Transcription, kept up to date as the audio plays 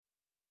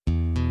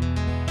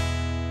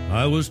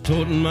I was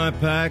toting my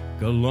pack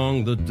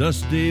along the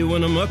dusty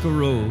Winnemucca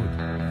Road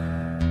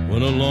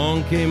when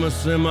along came a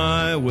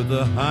semi with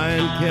a high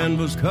and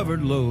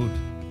canvas-covered load.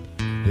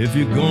 If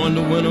you're going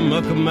to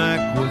Winnemucca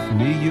Mac with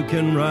me, you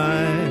can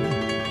ride.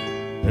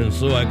 And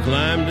so I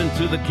climbed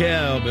into the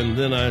cab and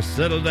then I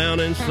settled down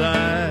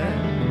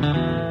inside.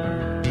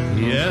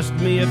 He asked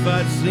me if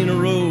I'd seen a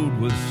road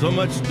with so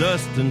much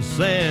dust and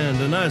sand,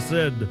 and I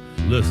said,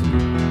 listen,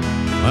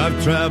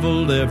 I've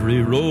traveled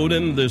every road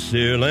in this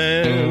here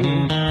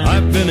land.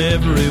 I've been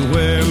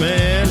everywhere,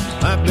 man.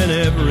 I've been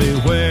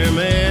everywhere,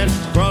 man.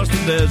 Across the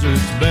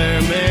deserts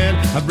bare, man.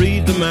 I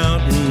breathe the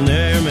mountain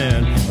air,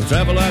 man. Of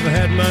travel I've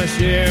had my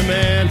share,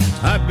 man.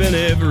 I've been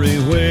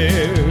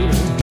everywhere.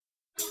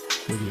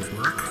 Whether you're at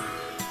work,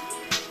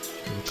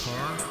 in the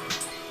car,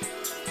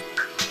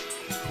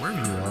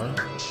 wherever you are.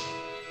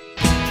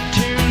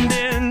 Tuned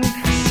in,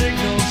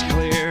 signals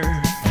clear.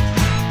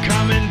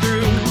 Coming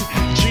through,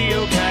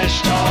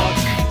 geocache talk.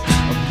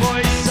 A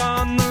voice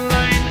on the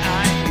line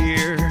I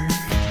hear.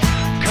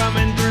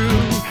 Coming through,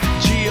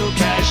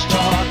 geocache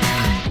talk.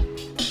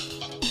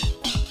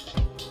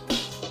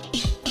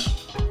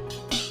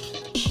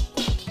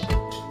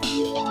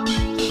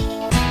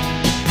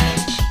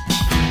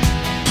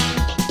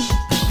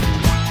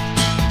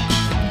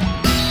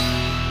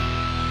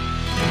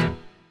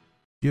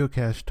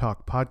 Geocache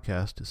Talk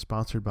podcast is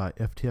sponsored by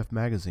FTF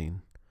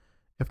Magazine.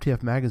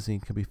 FTF Magazine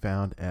can be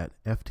found at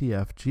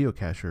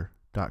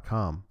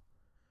ftfgeocacher.com.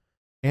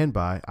 And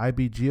by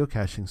IB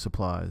Geocaching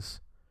Supplies.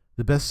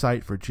 The best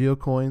site for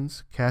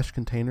geocoins, cache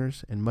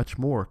containers, and much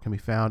more can be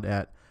found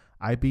at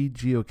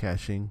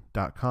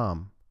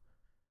ibgeocaching.com.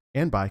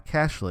 And by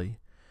Cachly.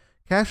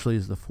 Cachly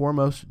is the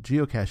foremost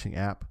geocaching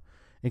app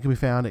and can be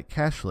found at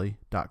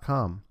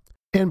cachly.com.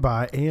 And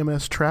by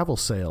AMS Travel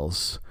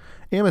Sales.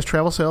 AMS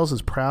Travel Sales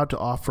is proud to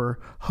offer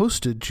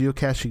hosted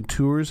geocaching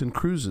tours and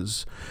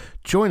cruises.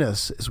 Join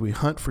us as we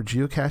hunt for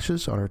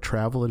geocaches on our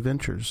travel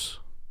adventures.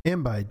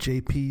 And by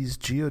JP's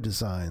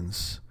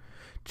Geodesigns.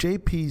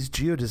 JP's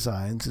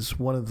Geodesigns is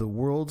one of the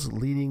world's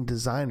leading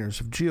designers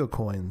of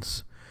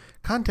geocoins.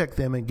 Contact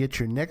them and get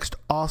your next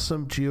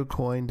awesome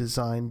geocoin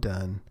design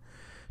done.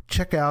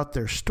 Check out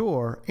their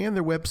store and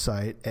their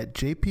website at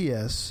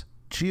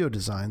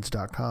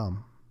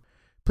jpsgeodesigns.com.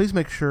 Please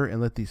make sure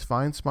and let these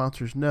fine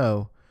sponsors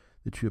know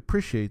that you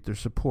appreciate their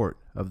support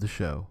of the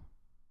show.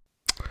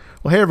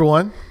 Well, hey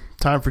everyone,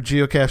 time for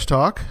Geocache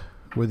Talk.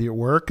 Whether you're at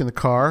work, in the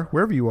car,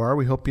 wherever you are,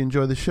 we hope you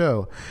enjoy the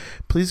show.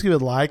 Please give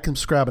it a like and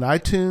subscribe on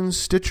iTunes,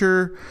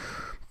 Stitcher,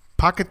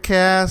 Pocket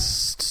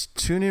Cast,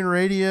 TuneIn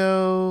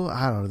Radio.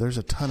 I don't know, there's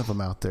a ton of them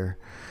out there.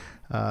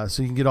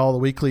 So you can get all the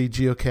weekly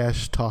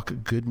Geocache Talk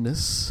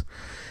goodness.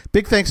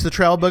 Big thanks to the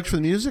Travel Bugs for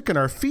the music and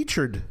our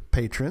featured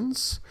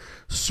patrons,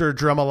 Sir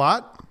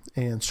Drumalot.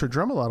 And Sir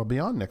Drumalot will be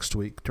on next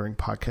week during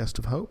Podcast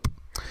of Hope.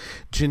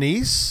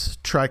 Janice,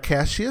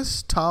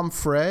 Tricassius, Tom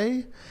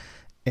Frey,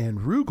 and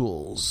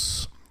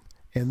Rugels.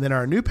 And then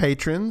our new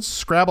patrons,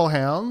 Scrabble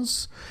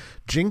Hounds,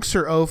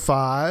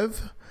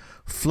 Jinxer05,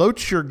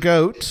 Float Your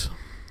Goat,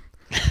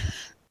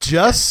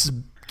 Just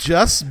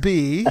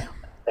Be,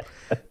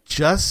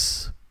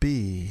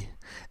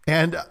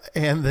 and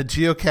the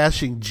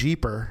geocaching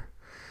Jeeper.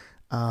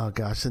 Oh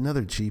gosh,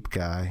 another Jeep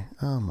guy.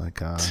 Oh my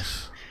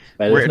gosh.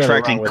 We're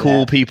attracting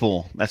cool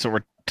people. That's what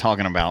we're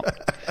talking about.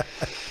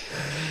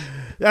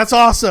 That's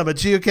awesome. A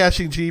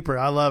geocaching Jeeper.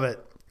 I love it.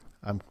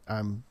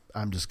 I'm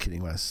just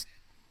kidding.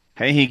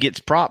 Hey, he gets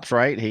props,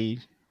 right?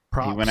 He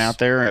went out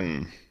there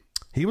and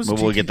he was.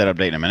 We'll get that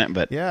update in a minute,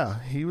 but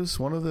yeah, he was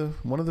one of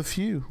the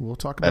few. We'll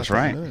talk about that's that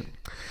right. in a minute.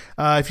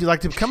 If you'd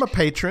like to become a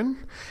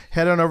patron,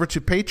 head on over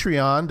to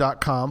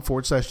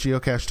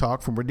patreon.com/geocache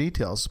talk for more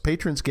details.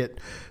 Patrons get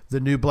the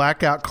new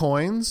blackout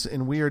coins,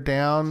 and we are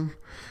down,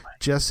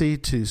 Jesse,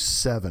 to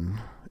 7,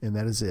 and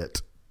that is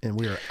it. And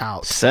we are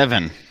out.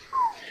 7.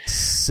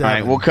 All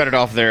right, we'll cut it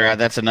off there.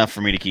 That's enough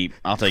for me to keep.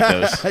 I'll take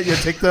those. You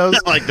take those?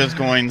 I like those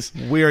coins.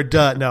 We are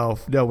done. No,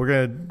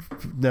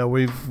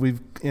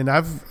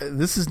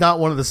 this is not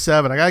one of the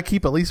 7. I got to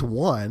keep at least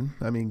one.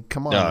 I mean,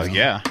 come on. Oh,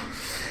 yeah.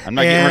 I'm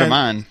not getting rid of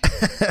mine.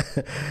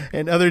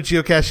 And other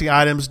geocaching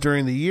items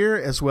during the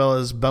year, as well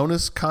as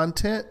bonus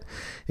content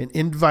and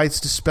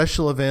invites to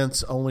special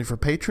events only for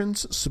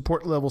patrons.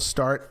 Support levels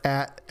start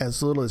at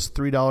as little as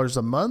 $3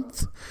 a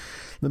month.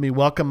 Let me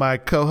welcome my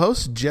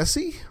co-host,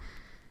 Jesse.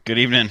 Good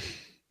evening.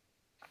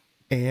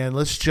 And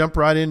let's jump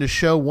right into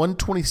show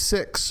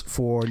 126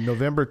 for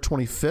November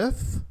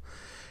 25th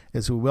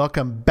as we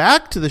welcome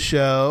back to the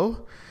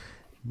show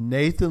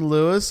Nathan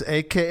Lewis,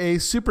 a.k.a.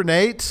 Super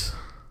Nate.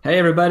 Hey,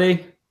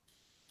 everybody.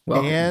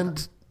 Welcome.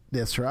 And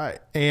that's right.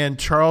 And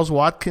Charles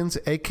Watkins,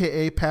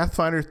 a.k.a.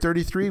 Pathfinder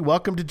 33.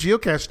 Welcome to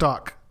Geocache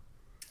Talk.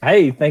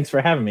 Hey, thanks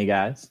for having me,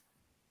 guys.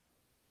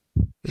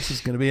 This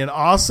is going to be an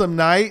awesome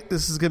night.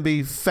 This is going to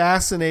be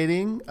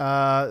fascinating.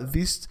 I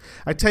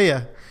tell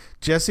you,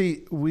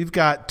 Jesse, we've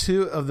got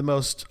 2 of the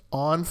most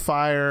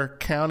on-fire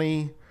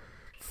county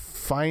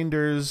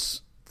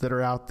finders that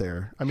are out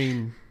there. I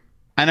mean,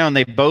 I know, and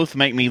they both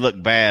make me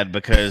look bad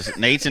because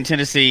Nate's in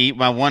Tennessee,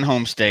 my one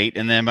home state,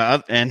 and then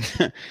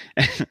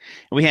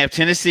we have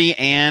Tennessee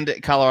and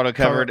Colorado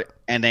covered,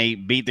 and they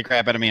beat the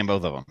crap out of me in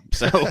both of them.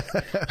 So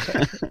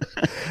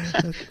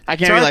I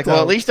can't be like,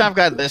 well, at least I've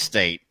got this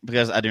state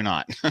because I do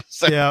not.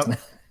 So yeah.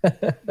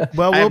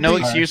 Well, I have no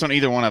excuse on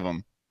either one of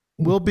them.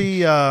 We'll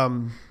be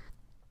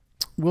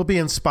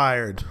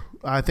inspired.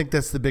 I think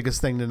that's the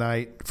biggest thing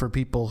tonight for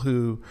people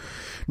who,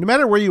 no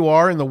matter where you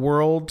are in the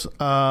world,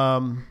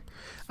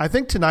 I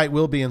think tonight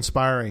will be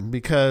inspiring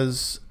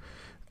because,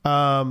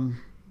 for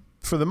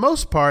the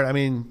most part, I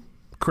mean,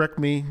 correct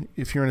me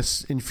if you're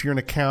in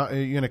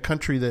a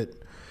country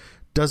that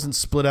doesn't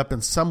split up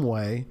in some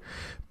way,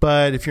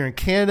 but if you're in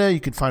Canada, you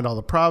can find all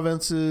the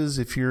provinces.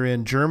 If you're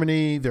in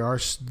Germany, they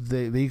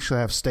actually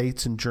have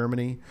states in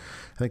Germany.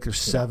 I think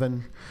there's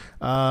 7.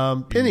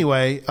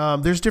 Anyway,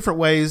 there's different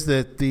ways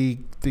that the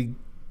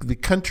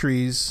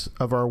countries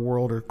of our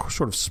world are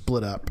sort of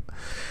split up,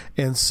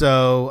 and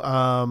so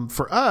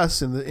for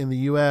us in the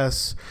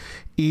U.S.,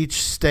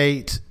 each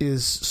state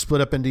is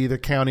split up into either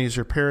counties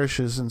or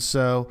parishes, and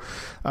so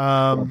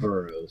or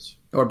boroughs.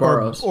 Or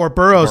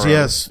boroughs.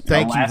 Yes,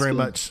 thank you very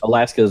much.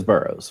 Alaska's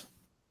boroughs,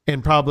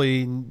 and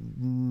probably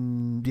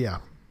New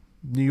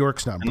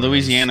York's not. And boroughs.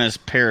 Louisiana's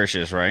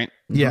parishes, right?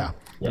 Yeah,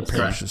 yes,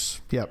 parishes.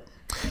 Right. Yep.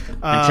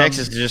 And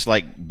Texas is just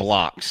like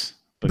blocks.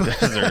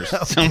 Because there's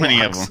so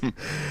many of them.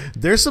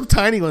 There's some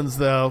tiny ones,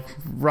 though.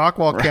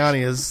 Rockwall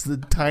County is the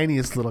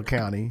tiniest little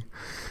county.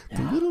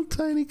 The little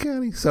tiny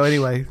county. So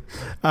anyway,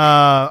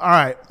 all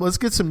right, let's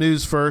get some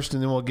news first,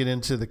 and then we'll get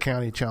into the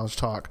county challenge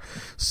talk.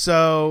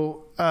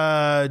 So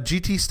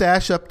GT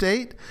Stash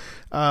update.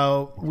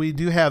 We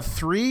do have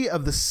 3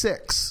 of the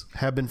 6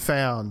 have been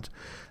found.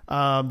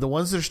 The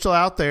ones that are still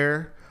out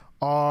there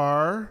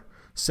are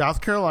South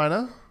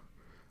Carolina,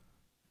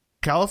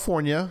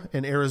 California,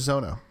 and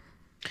Arizona.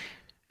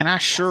 And I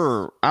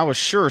was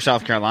sure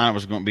South Carolina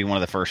was going to be one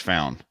of the first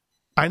found.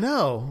 I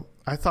know.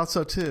 I thought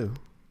so too.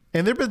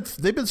 And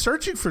they've been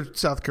searching for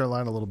South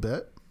Carolina a little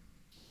bit.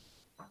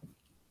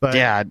 But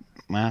yeah,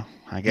 well,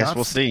 I guess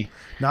we'll see.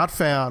 Not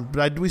found,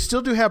 but we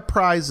still do have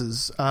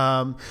prizes.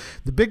 The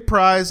big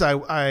prize,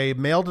 I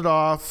mailed it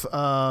off.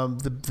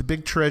 The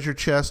big treasure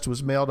chest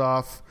was mailed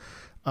off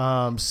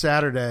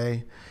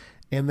Saturday,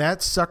 and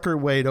that sucker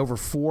weighed over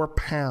 4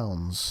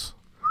 pounds.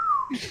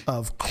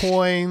 Of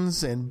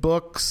coins and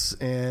books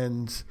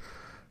and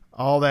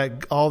all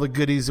the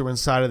goodies that were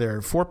inside of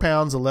there. 4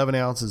 pounds, 11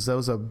 ounces. That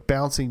was a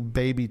bouncing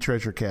baby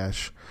treasure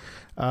cache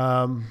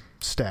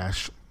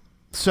stash.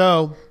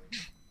 So,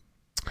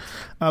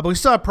 but we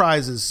still have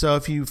prizes. So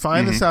if you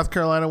find the South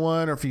Carolina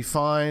one, or if you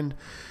find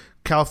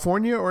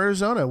California or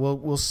Arizona,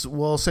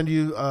 we'll send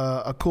you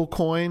a cool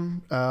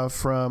coin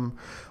from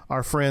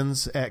our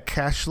friends at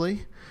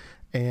Cashly,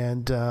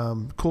 and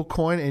cool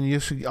coin, and you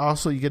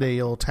get a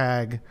little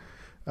tag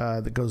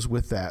that goes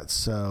with that.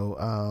 So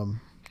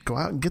go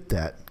out and get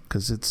that,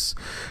 because it's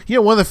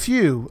one of the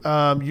few.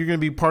 You're going to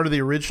be part of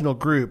the original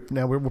group.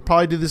 Now we'll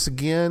probably do this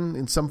again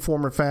in some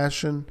form or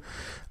fashion,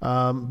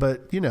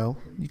 but you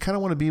kind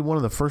of want to be one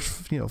of the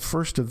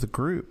first of the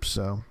group.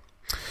 So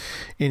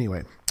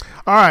anyway,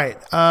 all right.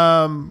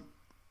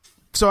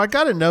 So I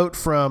got a note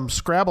from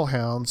Scrabble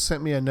Hound,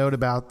 sent me a note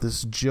about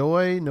this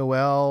Joy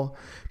Noel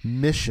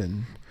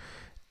mission,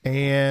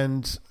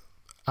 and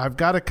I've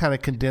got to kind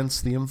of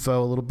condense the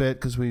info a little bit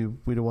because we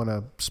don't want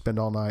to spend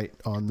all night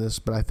on this,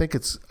 but I think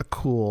it's a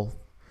cool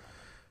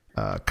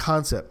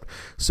concept.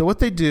 So what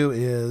they do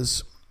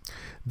is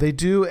they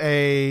do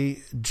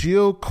a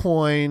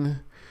GeoCoin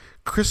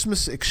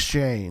Christmas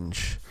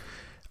exchange.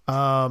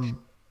 And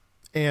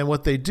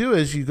what they do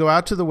is you go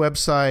out to the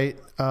website,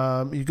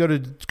 if you go to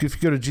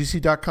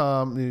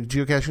gc.com, the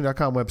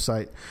geocaching.com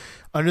website,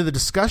 under the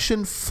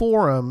discussion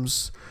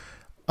forums,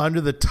 under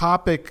the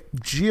topic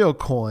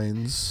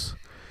GeoCoins,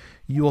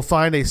 you will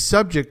find a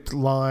subject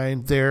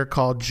line there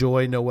called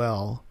Joy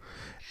Noel,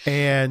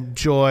 and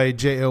Joy,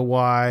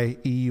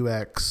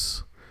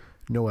 Joyeux,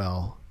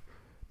 Noel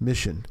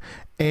mission.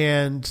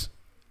 And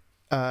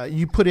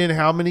you put in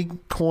how many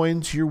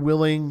coins you're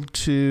willing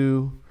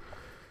to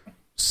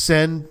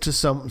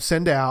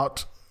send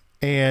out,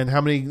 and how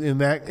many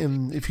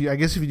if you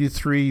do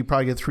 3, you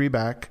probably get 3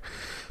 back.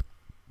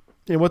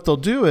 And what they'll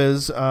do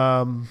is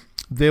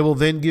they will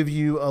then give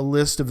you a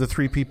list of the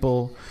 3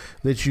 people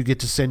that you get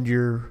to send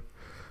your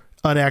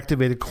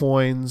unactivated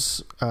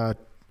coins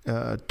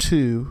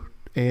to,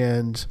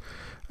 and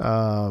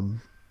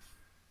add,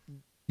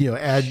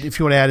 if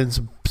you want to add in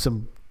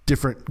some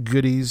different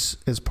goodies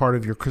as part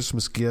of your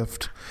Christmas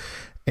gift,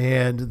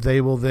 and they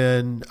will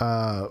then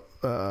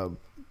turn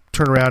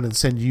around and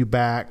send you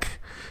back,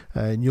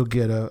 and you'll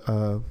get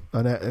a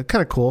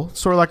kind of cool,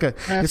 sort of like a.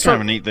 That's it's kind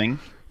of a neat thing.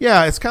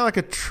 Yeah, it's kind of like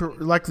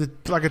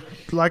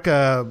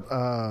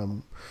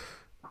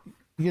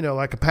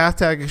like a path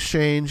tag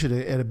exchange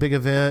at a big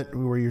event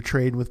where you're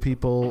trading with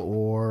people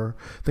or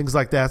things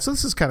like that. So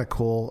this is kind of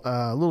cool.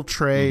 A little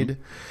trade.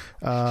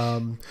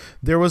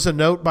 There was a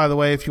note, by the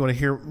way, if you want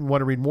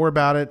to read more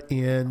about it,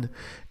 in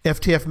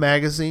FTF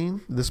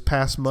magazine this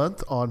past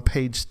month on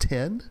page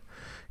 10,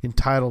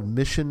 entitled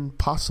 "Mission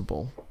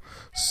Possible."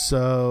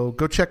 So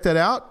go check that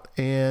out.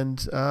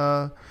 And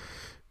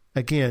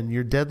again,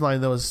 your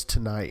deadline though is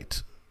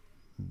tonight,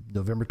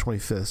 November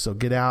 25th. So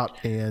get out,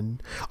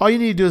 and all you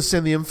need to do is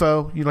send the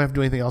info. You don't have to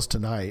do anything else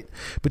tonight,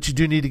 but you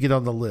do need to get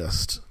on the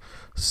list.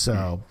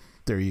 So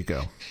there you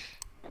go.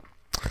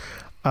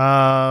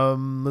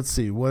 Let's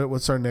see.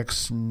 What's our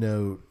next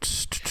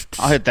note?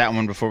 I'll hit that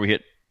one before we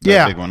hit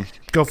the big one.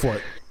 Go for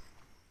it.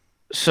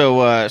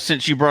 So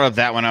since you brought up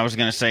that one, I was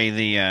going to say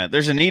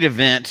there's a neat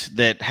event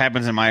that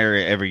happens in my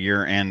area every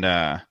year, and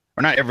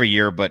or not every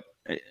year, but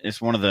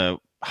it's one of the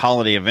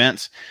holiday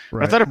events.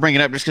 Right. I thought I'd bring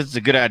it up just because it's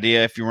a good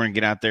idea if you want to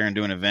get out there and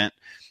do an event.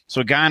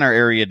 So a guy in our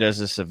area does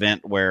this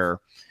event where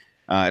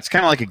it's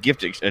kind of like a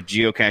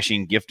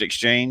geocaching gift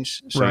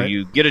exchange. So Right.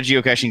 you get a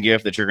geocaching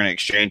gift that you're going to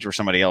exchange for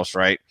somebody else,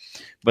 right?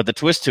 But the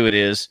twist to it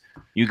is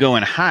you go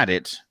and hide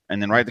it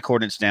and then write the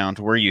coordinates down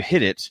to where you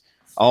hit it,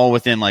 all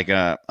within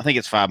I think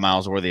it's 5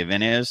 miles where the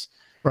event is.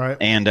 Right.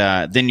 And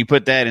then you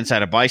put that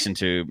inside a bison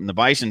tube. And the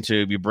bison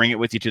tube, you bring it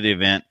with you to the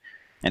event,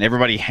 and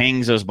everybody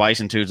hangs those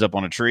bison tubes up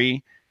on a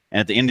tree. And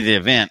at the end of the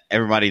event,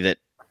 everybody that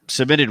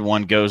submitted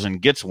one goes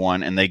and gets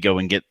one, and they go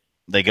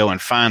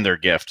and find their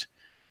gift.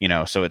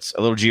 So it's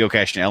a little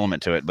geocaching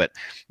element to it. But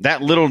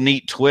that little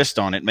neat twist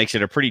on it makes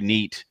it a pretty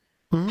neat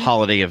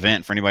holiday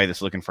event for anybody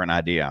that's looking for an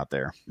idea out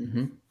there.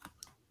 Mm-hmm.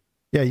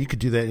 Yeah, you could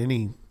do that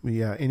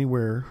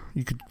anywhere.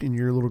 You could, in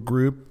your little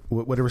group,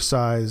 whatever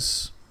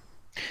size.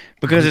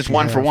 Because it's you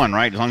one for have. one,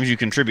 right? As long as you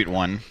contribute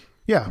one,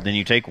 Yeah. then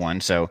you take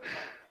one. So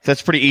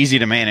that's pretty easy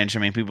to manage. I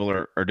mean, people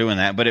are doing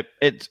that, but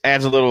it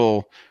adds a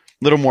little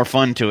more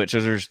fun to it. So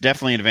there's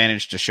definitely an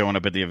advantage to showing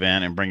up at the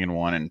event and bringing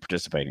one and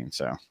participating.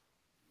 So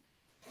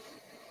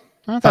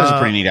I thought it was a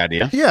pretty neat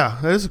idea. Yeah,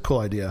 that is a cool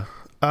idea.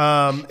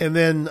 And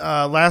then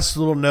last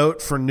little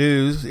note for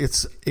news: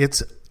 it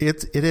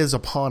is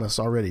upon us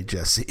already,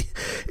 Jesse.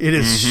 It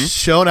is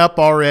shown up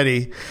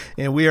already,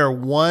 and we are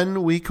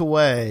 1 week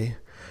away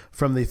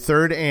from the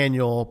 3rd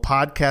annual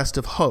Podcast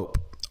of Hope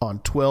on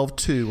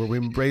 12/2, where we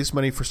raise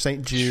money for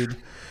St. Jude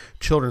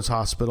Children's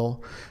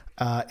Hospital.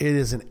 It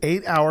is an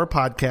 8-hour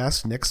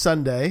podcast next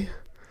Sunday.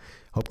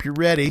 Hope you're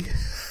ready.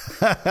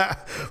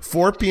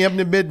 4 p.m.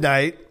 to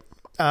midnight.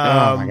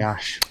 Oh my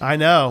gosh. I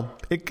know.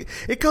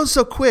 It goes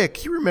so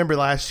quick. You remember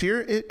last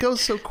year? It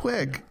goes so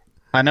quick.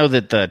 I know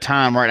that the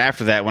time right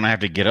after that when I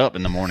have to get up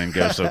in the morning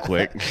goes so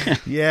quick.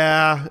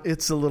 Yeah,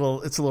 it's a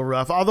little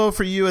rough. Although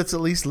for you it's at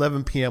least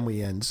 11 p.m.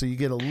 we end, so you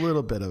get a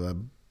little bit of a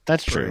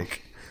That's true.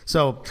 break.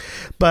 So,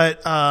 but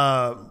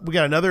we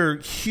got another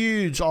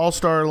huge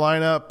all-star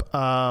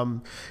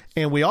lineup,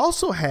 and we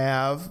also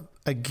have,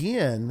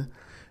 again,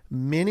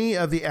 many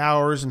of the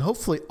hours, and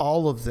hopefully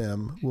all of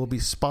them will be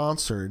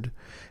sponsored.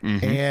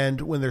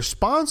 And when they're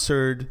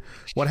sponsored,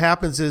 what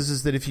happens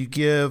is that if you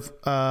give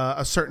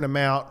a certain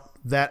amount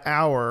that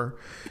hour,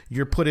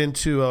 you're put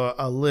into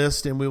a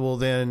list, and we will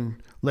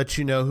then let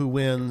you know who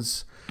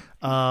wins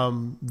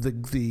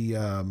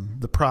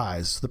the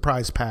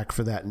prize pack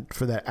for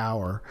that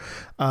hour.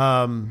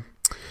 I've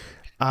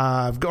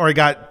already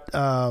got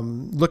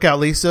Lookout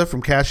Lisa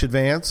from Cash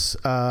Advance.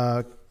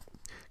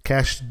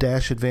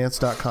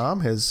 Cash-advance.com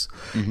has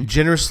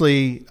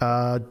generously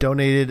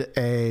donated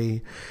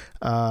a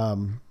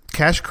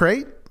cash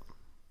crate.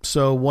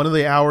 So one of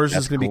the hours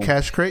is going to be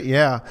cash crate.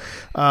 Yeah.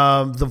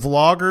 The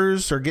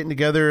vloggers are getting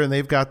together and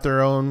they've got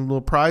their own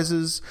little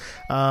prizes.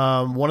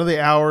 One of the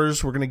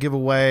hours we're going to give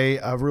away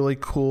a really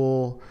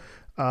cool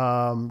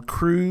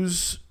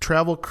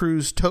travel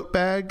cruise tote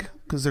bag,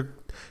 because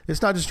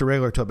it's not just a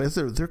regular tote bag.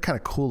 They're kind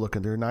of cool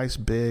looking. They're a nice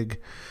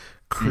big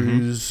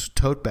cruise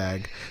tote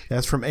bag.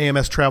 That's from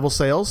AMS Travel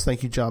Sales.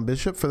 Thank you, John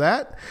Bishop, for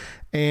that.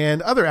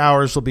 And other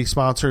hours will be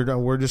sponsored.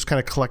 We're just kind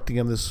of collecting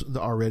them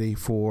already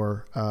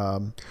for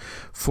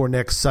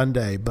next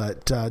Sunday.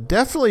 But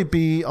definitely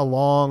be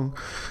along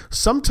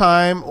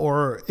sometime,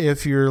 or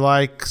if you're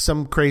like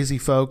some crazy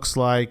folks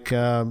like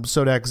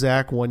Sodak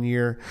Zach one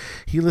year,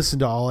 he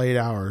listened to all 8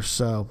 hours.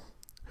 So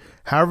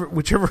however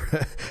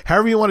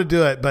you want to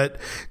do it, but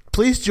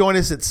please join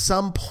us at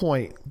some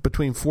point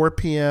between 4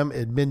 p.m.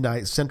 and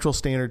midnight Central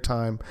Standard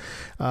Time.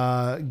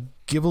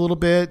 Give a little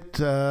bit,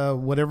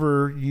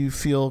 whatever you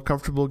feel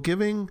comfortable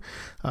giving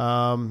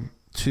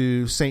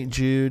to St.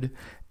 Jude,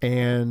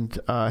 and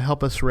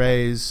help us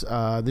raise.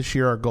 This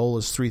year our goal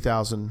is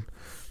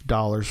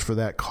 $3,000 for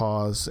that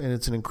cause, and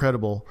it's an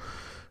incredible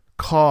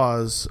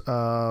cause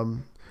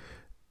to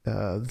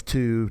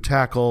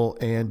tackle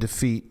and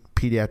defeat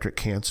pediatric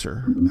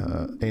cancer.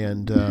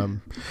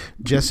 And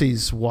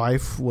Jesse's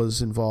wife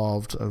was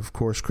involved. Of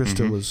course,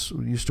 Krista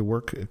used to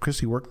work.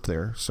 Christy worked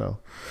there. So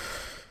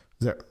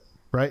is that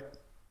right?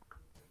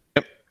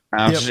 Yep.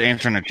 I was just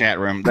answering the chat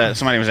room.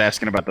 Somebody was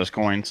asking about those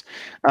coins.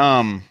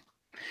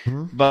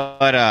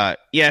 But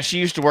yeah, she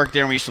used to work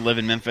there. And we used to live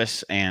in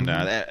Memphis, and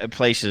that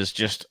place is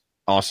just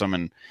awesome.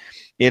 And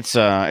it's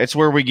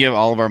where we give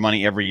all of our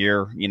money every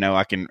year. You know,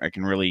 I can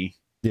really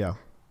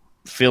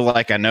feel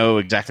like I know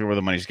exactly where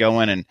the money's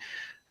going. And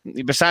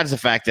besides the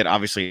fact that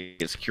obviously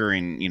it's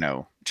curing, you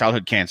know,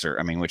 childhood cancer.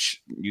 I mean,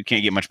 which you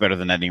can't get much better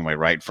than that anyway,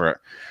 right? For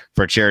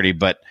a charity,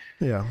 but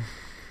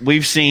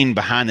we've seen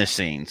behind the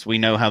scenes. We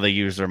know how they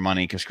use their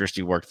money because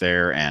Christy worked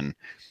there, and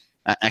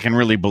I can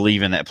really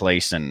believe in that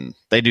place. And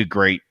they do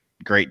great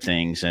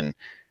things. And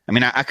I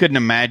mean, I couldn't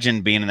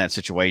imagine being in that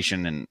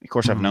situation. And of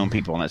course, I've known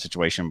people in that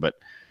situation, but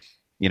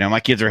you know,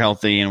 my kids are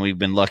healthy, and we've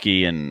been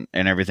lucky, and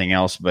everything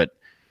else. But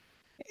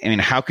I mean,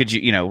 how could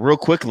you know, real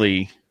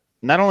quickly?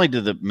 Not only do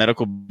the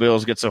medical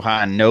bills get so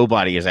high, and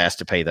nobody is asked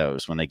to pay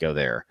those when they go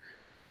there,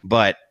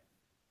 but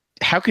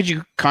how could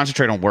you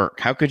concentrate on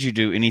work? How could you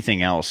do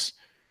anything else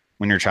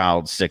when your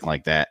child's sick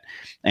like that?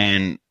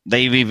 And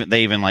they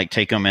even like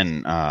take them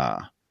in,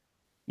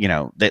 you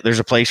know, there's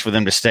a place for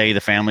them to stay, the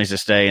families to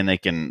stay, and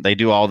they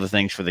do all the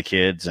things for the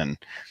kids. And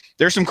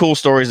there's some cool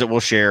stories that we'll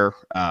share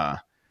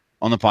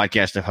on the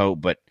podcast of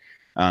Hope, but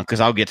because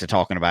I'll get to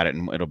talking about it,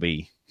 and it'll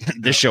be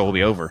this show will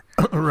be over.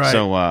 Right.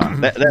 So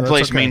that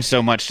place means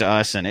so much to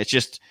us, and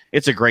it's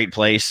a great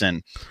place,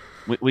 and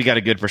we got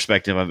a good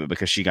perspective of it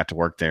because she got to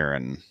work there,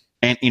 and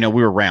you know,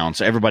 we were around,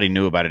 so everybody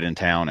knew about it in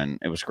town, and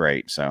it was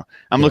great. So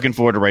I'm looking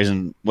forward to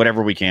raising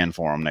whatever we can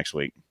for them next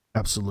week.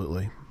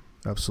 Absolutely.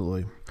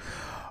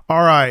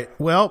 All right.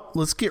 Well,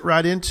 let's get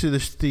right into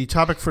the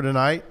topic for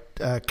tonight: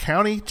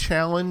 county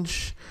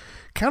challenges.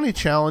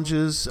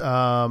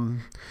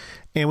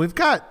 And we've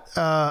got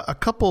a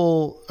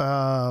couple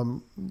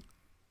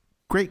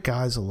great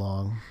guys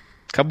along.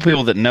 A couple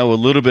people that know a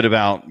little bit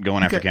about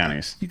going after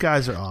counties. You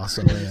guys are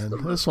awesome, man. I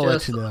just want to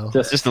let you know.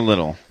 Just a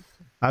little.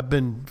 I've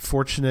been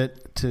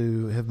fortunate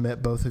to have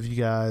met both of you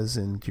guys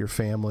and your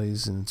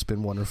families, and it's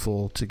been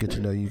wonderful to get to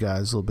know you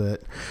guys a little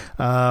bit.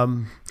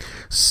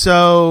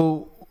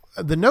 So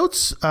the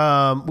notes,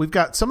 we've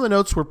got some of the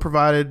notes were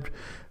provided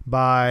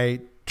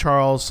by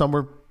Charles. Some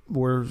were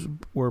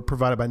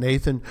provided by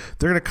Nathan.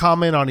 They're going to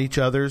comment on each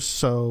other's,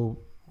 so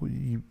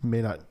you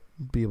may not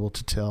be able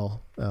to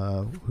tell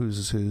whose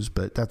is whose,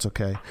 but that's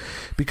okay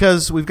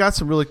because we've got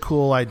some really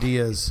cool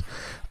ideas.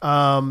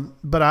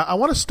 But I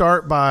want to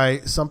start by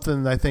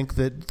something I think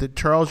that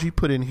Charles, you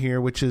put in here,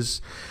 which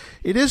is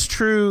it is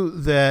true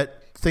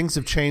that things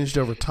have changed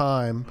over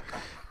time,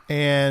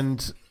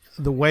 and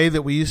the way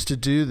that we used to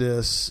do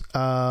this,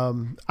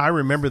 I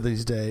remember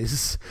these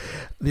days,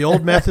 the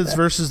old methods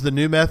versus the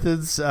new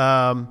methods.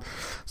 So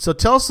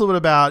tell us a little bit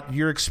about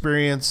your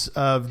experience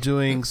of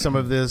doing some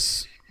of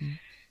this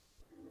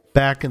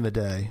back in the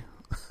day.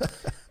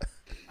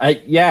 So I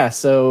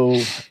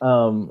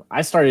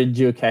started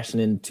geocaching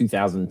in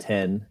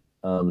 2010.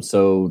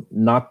 So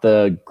not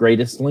the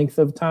greatest length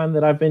of time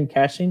that I've been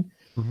caching,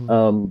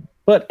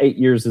 but 8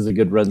 years is a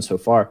good run so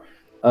far.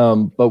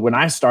 But when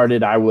I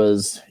started, I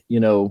was,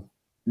 no,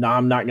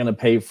 I'm not going to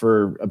pay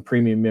for a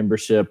premium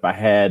membership. I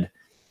had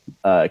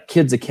a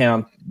kids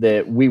account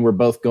that we were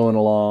both going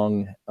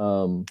along,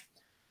 and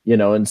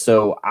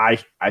so I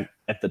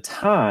at the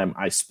time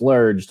I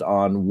splurged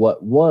on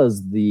what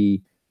was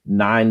the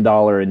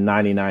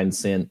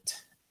 $9.99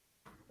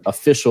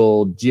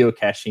 official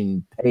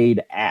geocaching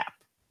paid app.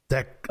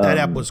 That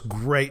app was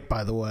great,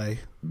 by the way.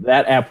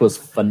 That app was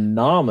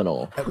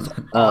phenomenal. That was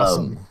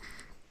awesome.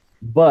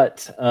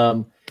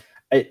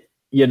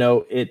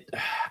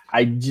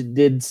 I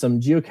did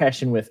some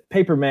geocaching with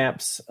paper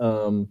maps.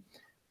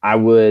 I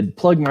would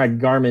plug my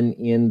Garmin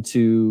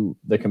into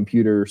the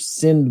computer,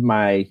 send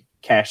my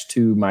cache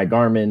to my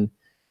Garmin,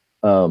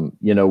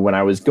 when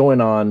I was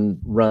going on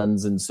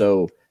runs. And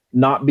so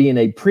not being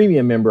a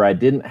premium member, I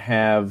didn't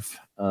have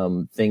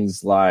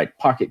things like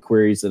pocket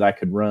queries that I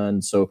could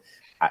run. So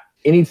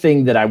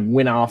anything that I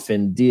went off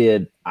and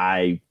did,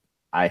 I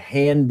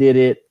hand did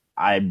it.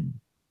 I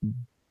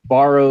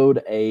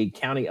borrowed a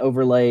county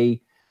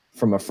overlay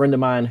from a friend of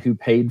mine who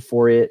paid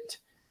for it.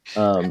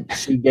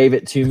 She gave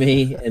it to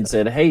me and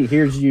said, "Hey,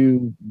 here's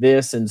you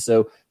this." And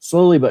so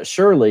slowly but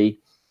surely,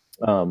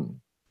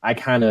 I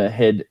kind of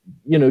had,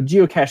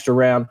 geocached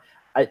around.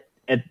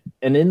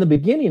 And in the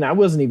beginning, I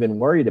wasn't even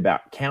worried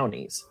about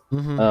counties.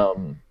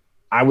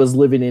 I was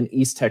living in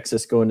East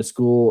Texas, going to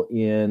school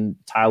in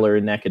Tyler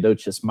and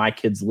Nacogdoches. My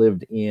kids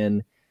lived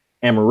in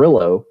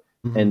Amarillo.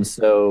 And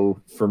so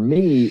for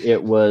me,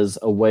 it was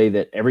a way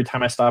that every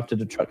time I stopped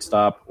at a truck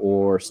stop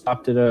or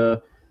stopped at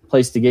a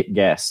place to get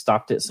gas,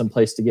 stopped at some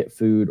place to get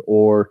food,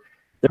 or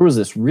there was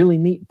this really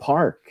neat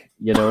park,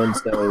 and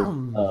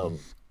so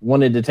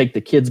wanted to take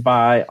the kids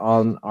by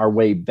on our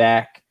way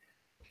back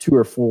 2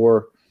 or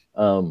 4,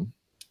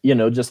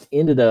 just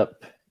ended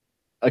up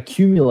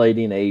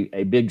accumulating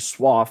a big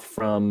swath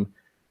from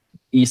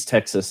East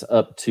Texas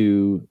up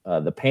to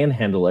the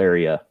Panhandle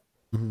area.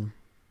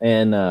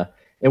 And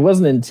it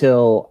wasn't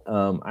until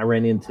I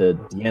ran into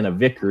Deanna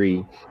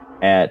Vickery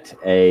at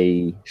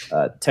a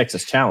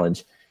Texas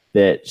Challenge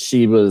that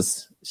she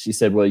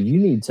said, "Well, you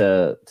need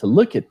to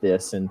look at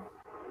this." And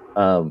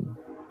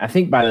I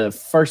think by the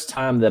first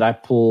time that I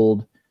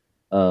pulled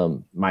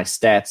my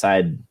stats,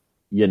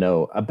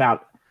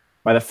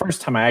 by the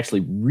first time I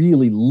actually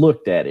really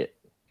looked at it,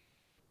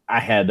 I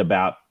had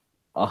about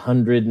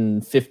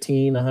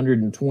 115,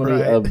 120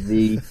 Right. of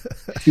the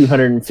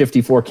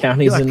 254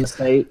 counties You're in like, the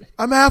state.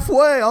 I'm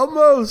halfway,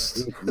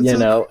 almost.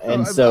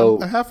 And so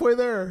I'm halfway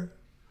there.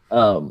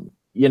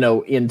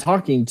 In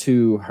talking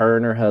to her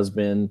and her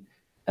husband,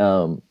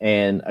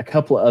 and a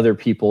couple of other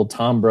people,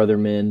 Tom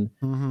Brotherman,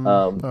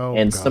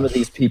 and some of gosh.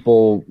 these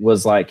people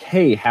was like,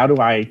 hey, how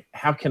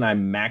can I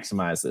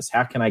maximize this?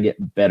 How can I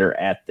get better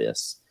at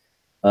this?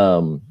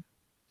 And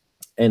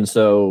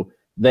so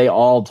they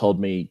all told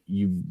me,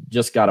 you've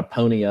just got to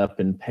pony up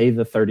and pay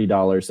the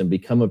 $30 and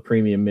become a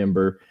premium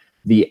member.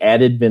 The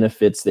added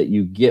benefits that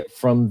you get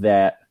from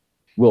that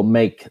will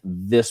make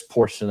this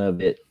portion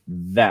of it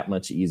that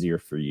much easier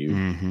for you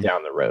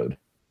down the road.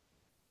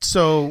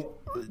 So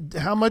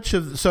how much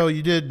of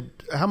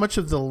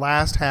the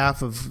last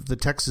half of the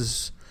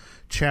Texas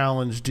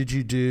Challenge did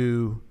you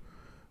do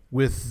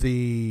with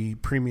the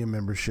premium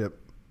membership?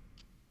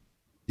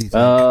 Do you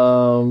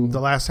think? The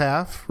last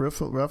half,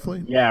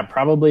 roughly? Yeah,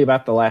 probably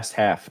about the last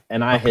half.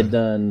 And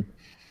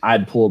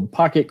I'd pulled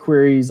pocket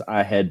queries.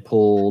 I had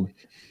pulled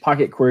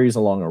pocket queries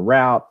along a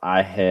route.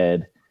 I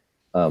had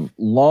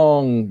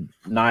long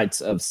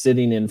nights of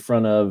sitting in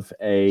front of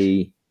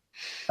a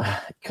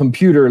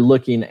computer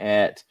looking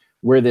at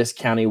where this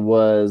county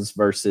was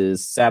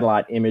versus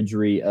satellite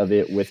imagery of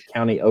it with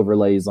county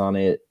overlays on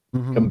it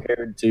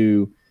compared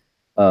to,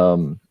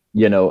 a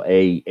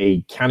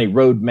county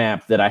road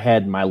map that I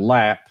had in my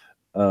lap,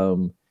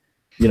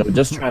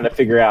 just trying to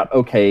figure out,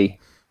 okay,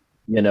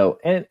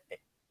 and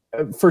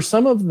for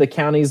some of the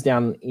counties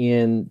down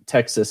in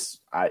Texas,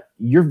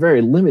 you're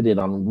very limited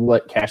on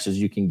what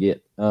caches you can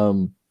get.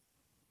 Some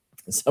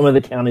of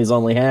the counties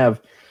only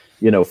have,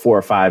 4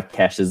 or 5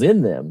 caches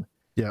in them.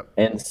 Yep.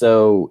 And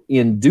so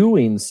in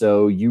doing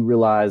so, you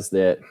realize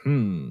that,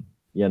 I'm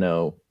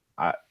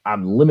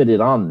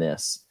limited on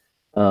this.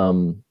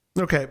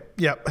 Okay.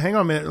 Yeah. Hang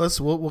on a minute.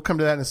 We'll come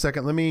to that in a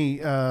second. Let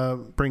me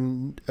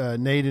bring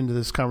Nate into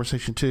this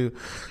conversation too.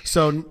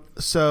 So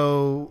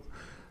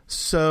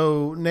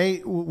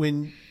Nate,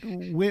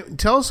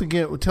 tell us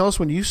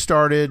when you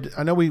started.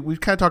 I know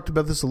we've kind of talked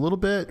about this a little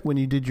bit when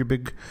you did your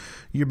big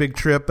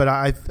trip, but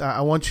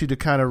I want you to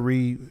kind of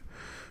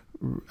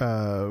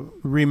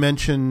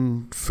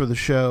re-mention for the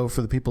show,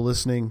 for the people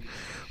listening.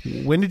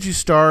 When did you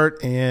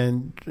start,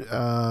 and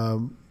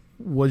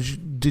were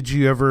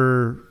you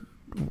ever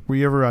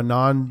a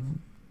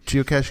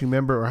non-geocaching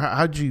member, or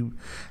how'd you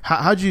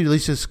at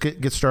least just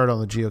get started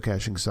on the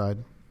geocaching side?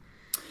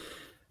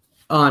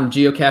 On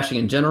geocaching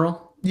in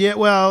general? Yeah,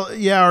 well,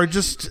 yeah, or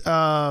just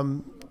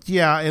and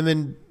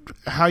then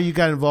how you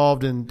got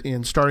involved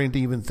in starting to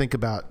even think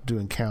about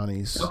doing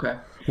counties. Okay.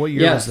 What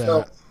year was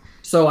that?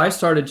 So I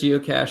started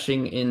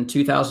geocaching in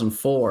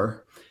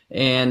 2004,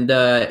 and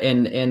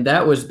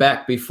that was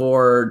back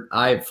before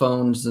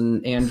iPhones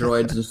and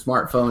Androids and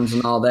smartphones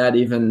and all that.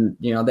 Even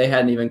they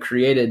hadn't even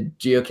created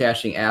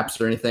geocaching apps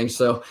or anything.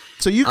 So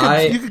you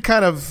could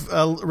kind of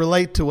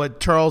relate to what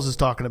Charles is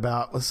talking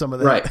about with some of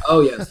that, right?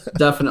 Oh yes,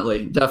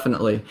 definitely.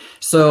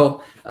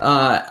 So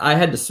I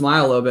had to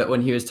smile a little bit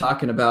when he was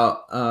talking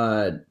about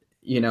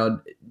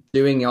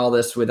doing all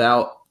this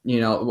without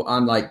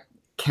on like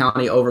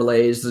county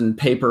overlays and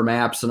paper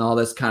maps and all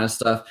this kind of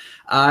stuff.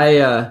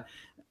 I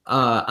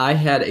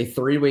had a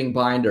 3-wing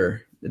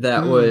binder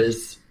that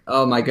was,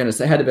 oh my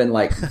goodness, it had to have been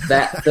like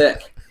that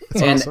thick.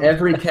 And awesome.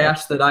 Every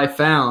cache that I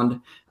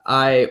found,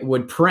 I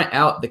would print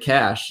out the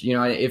cache.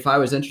 If I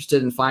was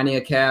interested in finding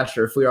a cache,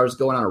 or if we was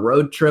going on a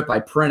road trip,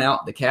 I'd print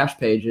out the cache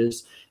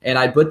pages and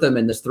I'd put them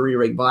in this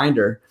 3-ring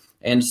binder.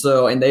 And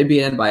they'd be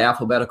in by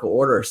alphabetical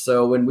order.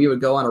 So when we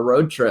would go on a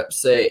road trip,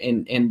 say,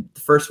 and the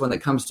first one that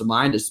comes to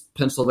mind is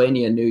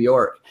Pennsylvania and New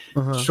York.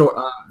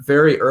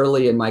 Very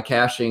early in my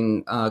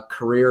caching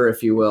career,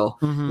 if you will,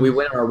 we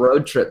went on a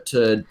road trip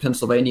to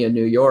Pennsylvania and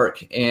New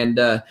York, and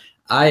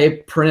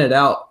I printed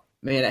out,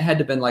 man, it had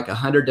to have been like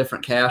 100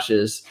 different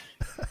caches,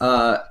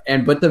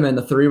 and put them in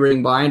the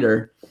 3-ring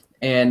binder.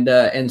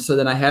 And so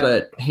then I had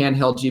a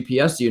handheld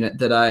GPS unit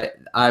that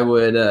I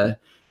would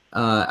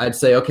I'd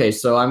say, okay,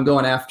 so I'm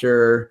going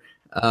after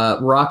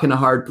Rock in a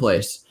Hard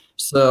Place.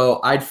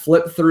 So I'd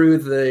flip through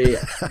the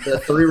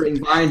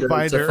 3-ring binder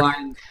to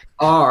find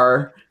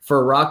R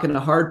for Rock in a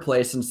Hard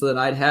Place, and so then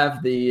I'd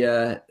have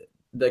the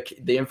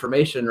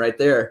information right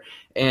there.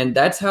 And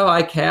that's how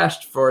I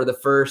cached for the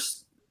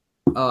first,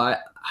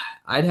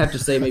 I'd have to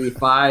say maybe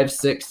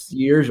 5-6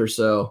 years or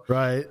so.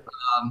 Right.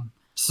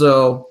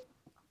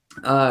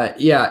 And I'll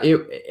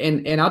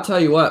tell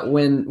you what,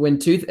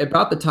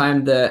 about the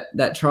time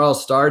that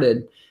Charles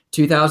started,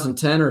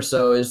 2010 or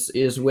so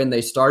is when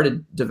they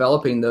started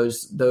developing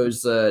those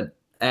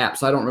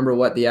apps. I don't remember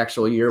what the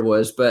actual year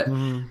was, but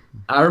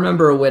I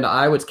remember when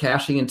I was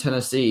caching in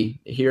Tennessee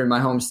here in my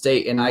home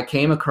state, and I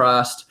came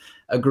across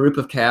a group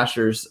of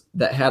cachers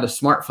that had a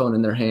smartphone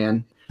in their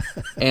hand,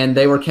 and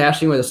they were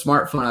caching with a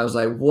smartphone. I was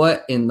like,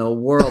 what in the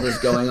world is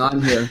going on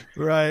here?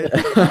 Right.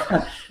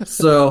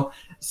 So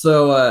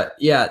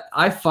Yeah,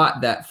 I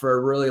fought that for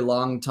a really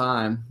long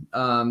time.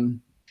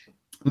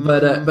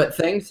 But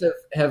things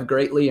have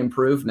greatly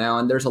improved now,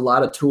 and there's a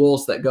lot of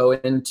tools that go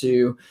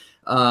into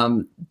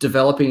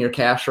developing your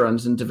cash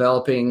runs and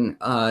developing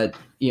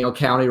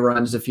county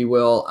runs, if you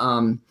will.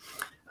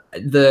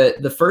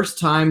 The first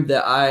time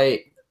that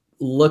I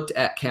looked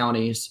at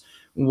counties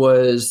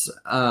was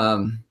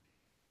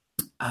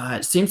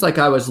it seems like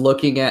I was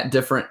looking at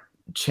different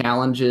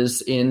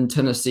challenges in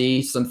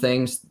Tennessee, some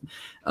things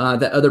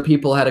that other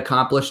people had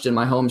accomplished in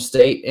my home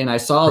state, and I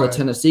saw the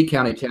Tennessee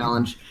County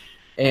Challenge,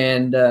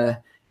 and I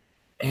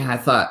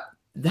thought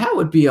that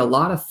would be a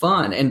lot of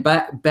fun. And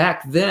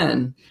back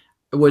then,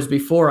 it was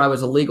before I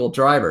was a legal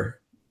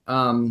driver.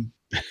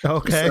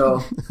 Okay.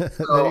 So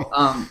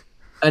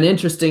an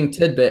interesting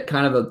tidbit,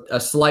 kind of a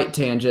slight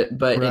tangent,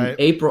 but in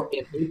April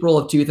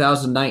of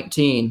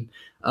 2019,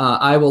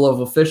 I will have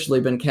officially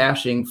been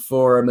cashing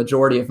for a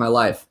majority of my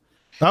life.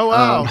 Oh,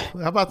 wow.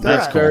 How about that?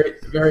 That's very,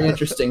 very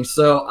interesting.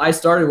 So I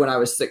started when I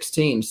was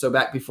 16, so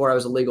back before I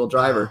was a legal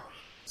driver.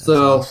 That's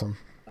awesome.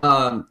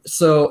 Awesome.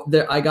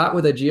 I got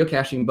with a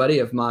geocaching buddy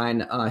of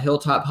mine,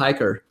 Hilltop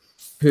Hiker,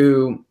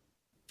 who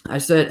I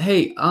said,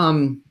 hey,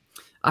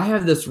 I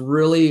have this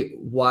really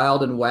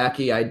wild and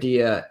wacky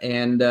idea,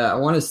 and I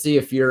want to see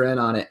if you're in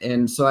on it.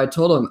 And so I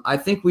told him, I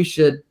think we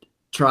should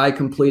try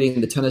completing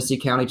the Tennessee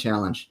County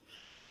Challenge.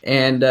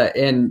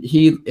 And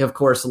he, of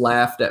course,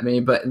 laughed at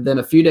me. But then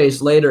a few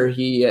days later,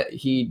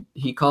 he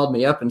called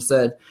me up and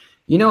said,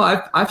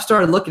 I've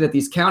started looking at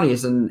these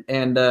counties, and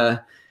I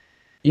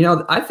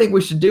think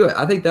we should do it.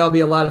 I think that'll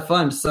be a lot of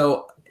fun.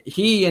 So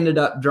he ended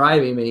up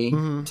driving me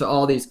to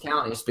all these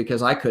counties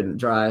because I couldn't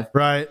drive.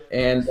 Right.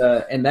 And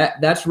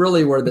that's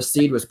really where the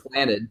seed was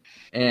planted.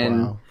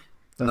 And wow.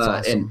 That's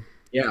awesome.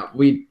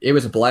 And it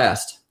was a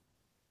blast.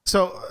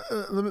 So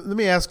let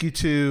me ask you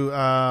too,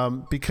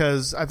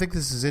 because I think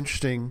this is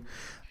interesting.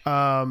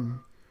 Did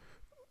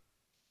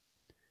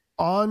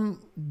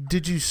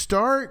you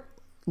start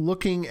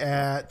looking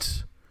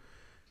at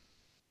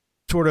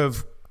sort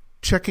of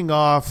checking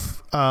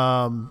off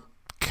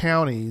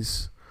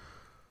counties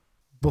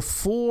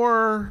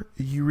before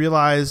you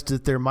realized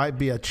that there might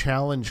be a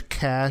challenge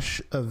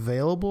cache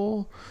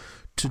available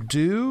to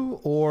do,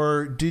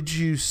 or did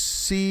you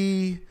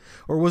see,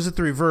 or was it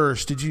the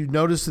reverse? Did you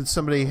notice that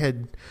somebody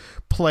had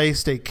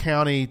placed a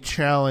county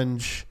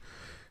challenge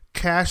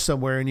cache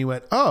somewhere and you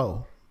went,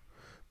 oh,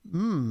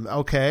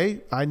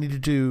 okay,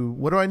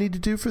 what do I need to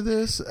do for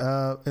this?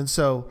 And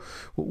so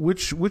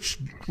which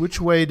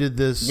way did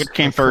this What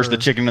came occur? first, the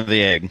chicken or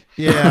the egg?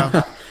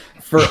 Yeah.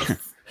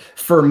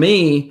 For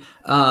me,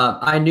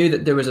 I knew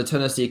that there was a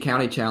Tennessee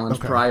County Challenge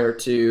prior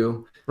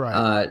to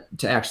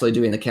actually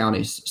doing the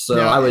counties. So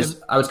yeah,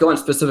 I was going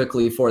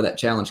specifically for that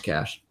challenge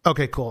cache.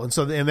 Okay, cool. And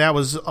that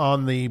was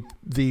on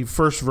the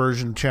first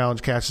version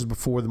challenge caches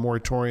before the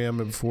moratorium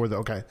and before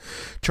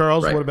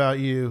Charles, what about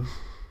you?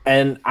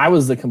 And I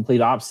was the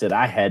complete opposite.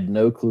 I had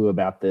no clue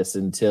about this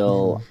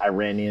until I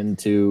ran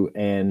into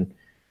and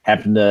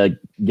happened to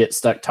get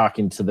stuck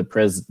talking to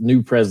the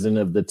new president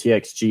of the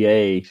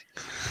TXGA,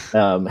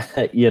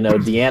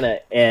 Deanna,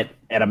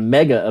 at a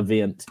mega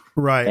event.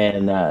 Right.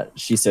 And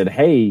she said,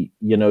 hey,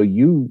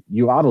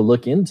 you ought to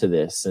look into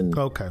this. And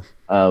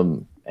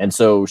and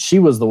so she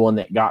was the one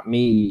that got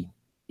me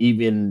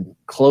even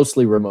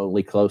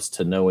remotely close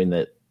to knowing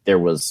that there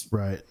was,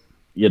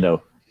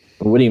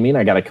 what do you mean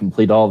I got to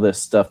complete all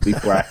this stuff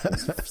before I can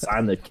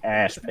sign the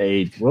cash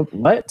page?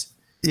 What?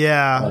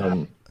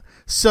 Yeah.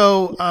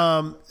 So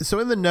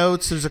in the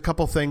notes, there's a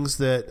couple things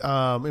that,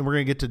 and we're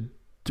gonna get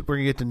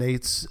to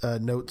Nate's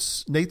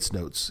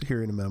notes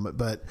here in a moment.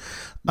 But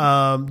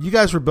you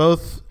guys were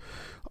both,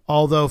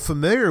 although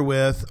familiar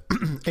with,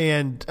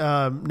 and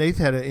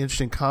Nathan had an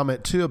interesting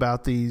comment too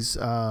about these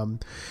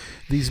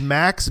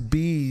Max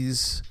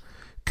B's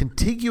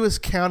contiguous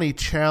county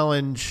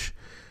challenge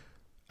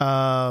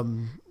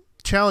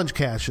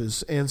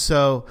caches, and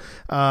so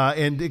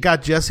and it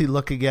got Jesse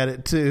looking at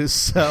it too.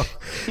 So,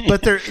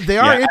 but they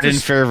are interesting.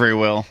 Didn't fare very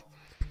well.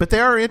 But they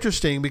are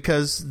interesting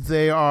because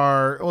they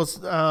are.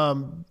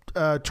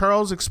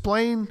 Charles,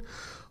 explain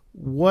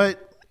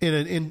what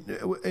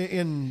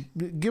in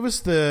give us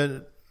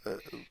the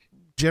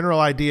general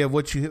idea of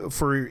what you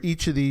for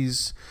each of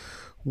these.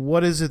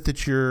 What is it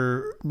that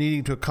you're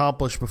needing to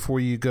accomplish before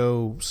you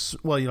go?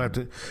 Well, you don't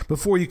have to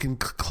before you can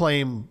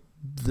claim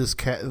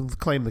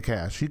the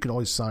cache. You can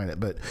always sign it,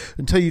 but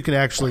until you can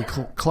actually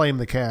claim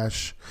the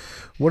cache,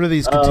 what are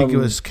these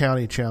contiguous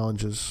county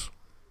challenges?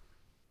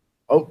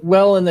 Oh,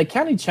 well, in the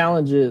county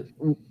challenges,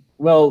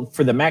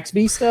 for the Max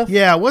B stuff?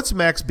 Yeah, what's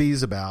Max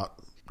B's about?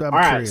 I'm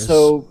curious. Right,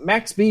 so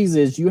Max B's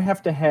is you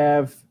have to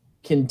have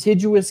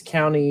contiguous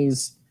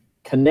counties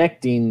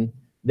connecting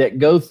that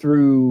go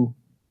through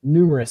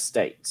numerous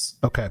states.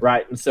 Okay.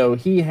 Right, and so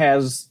he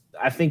has,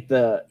 I think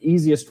the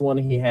easiest one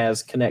he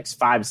has connects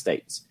 5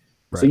 states.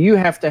 Right. So you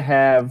have to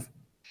have,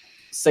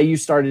 say you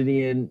started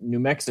in New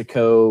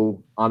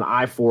Mexico on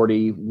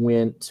I-40,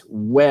 went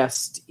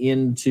west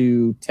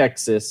into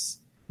Texas,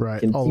 right,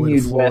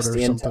 continued west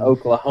into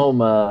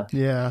Oklahoma,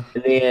 and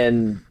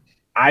then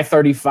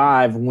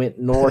I-35 went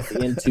north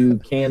into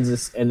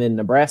Kansas and then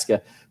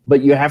Nebraska,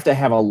 but you have to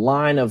have a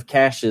line of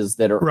caches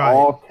that are Right.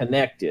 all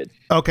connected.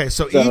 Okay,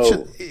 so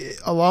each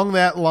along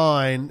that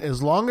line,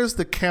 as long as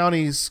the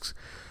counties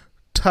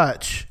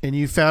touch, and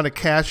you found a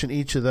cache in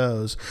each of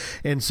those,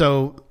 and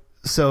so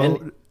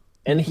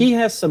And he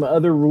has some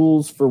other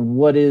rules for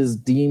what is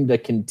deemed a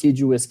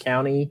contiguous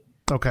county,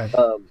 okay,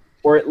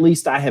 or at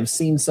least I have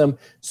seen some.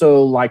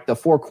 So, like the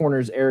Four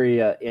Corners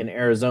area in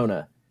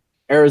Arizona,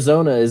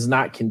 Arizona is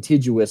not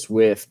contiguous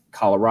with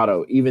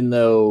Colorado, even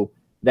though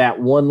that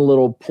one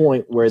little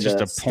point where It's the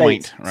just a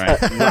point, states right?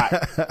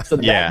 touch- right. So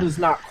that Yeah. does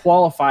not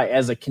qualify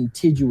as a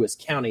contiguous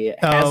county. It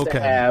has Oh, okay.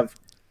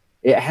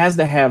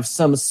 to have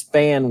some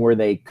span where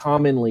they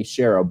commonly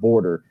share a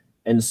border,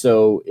 and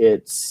so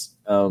it's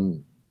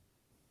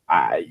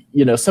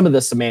some of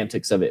the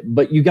semantics of it.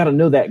 But you got to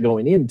know that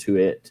going into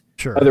it.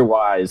 sure.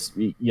 Otherwise,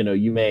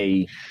 you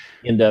may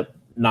end up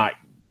not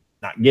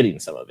getting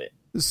some of it.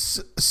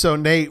 So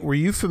Nate, were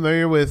you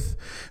familiar with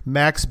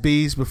Max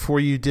B's before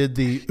you did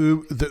the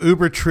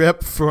Uber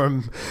trip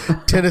from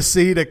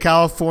Tennessee to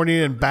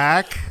California and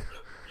back?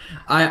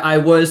 I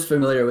was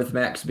familiar with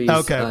Max B's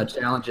Okay.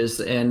 challenges,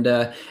 and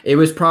it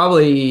was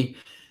probably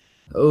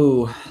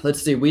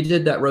let's see, we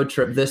did that road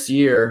trip this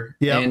year,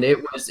 Yep. and it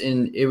was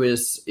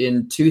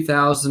in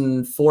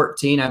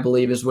 2014, I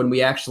believe, is when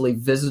we actually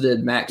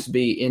visited Max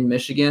B in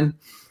Michigan.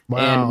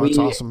 Wow, And that's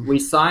awesome. we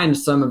signed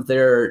some of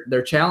their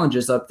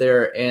challenges up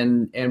there,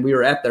 and we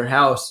were at their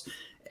house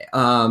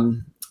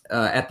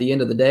at the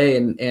end of the day,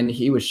 and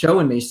he was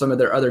showing me some of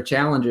their other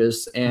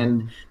challenges,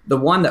 and the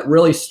one that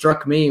really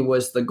struck me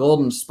was the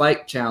Golden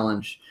Spike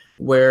Challenge,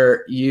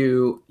 where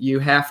you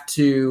have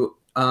to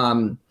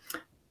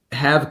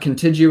have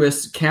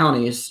contiguous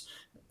counties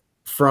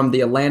from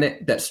the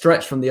Atlantic that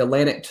stretch from the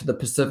Atlantic to the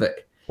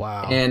Pacific.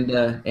 Wow.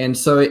 And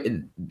so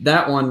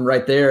that one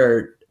right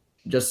there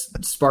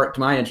just sparked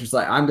my interest.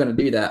 Like, I'm going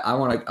to do that. I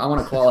want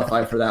to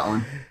qualify for that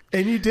one.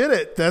 And you did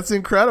it. That's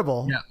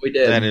incredible. Yeah, we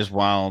did. That is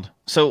wild.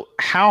 So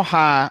how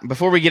high,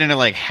 before we get into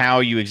like how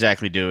you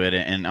exactly do it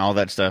and all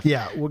that stuff,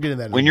 Yeah, we'll get in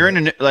that. when you're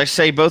in a, let's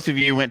say both of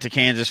you went to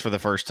Kansas for the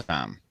first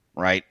time,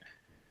 right?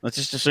 Let's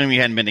just assume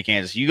you hadn't been to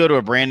Kansas. You go to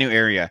a brand new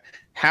area.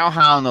 How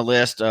high on the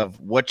list of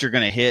what you're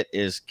going to hit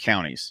is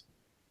counties?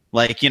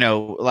 Like, a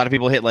lot of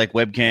people hit like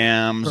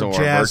webcams or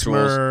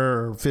Jasmer virtuals.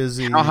 or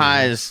Fizzy. How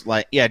high is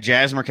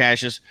Jasmer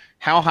caches?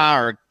 How high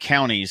are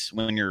counties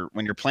when you're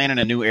planning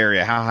a new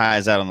area? How high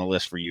is that on the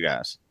list for you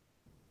guys?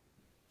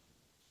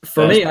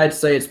 For me, I'd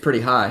say it's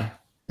pretty high.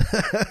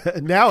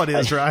 Now it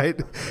is, right?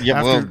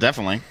 Yeah, well, After-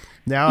 definitely.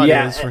 now it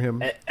is for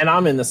him. And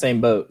I'm in the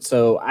same boat.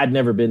 So I'd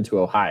never been to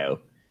Ohio.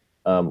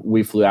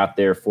 We flew out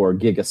there for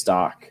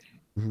Gigastock.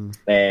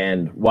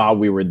 And while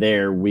we were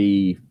there,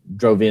 we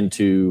drove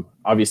into,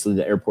 obviously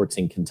the airport's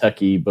in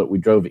Kentucky, but we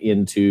drove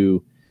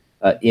into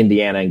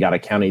Indiana and got a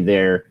county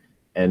there,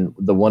 and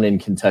the one in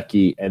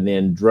Kentucky, and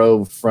then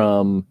drove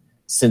from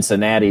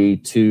Cincinnati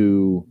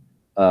to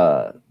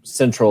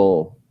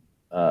central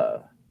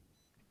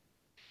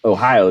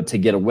Ohio to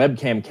get a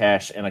webcam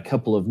cache and a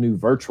couple of new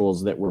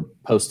virtuals that were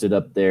posted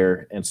up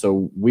there. And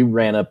so we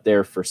ran up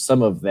there for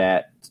some of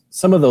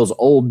those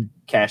old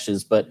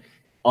caches, but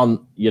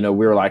we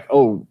were like,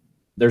 oh,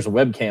 there's a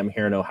webcam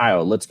here in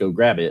Ohio. Let's go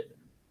grab it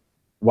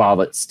while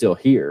it's still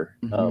here.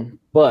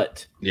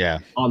 But Yeah.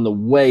 on the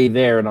way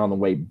there and on the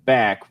way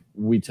back,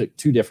 we took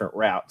two different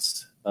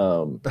routes,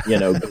 going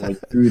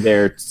through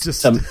there to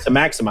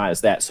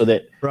maximize that, so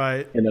that,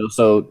 Right.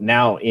 so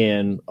now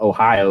in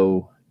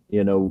Ohio,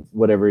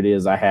 whatever it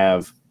is, I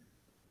have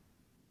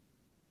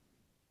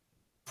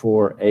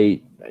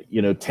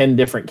 10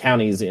 different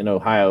counties in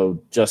Ohio,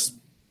 just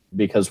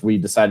because we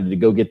decided to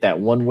go get that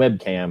one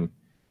webcam,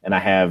 and I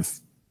have,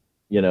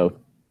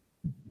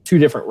 two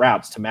different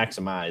routes to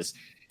maximize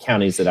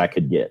counties that I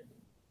could get.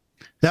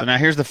 So now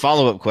here's the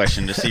follow-up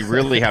question to see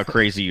really how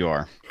crazy you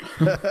are.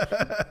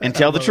 And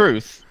tell the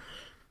truth.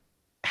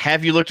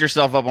 Have you looked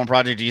yourself up on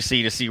Project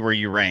GC to see where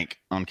you rank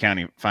on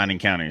finding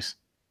counties?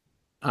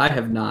 I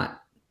have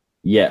not.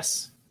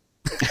 Yes.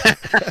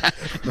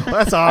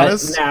 That's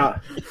honest.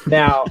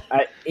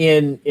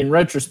 In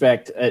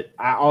retrospect,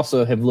 I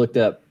also have looked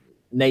up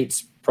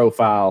Nate's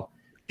profile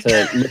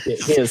to look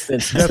at his.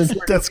 Since we're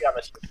that's on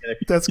the show.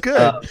 That's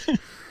good.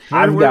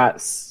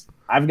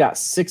 I've got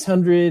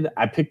 600.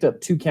 I picked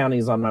up two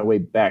counties on my way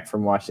back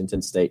from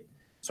Washington State,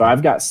 so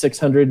I've got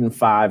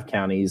 605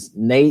 counties.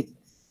 Nate,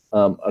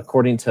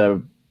 according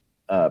to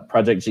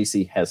Project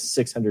GC, has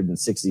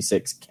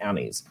 666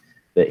 counties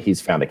that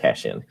he's found a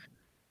cache in.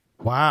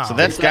 Wow. So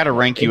that's got to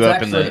rank you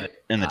It's up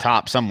in the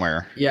top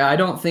somewhere. Yeah, I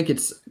don't think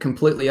it's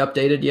completely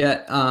updated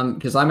yet,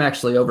 because I'm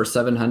actually over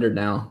 700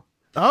 now.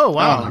 Oh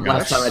wow.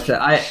 Last time I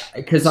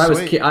checked,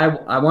 Sweet.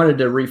 I wanted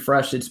to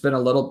refresh.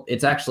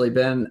 It's actually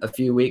been a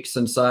few weeks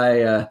since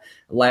I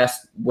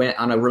last went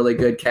on a really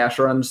good cache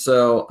run,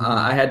 so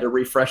I had to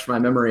refresh my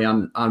memory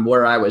on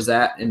where I was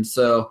at, and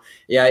so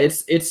yeah,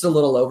 it's a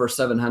little over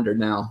 700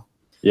 now.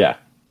 Yeah.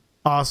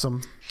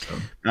 Awesome.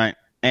 Right.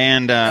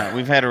 And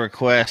we've had a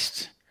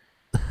request.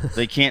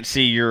 They can't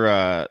see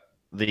your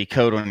the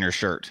code on your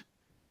shirt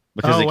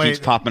because it keeps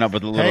popping up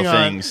with the little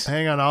things.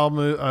 Hang on, I'll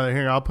move.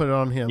 Here, I'll put it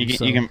on him. You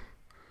can.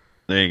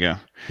 There you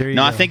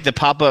go. I think the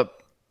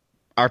pop-up,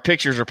 our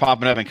pictures are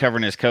popping up and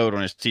covering his code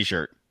on his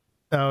T-shirt.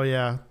 Oh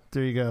yeah,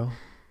 there you go.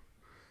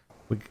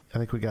 I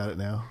think we got it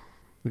now.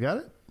 We got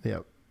it.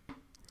 Yep.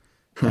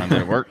 Did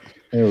it work?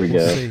 There we We'll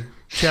go. see.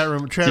 Chat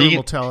room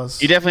will tell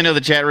us. You definitely know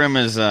the chat room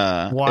is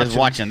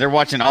watching. They're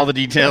watching all the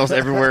details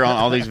everywhere on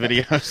all these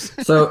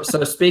videos. So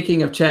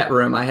speaking of chat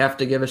room, I have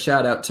to give a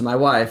shout out to my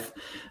wife.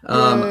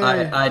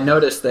 I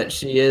noticed that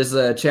she is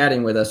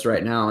chatting with us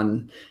right now,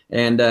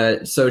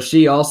 and so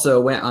she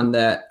also went on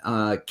that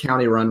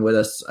county run with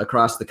us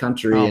across the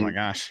country. Oh my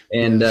gosh!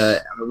 And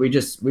we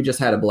just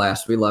had a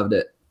blast. We loved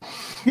it.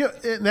 Yeah,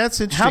 and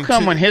that's interesting. How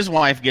come too. when his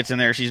wife gets in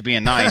there, she's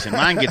being nice, and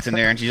mine gets in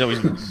there and she's always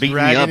beating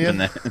me up in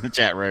the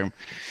chat room?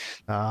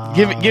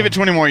 Give it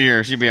 20 more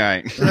years, you'll be all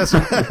right.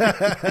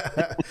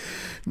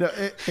 No,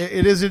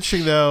 it is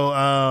interesting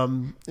though.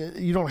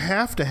 You don't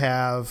have to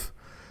have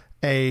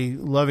a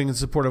loving and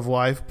supportive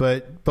wife,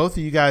 but both of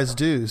you guys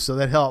do, so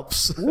that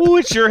helps. Ooh,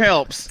 it sure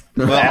helps.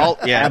 Well,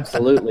 yeah,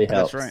 Absolutely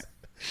helps. that's right.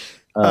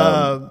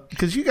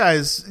 Because you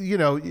guys,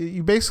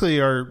 you basically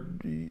are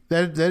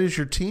that is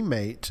your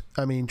teammate.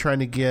 I mean, trying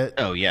to get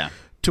Oh yeah.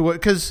 to what,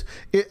 because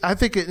I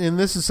think, and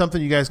this is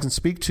something you guys can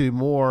speak to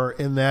more,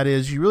 and that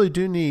is you really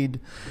do need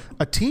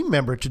a team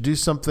member to do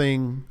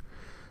something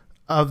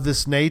of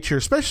this nature,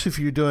 especially if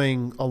you're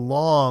doing a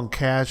long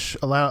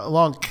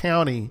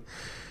county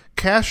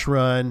cash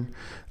run.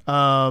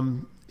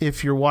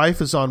 If your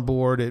wife is on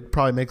board, it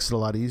probably makes it a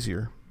lot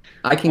easier.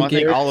 I think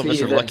all of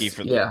us are lucky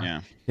for that.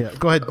 Yeah. Yeah,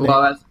 go ahead.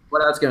 Well,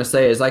 what I was going to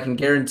say is I can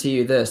guarantee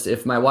you this.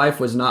 If my wife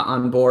was not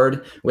on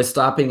board with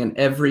stopping in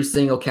every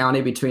single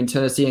county between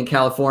Tennessee and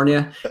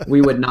California,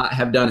 we would not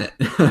have done it.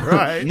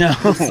 Right. No.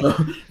 So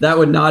that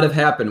would not have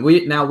happened.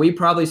 We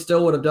probably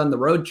still would have done the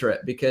road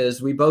trip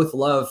because we both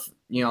love,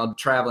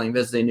 traveling,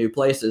 visiting new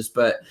places.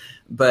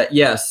 But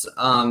yes,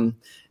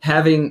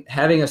 having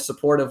a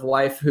supportive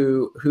wife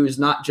she's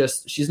not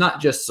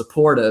just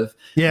supportive,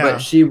 but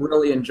she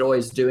really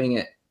enjoys doing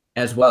it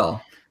as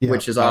well,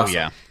 which is awesome. Oh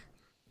yeah.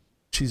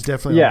 She's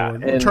definitely on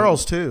board. And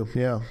Charles too.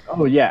 Yeah.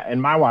 Oh yeah,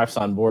 and my wife's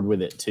on board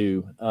with it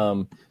too.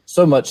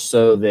 So much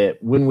so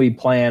that when we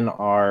plan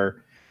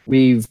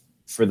this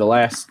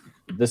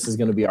is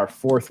going to be our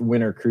fourth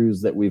winter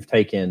cruise that we've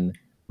taken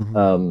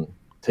to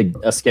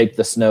escape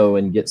the snow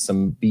and get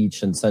some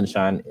beach and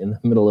sunshine in the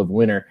middle of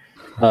winter.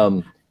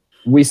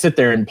 We sit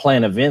there and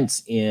plan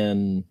events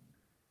in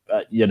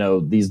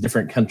these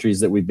different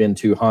countries that we've been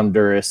to,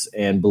 Honduras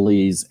and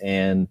Belize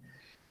and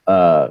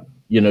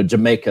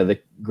Jamaica, the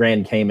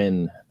Grand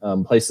Cayman,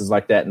 places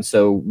like that. And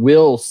so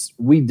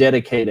we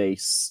dedicate a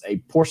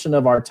portion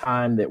of our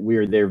time that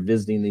we're there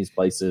visiting these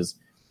places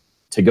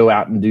to go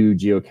out and do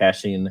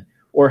geocaching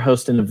or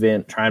host an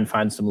event, try and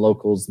find some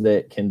locals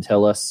that can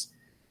tell us,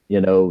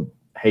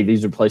 hey,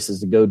 these are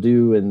places to go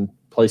do and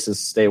places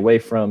to stay away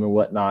from and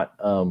whatnot.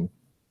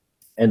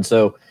 And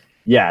so,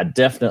 yeah,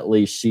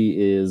 definitely she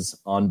is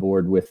on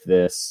board with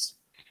this.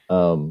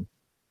 Our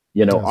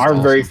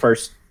very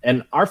first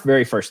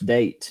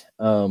date,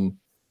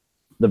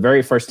 the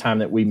very first time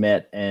that we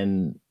met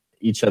and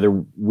each other,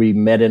 we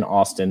met in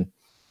Austin.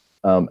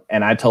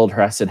 And I told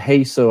her, I said,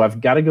 hey, so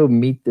I've got to go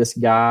meet this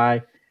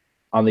guy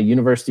on the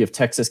University of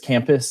Texas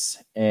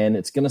campus. And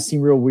it's going to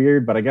seem real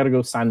weird, but I got to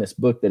go sign this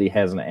book that he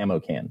has in an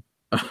ammo can.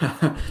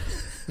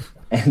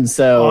 And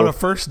so on a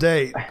first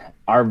date,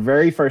 our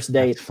very first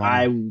date,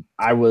 I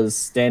was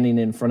standing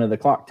in front of the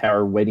clock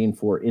tower waiting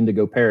for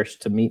Indigo Parish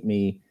to meet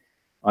me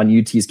on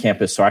UT's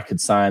campus so I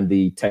could sign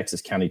the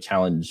Texas County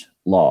Challenge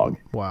log.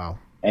 Wow.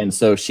 And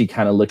so she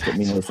kind of looked at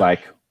me and was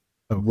like,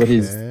 what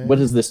is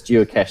this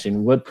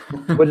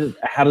geocaching?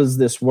 How does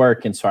this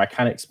work? And so I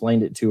kind of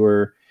explained it to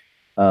her.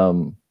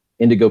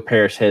 Indigo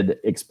Parish had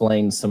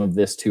explained some of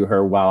this to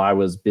her while I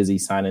was busy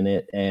signing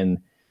it. And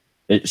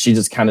she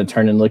just kind of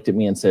turned and looked at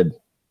me and said,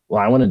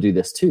 well, I want to do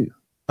this too.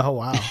 Oh,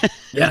 wow.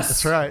 Yes.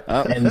 That's right.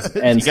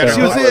 And You got so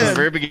to was from in. the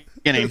very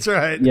beginning. That's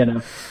right.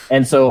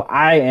 and so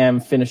I am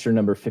finisher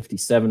number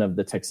 57 of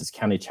the Texas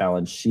County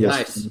Challenge. She is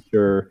Nice.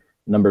 finisher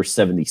number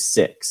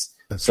 76.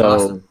 That's So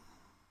awesome.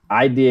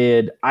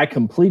 I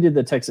completed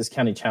the Texas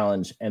County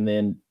Challenge and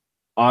then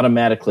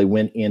automatically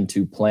went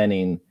into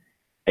planning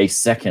a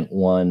second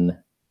one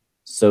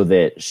so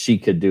that she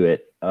could do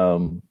it.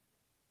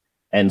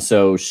 And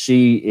so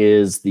she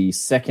is the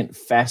second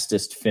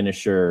fastest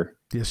finisher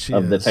Yes, she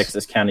of the is.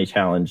 Texas County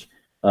Challenge.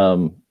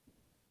 Under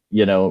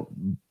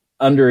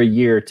a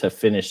year to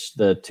finish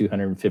the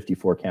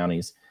 254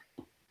 counties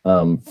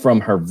from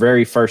her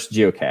very first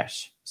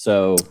geocache.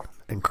 So,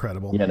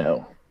 Incredible.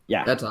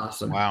 yeah. That's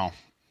awesome. Wow.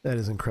 That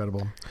is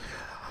incredible.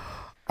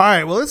 All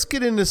right, well, let's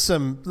get into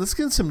some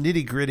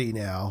nitty gritty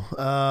now,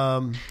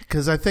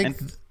 because I think.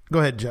 Go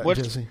ahead,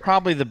 What's Jesse.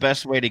 probably the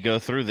best way to go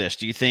through this?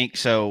 Do you think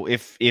so?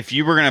 If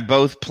you were going to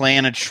both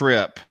plan a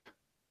trip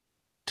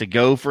to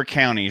go for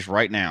counties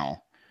right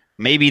now,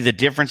 maybe the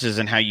differences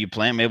in how you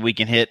plan. Maybe we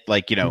can hit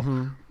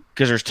because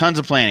there's tons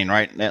of planning,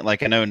 right?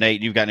 Like I know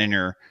Nate, you've got in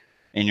your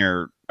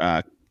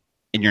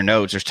in your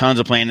notes. There's tons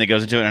of planning that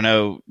goes into it. I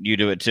know you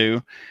do it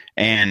too.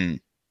 And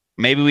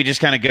maybe we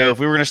just kind of go, if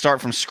we were going to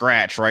start from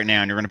scratch right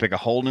now and you're going to pick a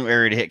whole new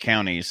area to hit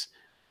counties,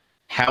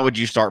 how would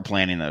you start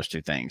planning those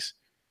two things?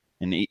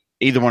 And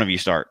either one of you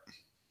start.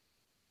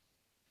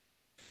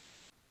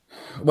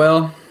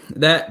 Well,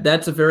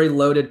 that's a very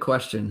loaded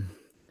question.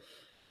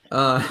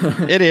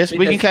 It is.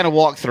 We can kind of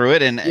walk through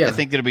it, and Yeah. I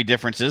think there'll be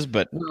differences.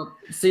 But Well,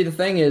 see, the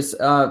thing is,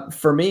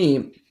 for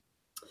me,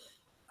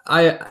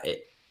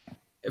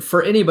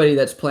 for anybody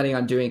that's planning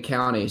on doing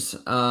counties,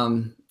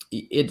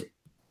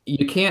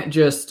 you can't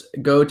just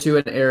go to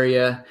an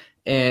area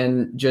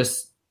and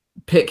just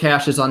pick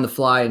caches on the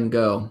fly and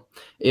go.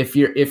 If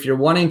you're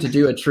wanting to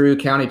do a true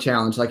county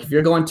challenge, like if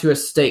you're going to a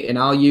state, and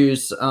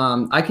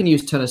I can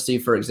use Tennessee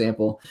for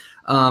example.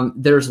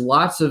 There's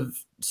lots of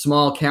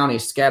small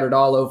counties scattered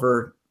all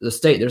over the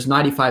state. There's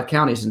 95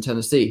 counties in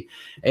Tennessee,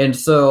 and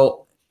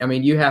so I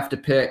mean you have to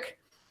pick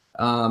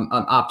an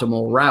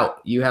optimal route.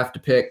 You have to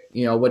pick,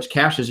 which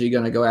caches you're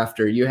going to go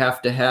after. You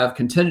have to have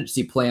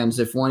contingency plans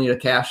if one of your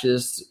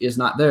caches is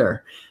not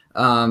there.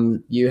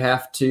 You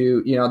have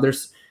to,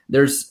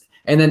 there's,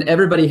 and then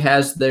everybody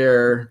has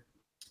their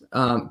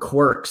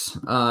quirks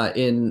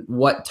in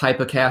what type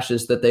of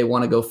caches that they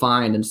want to go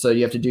find. And so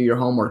you have to do your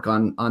homework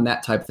on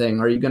that type of thing.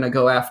 Are you going to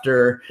go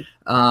after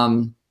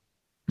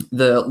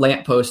the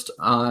lamppost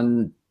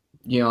on,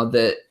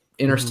 the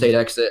interstate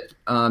exit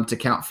to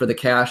count for the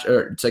cache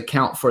or to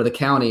count for the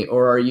county,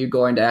 or are you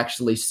going to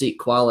actually seek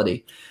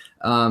quality?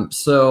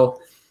 So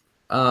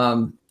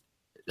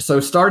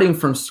starting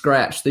from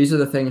scratch, these are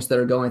the things that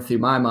are going through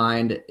my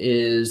mind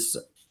is,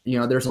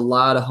 there's a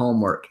lot of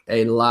homework.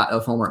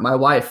 My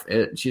wife,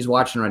 she's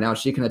watching right now.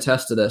 She can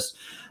attest to this.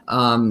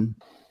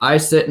 I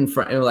sit in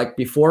front, like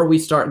before we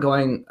start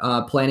going,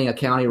 planning a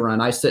county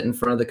run, I sit in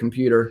front of the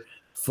computer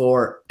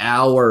for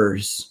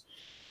hours,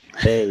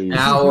 days,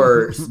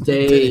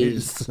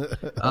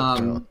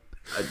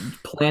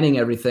 planning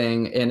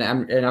everything. And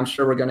I'm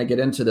sure we're going to get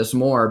into this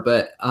more,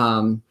 but,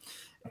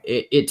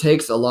 it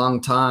takes a long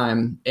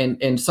time.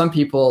 And some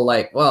people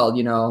like, well,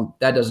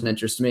 that doesn't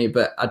interest me,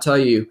 but I tell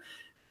you,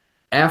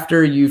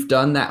 after you've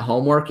done that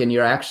homework and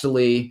you're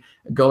actually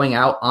going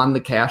out on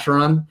the cache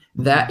run,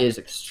 that is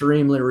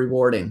extremely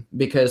rewarding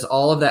because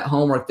all of that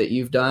homework that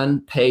you've done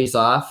pays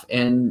off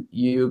and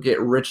you get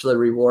richly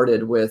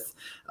rewarded with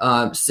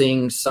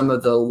seeing some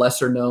of the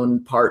lesser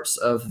known parts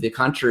of the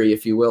country,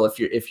 if you will.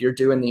 If you're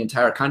doing the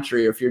entire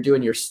country, or if you're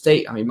doing your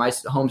state, I mean, my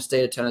home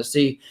state of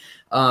Tennessee,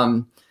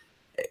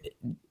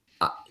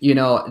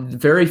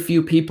 very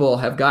few people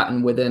have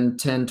gotten within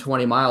 10,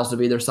 20 miles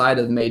of either side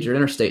of the major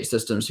interstate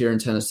systems here in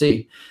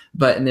Tennessee.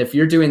 And if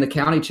you're doing the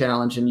county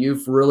challenge and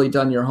you've really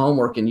done your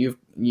homework and you've,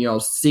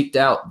 seeked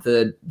out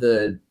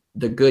the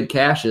good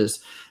caches,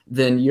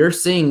 then you're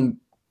seeing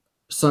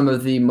some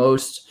of the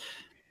most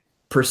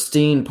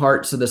pristine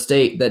parts of the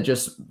state that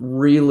just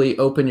really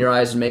open your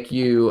eyes and make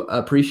you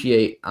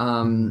appreciate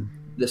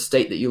the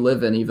state that you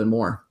live in even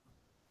more.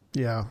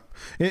 Yeah.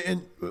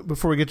 And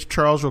before we get to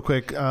Charles real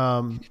quick,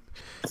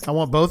 I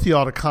want both of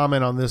y'all to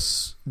comment on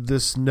this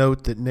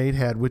note that Nate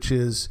had, which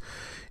is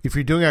if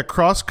you're doing a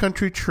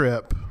cross-country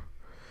trip,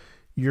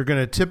 you're going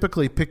to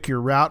typically pick your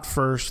route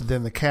first,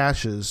 then the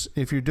caches.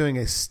 If you're doing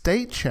a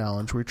state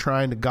challenge, where you're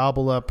trying to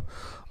gobble up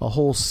a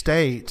whole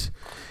state,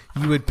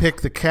 you would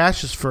pick the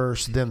caches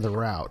first, then the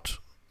route.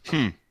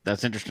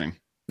 That's interesting.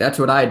 That's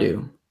what I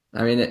do.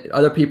 I mean,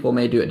 other people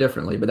may do it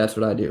differently, but that's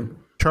what I do.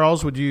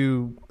 Charles, would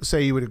you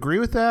say you would agree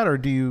with that, or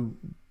do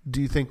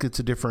you think it's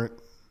a different?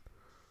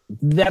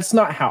 That's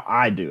not how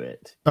I do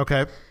it.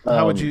 Okay.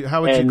 How would you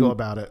go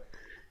about it?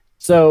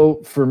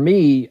 So for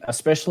me,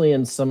 especially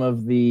in some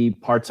of the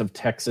parts of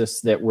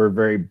Texas that were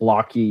very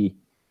blocky,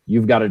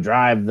 you've got to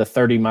drive the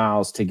 30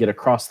 miles to get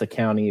across the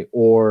county.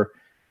 Or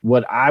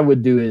what I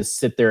would do is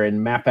sit there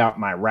and map out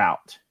my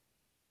route.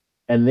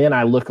 And then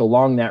I look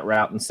along that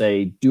route and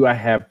say, do I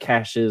have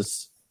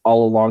caches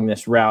all along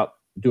this route?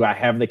 Do I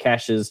have the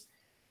caches,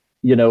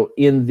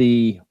 in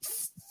the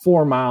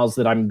 4 miles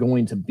that I'm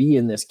going to be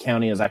in this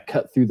county as I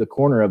cut through the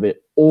corner of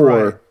it?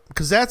 Or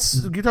because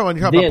that's you're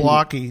talking about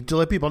blocky. To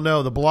let people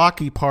know, the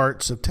blocky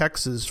parts of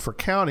Texas for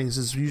counties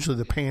is usually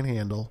the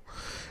Panhandle.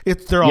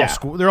 They're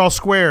all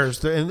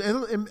squares.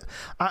 And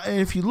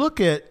if you look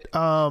at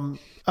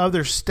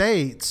other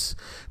states,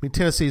 I mean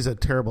Tennessee is a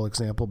terrible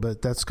example,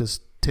 but that's because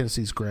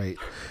Tennessee's great.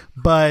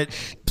 But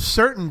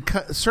certain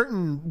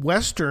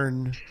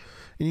western,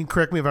 and you can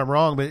correct me if I'm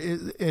wrong, but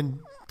in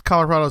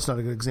Colorado's not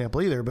a good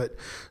example either, but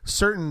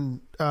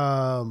certain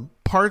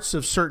parts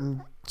of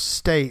certain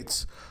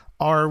states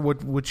are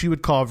what you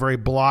would call very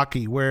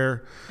blocky,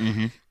 where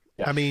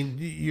I mean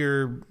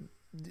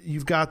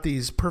you've got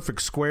these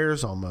perfect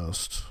squares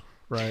almost,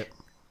 right?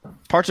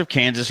 Parts of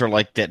Kansas are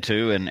like that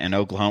too, and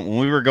Oklahoma. When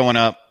we were going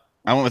up,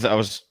 I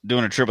was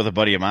doing a trip with a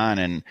buddy of mine,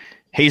 and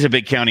he's a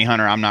big county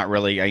hunter. I'm not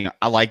really.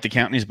 I like the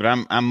counties, but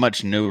I'm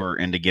much newer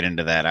into get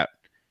into that. I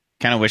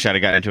kind of wish I'd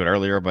have got into it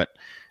earlier, but.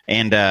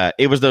 And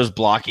it was those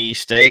blocky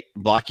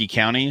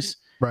counties,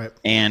 right?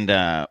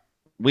 And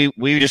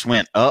we just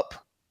went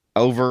up,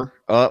 over,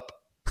 up,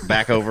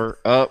 back over,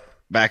 up,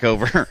 back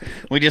over.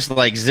 We just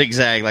like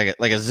zigzag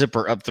like a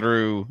zipper up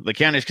through the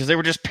counties because they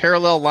were just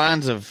parallel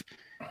lines of.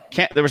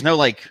 There was no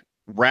like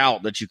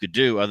route that you could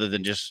do other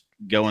than just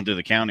going through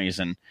the counties,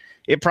 and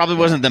it probably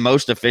wasn't the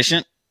most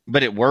efficient,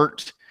 but it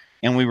worked.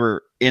 And we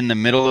were in the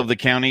middle of the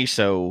county,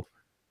 so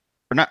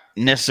we're not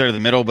necessarily the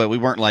middle, but we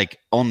weren't like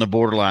on the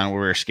borderline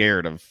where we were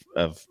scared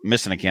of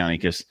missing a county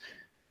because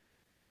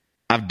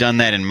I've done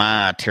that in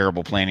my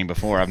terrible planning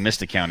before. I've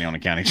missed a county on a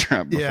county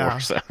trip before. Yeah.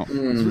 So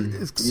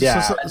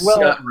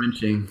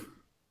Gut-wrenching.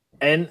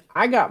 And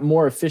I got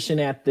more efficient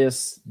at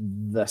this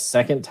the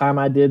second time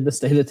I did the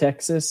state of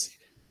Texas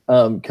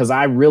because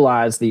I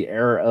realized the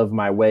error of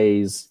my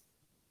ways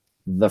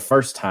the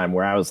first time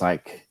where I was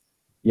like,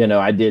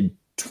 I did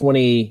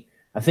 20.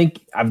 I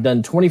think I've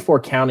done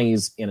 24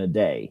 counties in a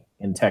day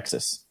in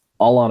Texas,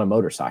 all on a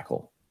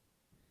motorcycle.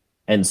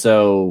 And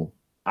so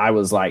I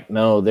was like,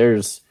 no,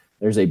 there's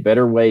a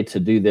better way to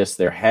do this.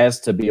 There has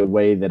to be a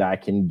way that I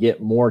can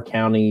get more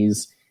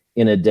counties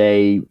in a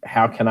day.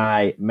 How can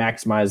I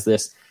maximize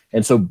this?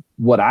 And so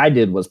what I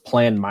did was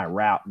plan my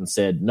route and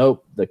said,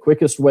 nope, the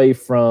quickest way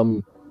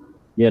from,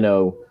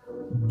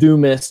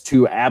 Dumas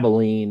to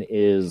Abilene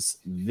is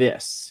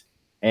this.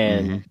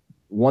 And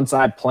once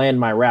I planned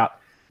my route,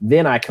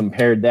 then I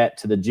compared that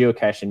to the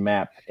geocaching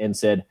map and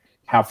said,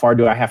 how far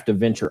do I have to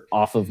venture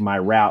off of my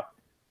route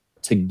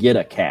to get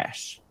a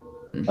cache?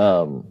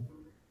 But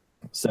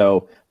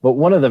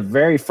one of the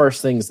very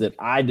first things that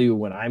I do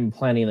when I'm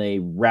planning a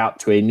route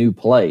to a new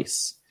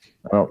place,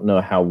 I don't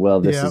know how well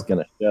this is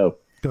going to show.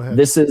 Go ahead.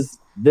 This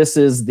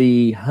is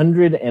the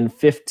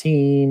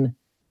 115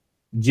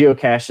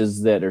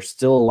 geocaches that are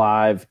still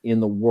alive in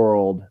the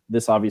world.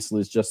 This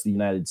obviously is just the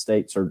United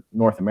States or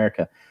North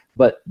America,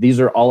 but these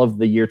are all of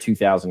the year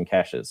 2000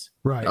 caches.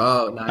 Right.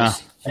 Oh,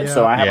 nice. And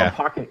so I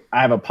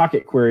have a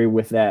pocket query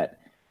with that.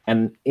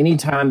 And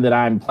anytime that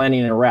I'm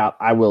planning a route,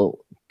 I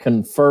will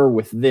confer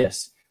with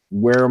this.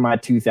 Where are my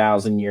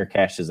 2000 year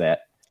caches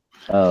at?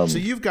 So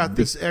you've got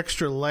this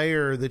extra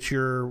layer that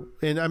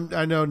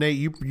I know, Nate,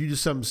 you do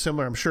something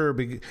similar, I'm sure,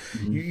 but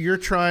you're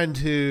trying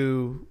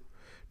to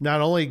not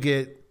only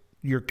get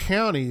your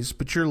counties,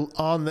 but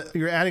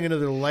you're adding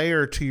another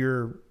layer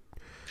to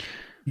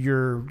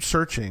your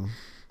searching.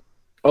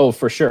 Oh,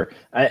 for sure.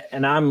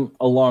 I'm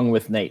along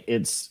with Nate.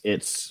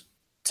 It's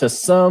to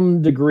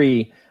some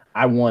degree,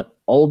 I want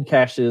old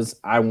caches.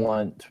 I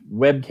want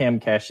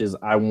webcam caches.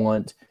 I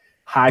want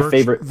high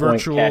favorite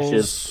point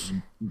caches.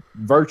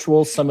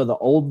 Virtuals, some of the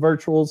old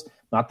virtuals,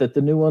 not that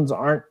the new ones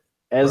aren't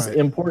as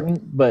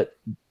important, but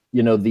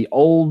the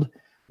old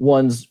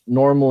ones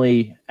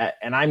normally,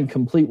 and I'm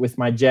complete with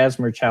my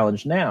Jasmer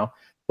challenge now,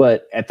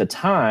 but at the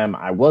time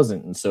I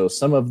wasn't. And so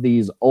some of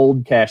these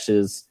old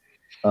caches,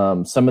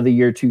 some of the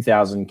year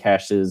 2000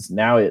 caches,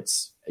 now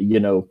it's,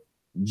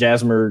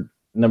 Jasmer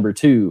number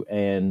 2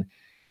 and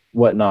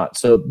whatnot.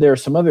 So there are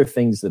some other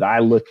things that I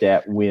looked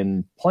at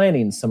when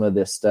planning some of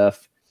this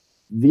stuff.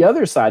 The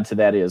other side to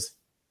that is,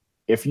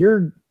 if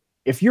you're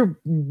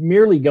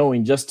merely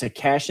going just to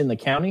cache in the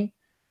county,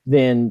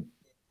 then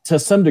to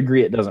some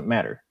degree it doesn't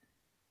matter.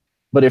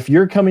 But if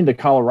you're coming to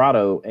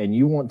Colorado and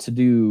you want to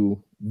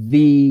do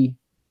the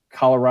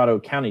Colorado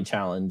County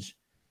Challenge,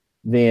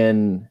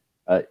 then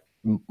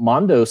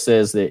Mondo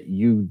says that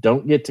you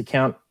don't get to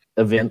count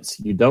events,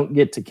 you don't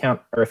get to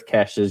count earth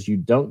caches, you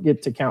don't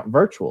get to count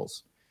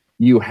virtuals.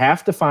 You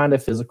have to find a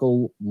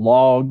physical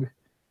log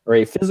or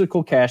a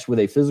physical cache with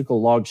a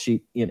physical log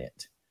sheet in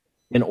it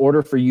in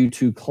order for you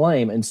to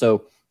claim. And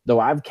so, though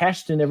I've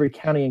cached in every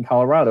county in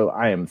Colorado,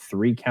 I am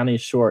 3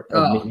 counties short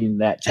of meeting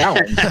that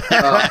challenge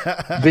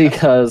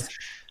because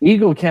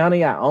Eagle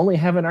County, I only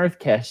have an earth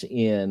cache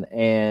in.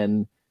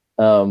 And,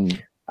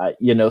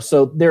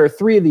 so there are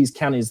 3 of these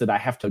counties that I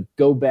have to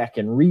go back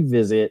and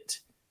revisit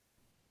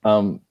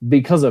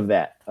because of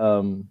that.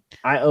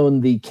 I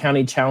own the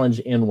county challenge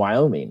in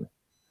Wyoming.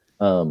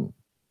 And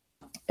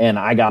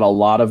I got a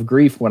lot of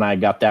grief when I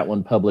got that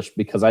one published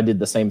because I did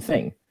the same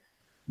thing.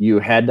 You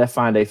had to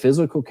find a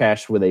physical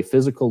cache with a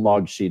physical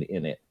log sheet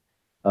in it.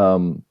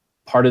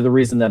 Part of the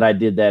reason that I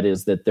did that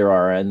is that there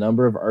are a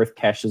number of earth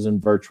caches and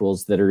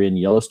virtuals that are in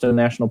Yellowstone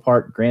National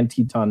Park, Grand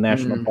Teton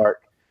National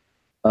Park,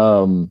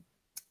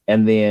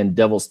 and then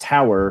Devil's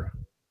Tower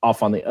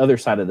off on the other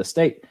side of the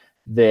state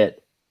that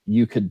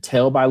you could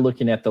tell by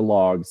looking at the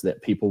logs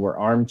that people were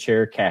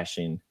armchair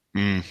caching.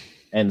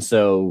 And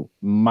so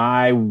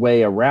my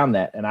way around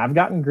that, and I've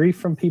gotten grief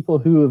from people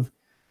who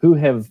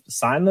have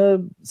signed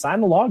the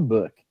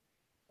logbook,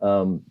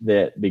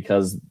 that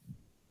because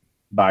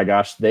by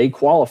gosh, they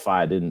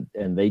qualified and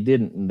they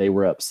didn't, and they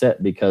were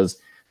upset because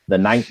the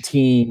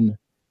 19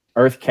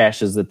 earth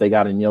caches that they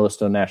got in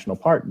Yellowstone National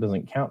Park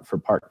doesn't count for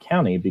Park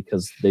County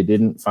because they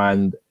didn't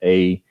find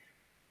a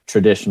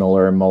traditional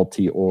or a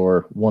multi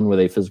or one with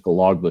a physical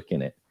logbook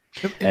in it.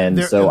 And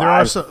there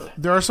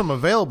are some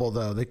available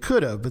though. They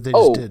could have, but they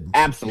just didn't.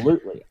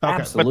 Absolutely. Okay.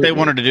 Absolutely. But they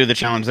wanted to do the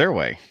challenge their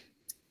way.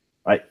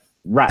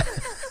 Right.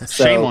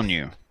 Shame on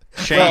you.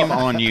 Shame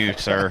on you,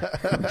 sir.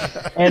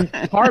 And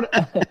part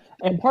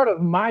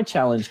of my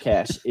challenge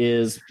cache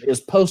is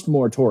post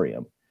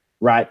moratorium.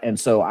 right? And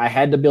so I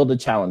had to build a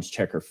challenge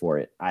checker for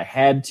it. I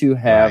had to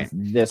have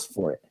this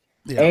for it.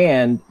 Yeah.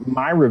 And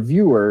my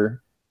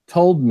reviewer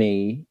told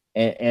me,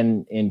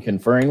 and in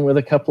conferring with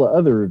a couple of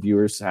other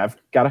reviewers, I've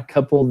got a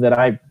couple that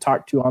I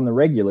talk to on the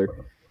regular,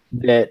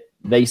 that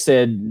they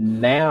said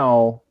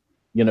now,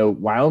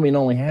 Wyoming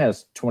only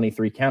has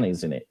 23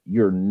 counties in it.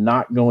 You're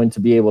not going to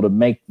be able to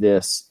make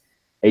this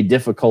a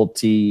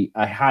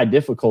high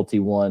difficulty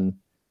one,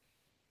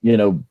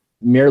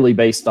 merely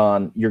based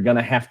on, you're going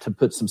to have to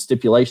put some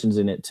stipulations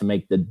in it to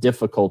make the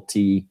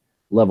difficulty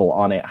level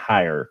on it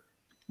higher.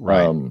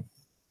 Right.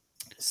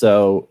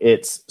 So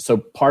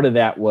part of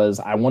that was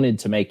I wanted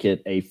to make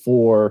it a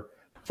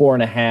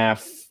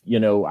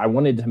 4.5, I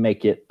wanted to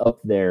make it up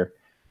there.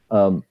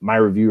 My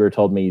reviewer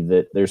told me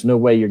that there's no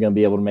way you're going to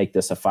be able to make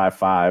this a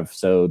 5.5,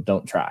 so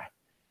don't try.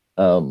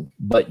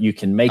 But you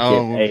can make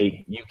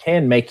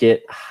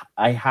it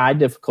a high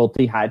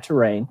difficulty, high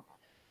terrain.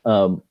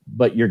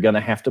 But you're going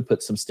to have to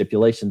put some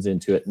stipulations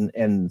into it.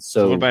 And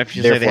so what about if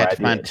you say they have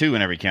to find 2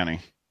 in every county?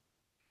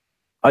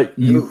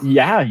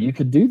 You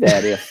could do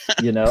that if,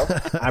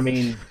 I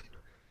mean,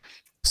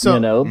 So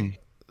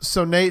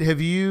Nate,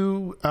 have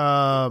you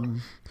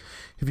run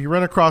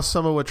across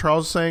some of what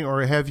Charles is saying,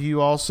 or have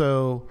you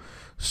also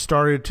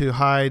started to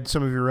hide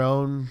some of your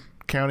own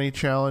county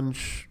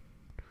challenge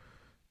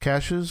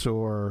caches,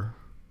 or?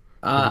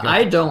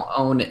 I don't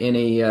own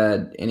any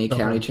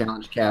county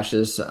challenge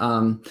caches.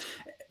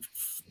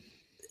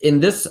 In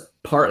this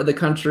part of the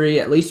country,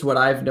 at least what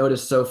I've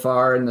noticed so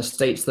far in the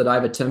states that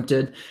I've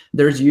attempted,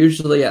 there's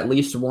usually at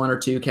least 1 or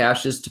 2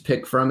 caches to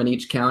pick from in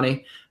each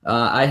county.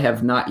 I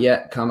have not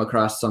yet come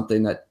across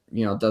something that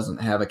doesn't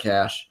have a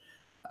cache.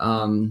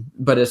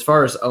 But as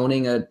far as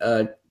owning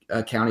a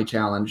county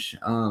challenge,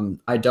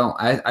 I don't.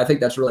 I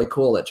think that's really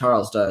cool that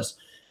Charles does.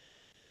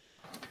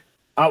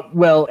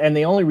 Well, and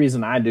the only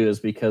reason I do is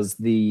because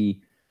the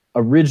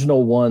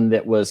original one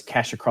that was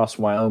Cache Across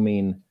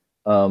Wyoming,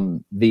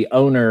 the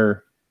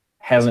owner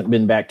hasn't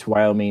been back to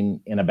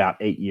Wyoming in about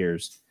 8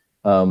 years,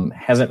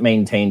 hasn't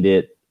maintained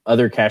it.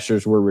 Other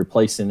cachers were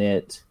replacing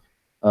it.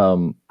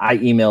 I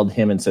emailed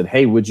him and said,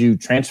 hey, would you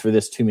transfer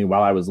this to me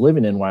while I was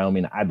living in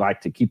Wyoming? I'd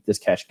like to keep this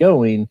cache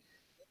going,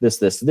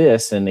 this.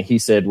 And he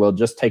said, well,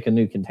 just take a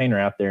new container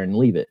out there and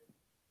leave it.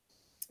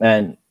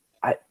 And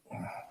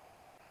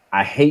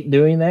I hate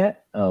doing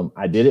that.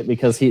 I did it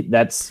because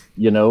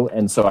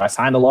and so I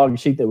signed a log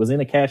sheet that was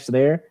in a cache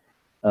there.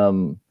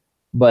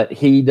 But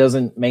he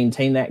doesn't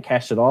maintain that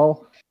cache at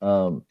all.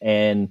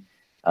 And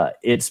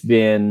it's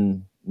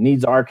been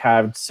needs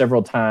archived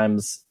several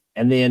times.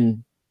 And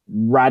then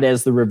right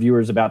as the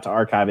reviewer is about to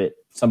archive it,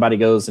 somebody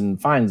goes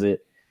and finds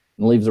it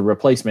and leaves a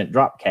replacement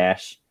drop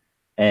cache.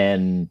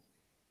 And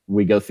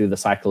we go through the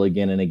cycle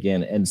again and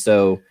again. And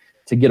so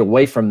to get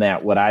away from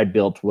that, what I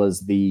built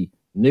was the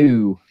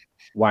new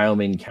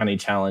Wyoming County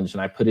Challenge,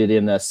 and I put it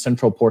in a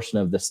central portion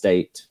of the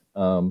state.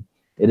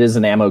 It is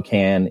an ammo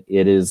can.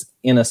 It is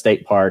in a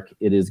state park.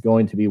 It is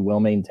going to be well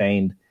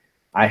maintained.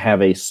 I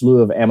have a slew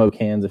of ammo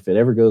cans if it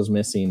ever goes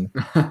missing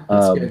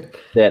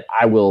that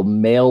I will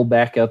mail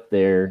back up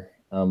there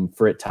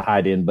for it to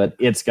hide in. But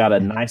it's got a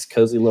nice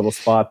cozy little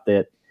spot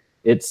that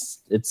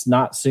it's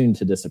not soon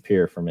to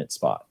disappear from its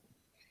spot.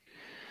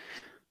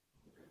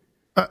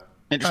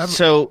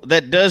 So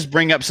that does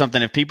bring up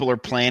something. If people are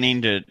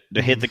planning to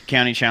hit the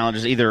county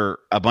challenges, either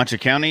a bunch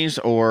of counties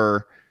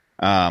or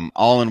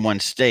all in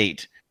one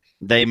state,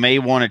 they may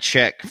want to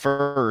check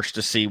first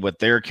to see what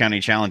their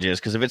county challenge is.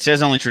 Because if it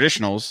says only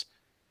traditionals,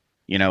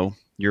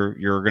 you're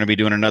going to be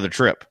doing another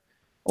trip.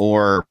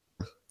 Or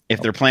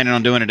if they're planning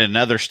on doing it in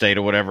another state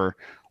or whatever,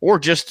 or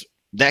just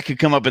that could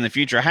come up in the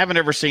future. I haven't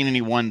ever seen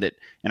anyone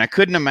and I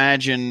couldn't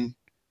imagine.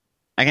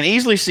 I can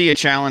easily see a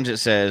challenge that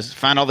says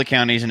find all the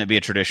counties and it be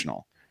a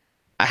traditional.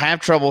 I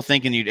have trouble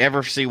thinking you'd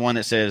ever see one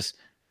that says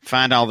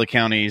find all the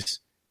counties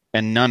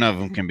and none of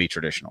them can be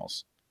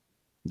traditionals.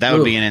 That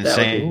would be an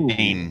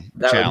insane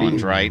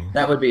challenge, right?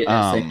 That would be an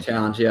insane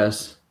challenge,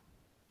 yes.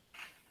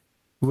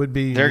 Would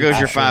be. There goes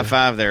your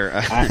 5.5 there.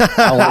 I like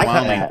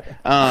that.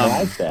 I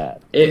like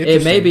that.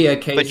 It may be a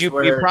case but you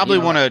probably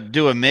want to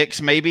do a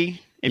mix maybe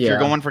if you're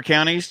going for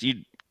counties. Do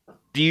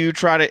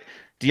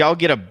y'all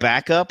get a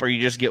backup or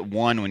you just get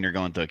one when you're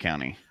going to a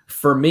county?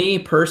 For me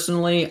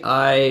personally,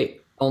 I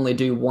only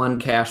do 1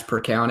 cache per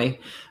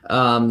county.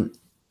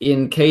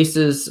 In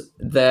cases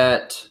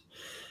that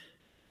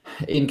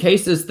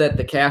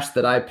the cache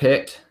that I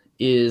picked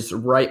is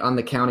right on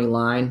the county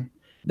line,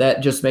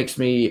 that just makes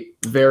me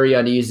very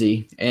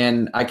uneasy,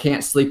 and I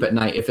can't sleep at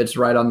night if it's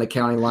right on the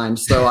county line.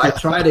 So I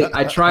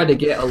try to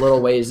get a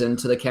little ways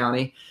into the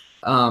county.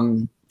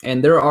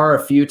 And there are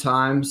a few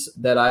times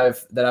that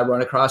I've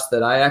run across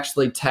that I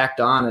actually tacked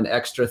on an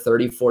extra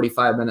 30,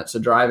 45 minutes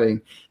of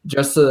driving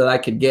just so that I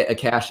could get a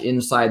cache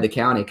inside the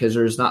county, because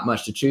there's not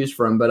much to choose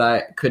from, but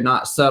I could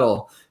not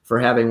settle for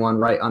having one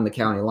right on the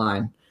county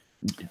line.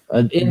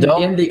 In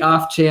the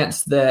off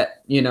chance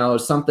that,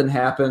 something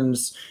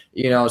happens,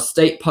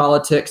 state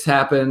politics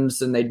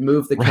happens and they'd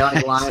move the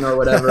county line or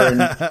whatever.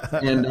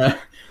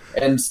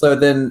 And so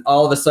then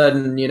all of a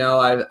sudden,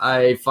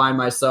 I find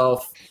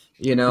myself,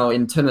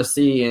 in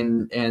Tennessee,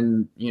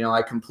 and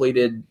I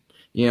completed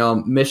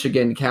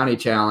Michigan County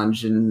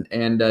Challenge,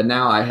 and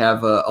now I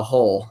have a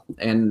hole,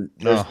 and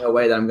there's no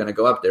way that I'm going to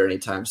go up there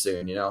anytime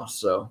soon.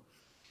 So.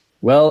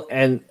 Well,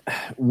 and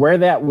where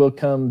that will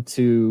come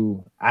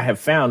to, I have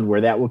found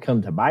where that will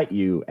come to bite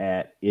you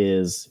at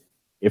is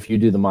if you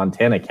do the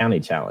Montana County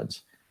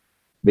Challenge,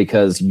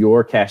 because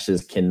your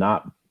caches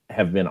cannot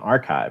have been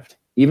archived.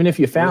 Even if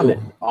you found it,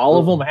 all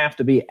of them have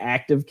to be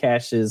active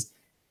caches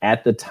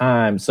at the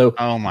time. So,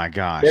 oh my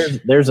gosh,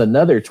 there's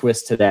another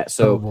twist to that.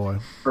 So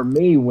for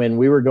me, when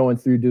we were going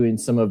through doing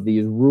some of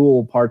these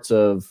rural parts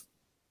of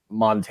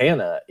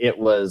Montana, it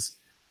was,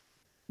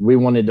 we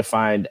wanted to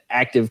find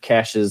active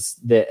caches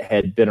that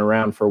had been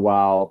around for a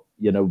while,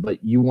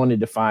 but you wanted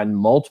to find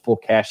multiple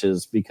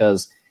caches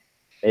because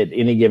at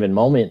any given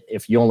moment,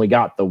 if you only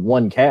got the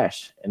one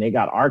cache and it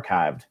got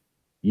archived,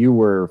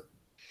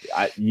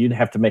 you'd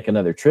have to make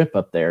another trip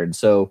up there. And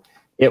so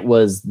it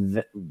was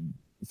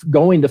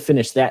going to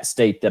finish that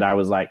state that I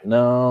was like,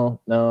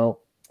 no,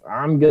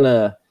 I'm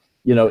gonna,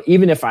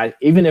 even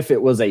if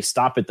it was a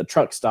stop at the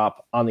truck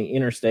stop on the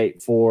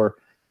interstate for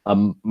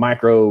a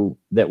micro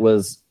that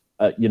was,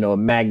 a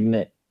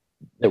magnet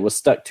that was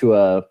stuck to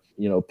a,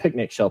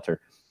 picnic shelter,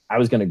 I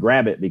was going to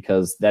grab it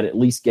because that at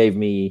least gave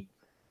me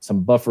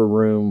some buffer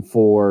room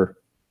for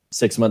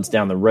 6 months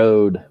down the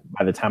road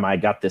by the time I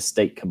got this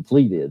state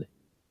completed.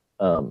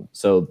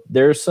 So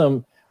there's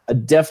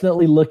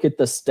definitely look at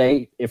the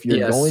state. If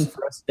you're going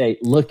for a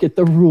state, look at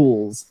the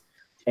rules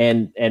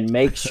and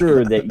make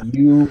sure that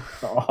you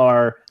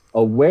are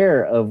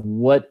aware of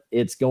what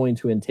it's going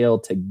to entail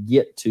to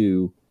get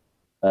to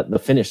the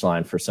finish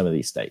line for some of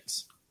these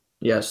states.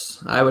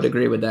 Yes, I would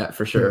agree with that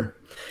for sure.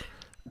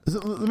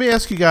 Let me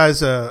ask you guys,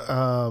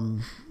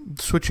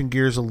 switching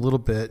gears a little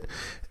bit,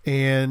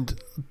 and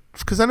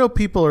because I know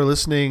people are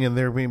listening and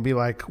they're going to be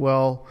like,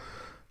 well,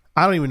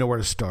 I don't even know where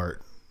to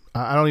start.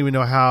 I don't even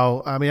know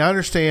how. I mean, I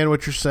understand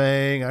what you're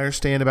saying. I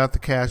understand about the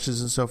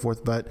caches and so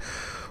forth, but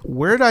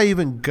where do I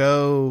even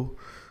go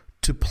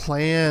to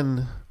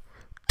plan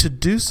to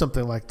do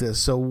something like this?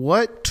 So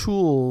what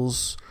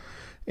tools,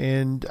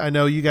 and I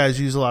know you guys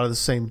use a lot of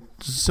the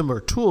similar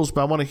tools,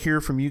 but I want to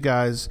hear from you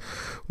guys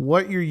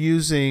what you're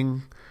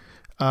using,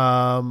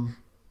 what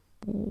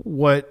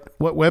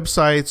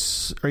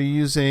websites are you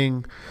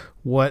using,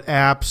 what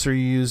apps are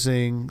you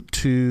using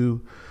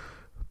to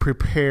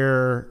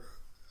prepare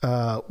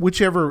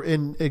whichever,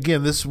 and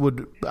again,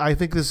 I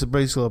think this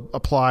basically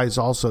applies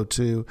also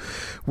to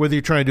whether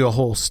you're trying to do a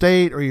whole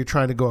state or you're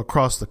trying to go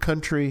across the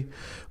country.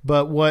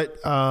 But what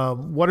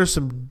are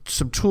some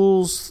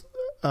tools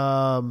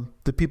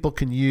that people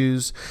can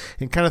use,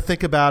 and kind of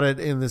think about it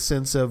in the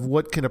sense of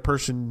what can a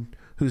person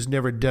who's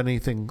never done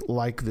anything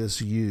like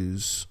this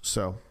use?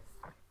 So,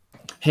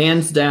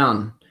 hands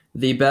down,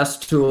 the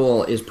best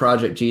tool is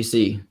Project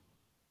GC.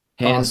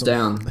 Hands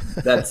down,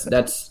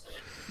 that's.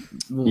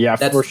 Yeah,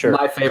 that's for sure.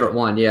 My favorite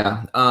one.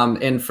 Yeah.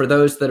 And for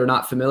those that are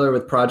not familiar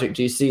with Project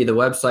GC, the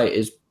website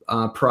is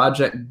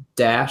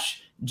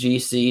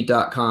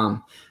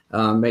project-gc.com.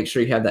 Make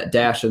sure you have that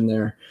dash in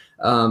there.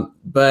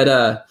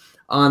 But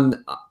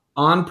on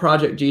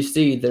Project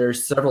GC,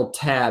 there's several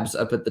tabs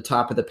up at the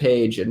top of the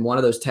page, and one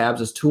of those tabs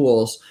is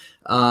tools.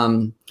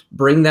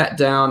 Bring that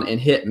down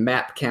and hit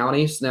map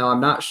counties. Now,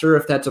 I'm not sure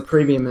if that's a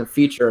premium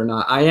feature or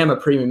not. I am a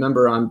premium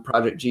member on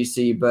Project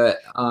GC, but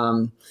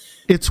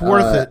it's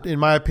worth it, in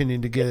my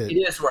opinion, to get it.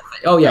 It is worth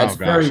it. Oh yeah, it's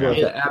very worth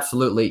it.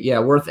 Absolutely, yeah,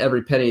 worth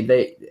every penny.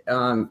 They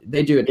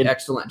do an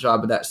excellent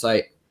job with that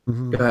site.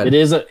 Mm-hmm. Go ahead.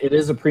 It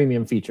is a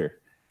premium feature.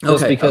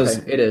 Just because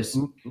it is.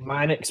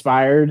 Mine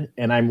expired,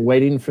 and I'm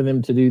waiting for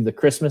them to do the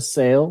Christmas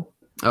sale.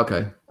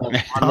 Okay.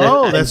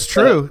 That's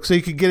true. So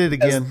you could get it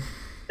again.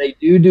 They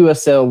do a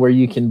sale where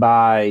you can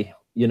buy,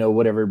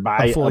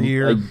 buy a full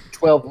year,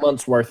 12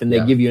 months worth, and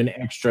they give you an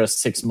extra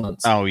 6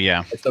 months. Oh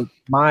yeah. So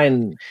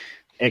mine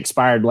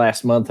expired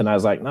last month, and I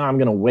was like, no, I'm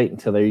going to wait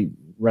until they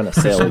run a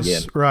sale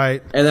again.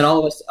 Right. And then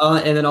all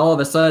of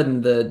a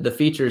sudden, the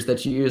features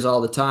that you use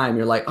all the time,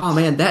 you're like, oh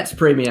man, that's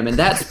premium, and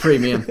that's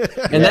premium,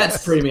 and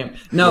that's premium.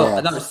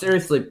 No,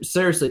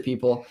 seriously,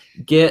 people,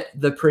 get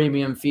the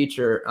premium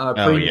feature,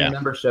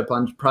 membership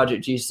on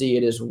Project GC.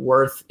 It is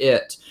worth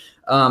it.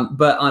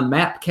 But on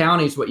map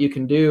counties, what you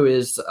can do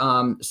is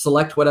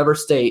select whatever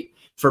state.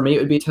 For me, it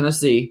would be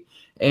Tennessee.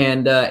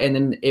 And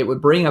then it would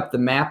bring up the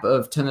map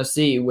of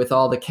Tennessee with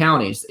all the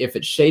counties. If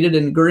it's shaded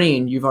in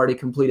green, you've already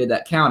completed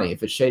that county.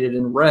 If it's shaded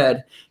in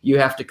red, you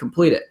have to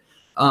complete it.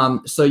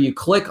 So you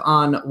click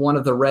on one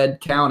of the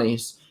red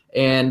counties,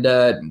 and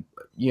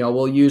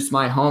we'll use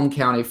my home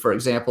county, for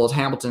example, as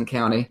Hamilton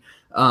County.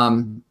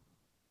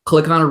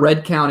 Click on a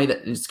red county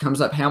that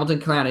comes up,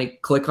 Hamilton County.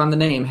 Click on the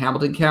name,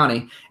 Hamilton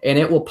County, and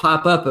it will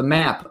pop up a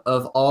map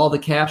of all the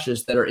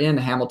caches that are in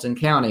Hamilton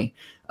County,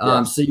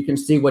 so you can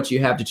see what you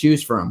have to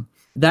choose from.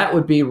 That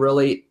would be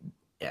really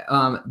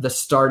the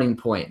starting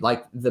point,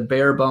 like the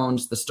bare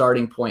bones. The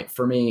starting point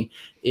for me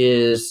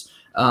is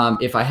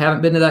if I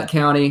haven't been to that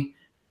county,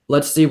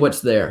 let's see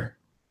what's there.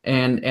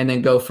 and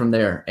then go from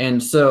there.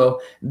 And so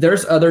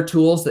there's other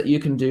tools that you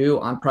can do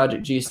on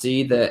Project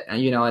GC that,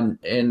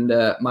 and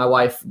my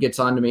wife gets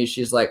on to me.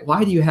 She's like,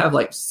 why do you have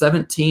like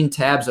 17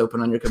 tabs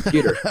open on your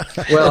computer?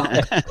 well,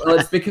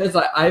 it's because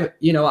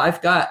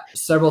I've got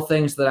several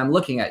things that I'm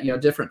looking at,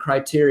 different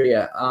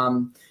criteria.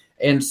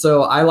 And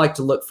so I like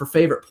to look for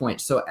favorite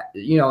points. So,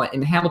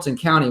 in Hamilton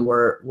County,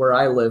 where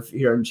I live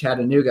here in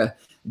Chattanooga,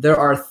 there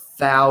are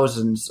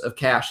thousands of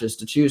caches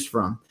to choose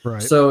from.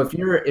 Right. So if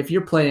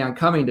you're planning on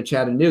coming to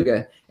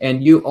Chattanooga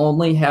and you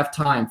only have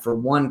time for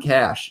one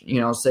cache,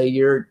 say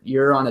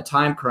you're on a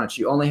time crunch,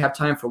 you only have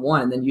time for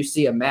one, and then you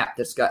see a map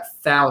that's got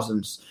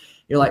thousands,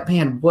 you're like,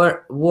 man,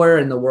 where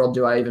in the world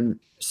do I even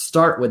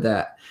start with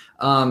that?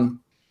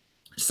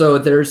 So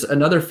there's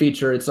another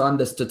feature. It's on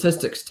the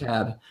statistics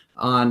tab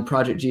on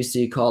Project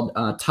GC called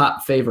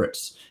Top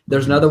Favorites.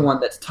 There's another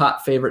one that's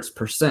Top Favorites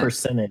percentage.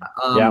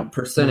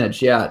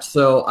 Percentage, yeah.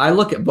 So I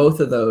look at both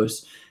of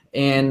those,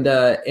 and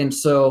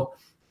so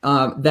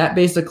that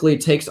basically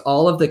takes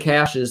all of the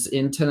caches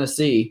in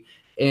Tennessee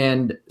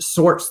and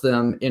sorts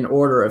them in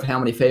order of how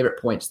many favorite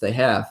points they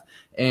have.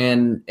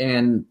 And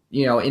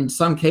in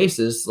some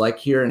cases, like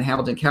here in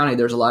Hamilton County,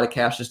 there's a lot of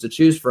caches to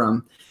choose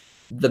from.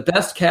 The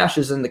best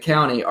caches in the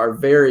county are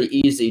very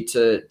easy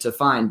to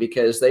find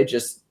because they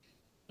just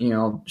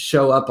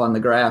show up on the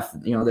graph.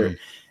 They're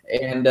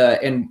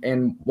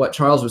and what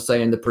Charles was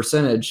saying, the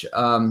percentage,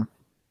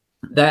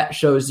 that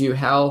shows you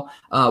how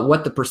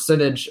what the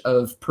percentage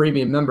of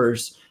premium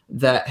members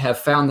that have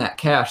found that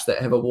cache that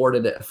have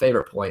awarded it a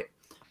favorite point.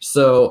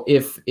 So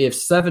if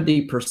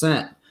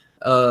 70%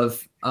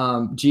 of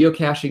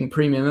geocaching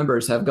premium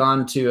members have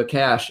gone to a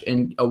cache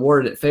and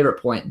awarded it favorite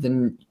point,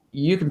 then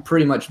you can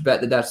pretty much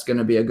bet that that's going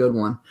to be a good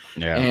one.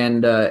 Yeah.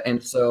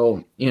 And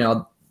so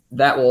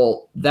that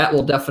will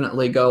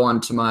definitely go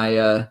onto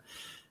my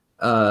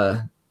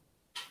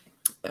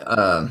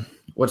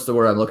what's the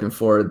word I'm looking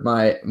for?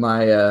 My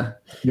list.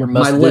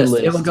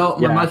 It will go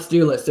my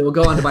must-do list. It will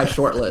go onto my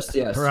short list.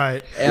 Yes.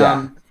 Right.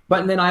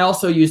 But then I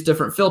also use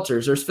different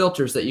filters. There's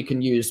filters that you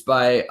can use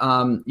by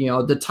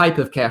the type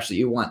of cache that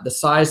you want, the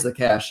size of the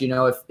cache.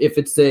 If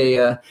it's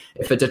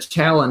a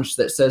challenge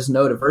that says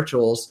no to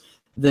virtuals,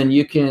 then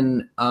you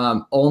can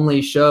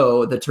only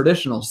show the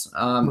traditionals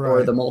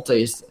or the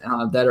multis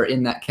that are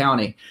in that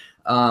county.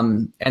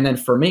 And then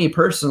for me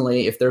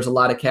personally, if there's a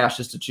lot of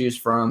caches to choose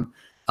from,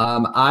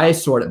 I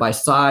sort it by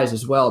size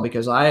as well,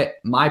 because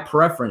my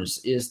preference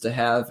is to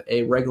have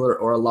a regular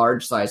or a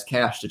large size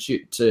cache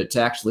to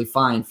actually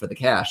find for the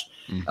cache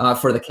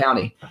for the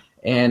county.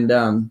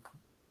 And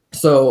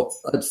so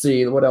let's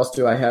see, what else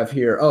do I have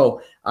here?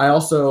 Oh, I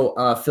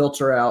also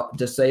filter out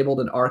disabled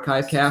and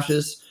archive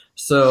caches.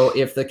 So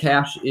if the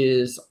cache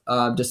is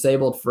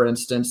disabled, for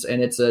instance,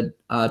 and it's a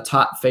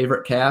top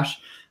favorite cache,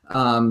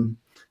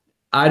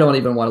 I don't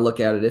even want to look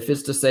at it. If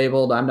it's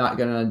disabled, I'm not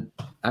gonna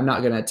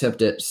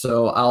attempt it.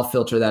 So I'll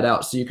filter that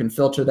out. So you can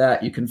filter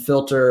that. You can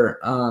filter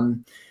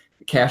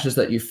caches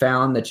that you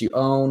found that you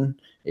own.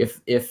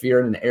 If you're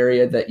in an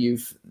area that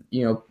you've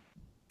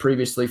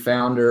previously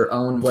found or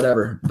owned,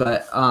 whatever.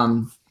 But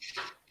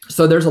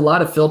so there's a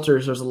lot of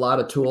filters. There's a lot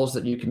of tools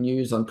that you can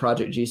use on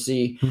Project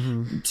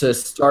GC to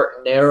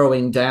start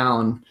narrowing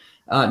down.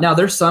 Now,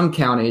 there's some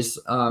counties,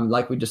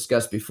 like we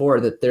discussed before,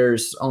 that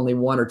there's only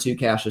one or two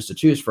caches to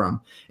choose from.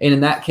 And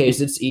in that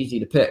case, it's easy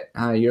to pick.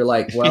 You're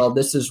like, well,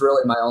 this is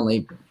really my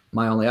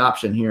only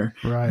option here.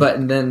 Right.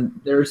 But then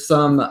there's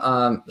some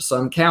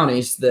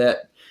counties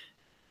that,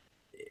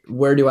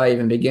 where do I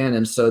even begin?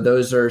 And so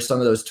those are some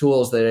of those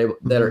tools that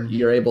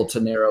you're able to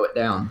narrow it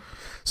down.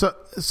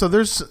 So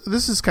this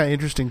is kind of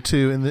interesting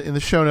too. In the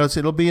show notes,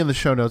 it'll be in the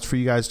show notes for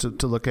you guys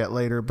to look at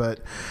later. But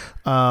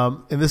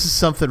and this is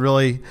something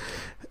really.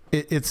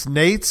 It's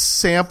Nate's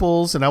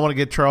samples, and I want to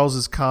get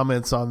Charles's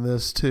comments on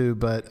this too.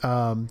 But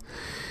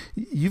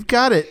you've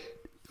got it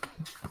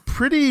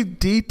pretty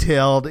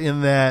detailed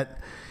in that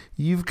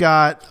you've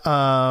got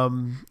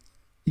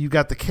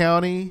the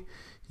county,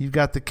 you've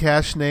got the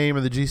cache name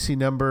or the GC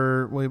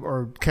number,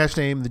 or cache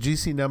name, the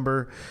GC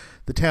number,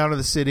 the town or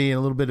the city, and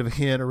a little bit of a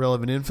hint or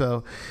relevant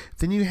info.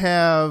 Then you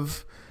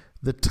have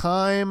the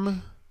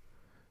time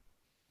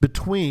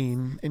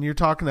between, and you're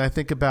talking, I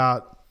think,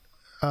 about.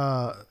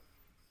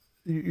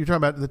 You're talking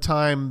about the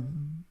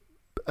time,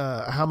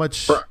 how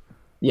much?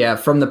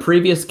 From the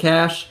previous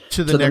cache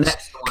to the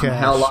next one. Cache.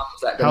 How long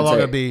is that going to take? How long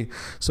it'll be?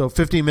 So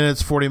 15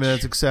 minutes, 40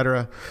 minutes,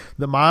 etc.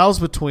 The miles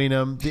between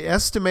them, the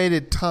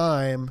estimated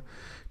time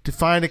to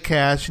find a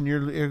cache, and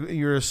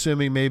you're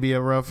assuming maybe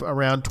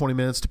around 20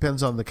 minutes,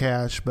 depends on the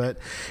cache.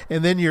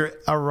 And then your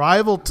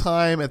arrival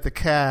time at the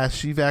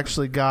cache, you've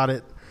actually got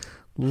it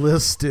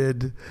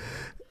listed.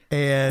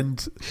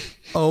 And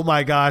oh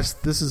my gosh,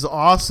 this is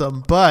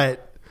awesome!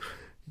 But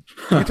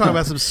you're talking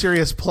about some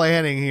serious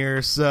planning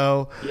here.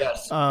 So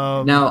yes.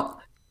 Now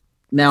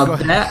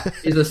that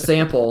is a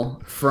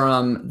sample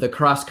from the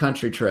cross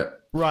country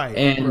trip, right?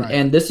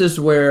 And this is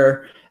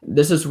where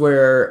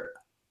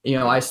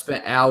I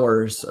spent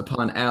hours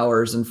upon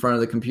hours in front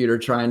of the computer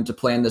trying to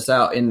plan this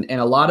out, and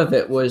a lot of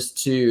it was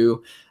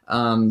to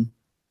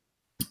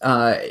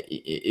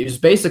it was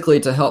basically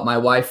to help my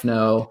wife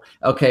know,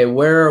 okay,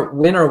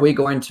 when are we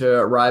going to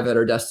arrive at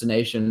our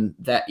destination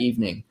that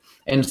evening?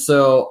 And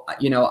so,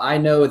 I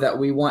know that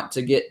we want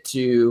to get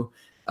to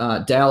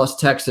Dallas,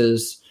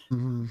 Texas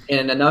in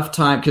enough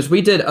time, because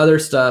we did other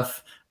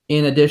stuff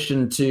in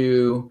addition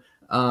to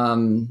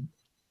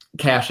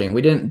caching.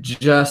 We didn't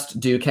just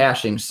do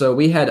caching. So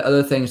we had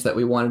other things that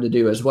we wanted to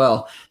do as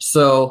well.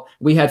 So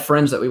we had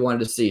friends that we wanted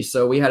to see.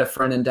 So we had a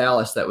friend in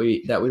Dallas that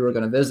we were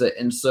going to visit.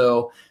 And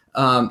so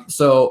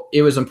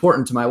it was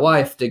important to my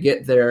wife to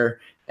get there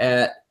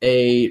at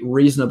a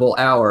reasonable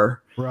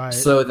hour, Right.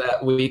 so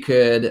that we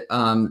could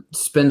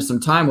spend some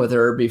time with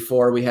her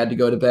before we had to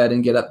go to bed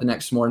and get up the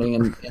next morning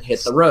and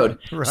hit the road.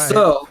 Right.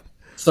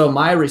 So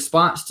my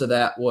response to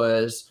that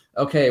was,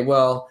 okay,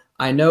 well,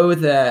 I know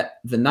that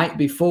the night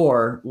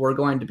before we're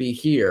going to be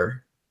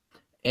here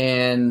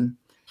and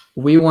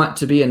we want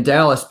to be in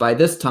Dallas by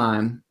this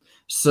time.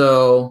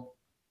 So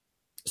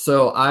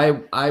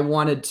I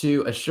wanted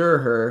to assure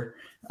her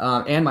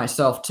and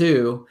myself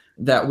too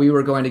that we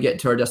were going to get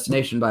to our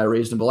destination by a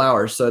reasonable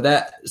hour.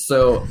 There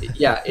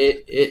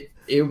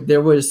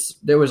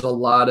was a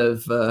lot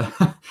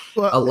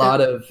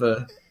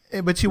of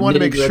but you want to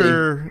make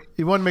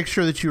nitty-gritty.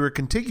 sure that you were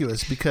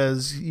contiguous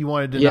because you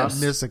wanted to Yes.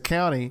 not miss a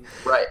county.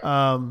 right.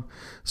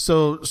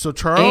 So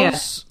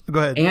Charles, go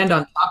ahead. And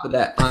on top of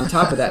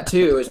that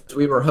too, is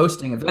we were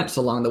hosting events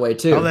along the way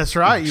too. Oh, that's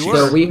right. You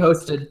So were. we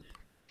hosted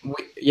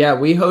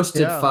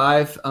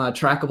 5 Yeah.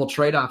 trackable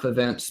trade-off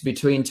events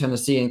between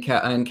Tennessee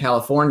and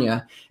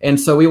California, and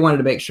so we wanted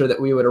to make sure that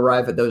we would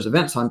arrive at those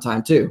events on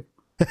time too.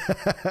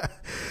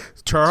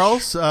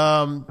 Charles,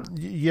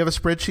 you have a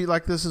spreadsheet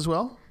like this as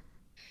well?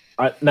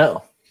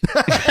 No.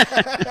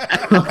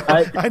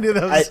 I knew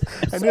that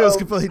was. I knew it was so-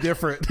 completely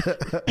different,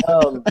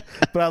 Um,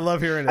 but I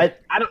love hearing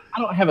it. I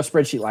don't have a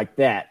spreadsheet like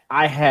that.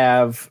 I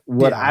have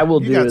what Yeah, I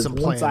will you do got is some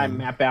once I planning.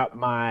 map out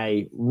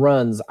my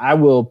runs, I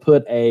will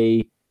put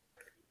a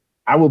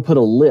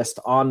list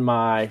on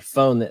my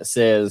phone that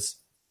says,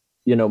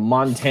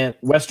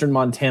 Western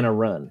Montana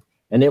run,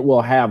 and it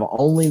will have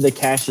only the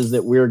caches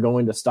that we're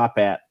going to stop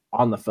at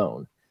on the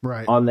phone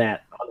Right. on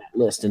that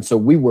list. And so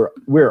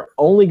we're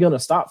only going to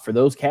stop for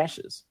those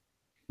caches.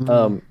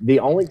 Mhm. The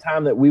only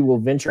time that we will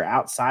venture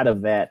outside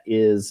of that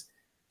is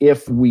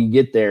if we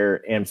get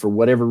there and for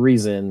whatever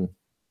reason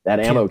that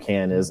ammo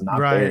can is not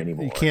right. there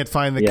anymore. You can't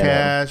find the Yeah.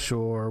 cache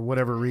or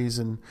whatever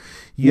reason.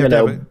 You have to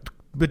know- have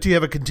but do you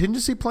have a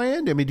contingency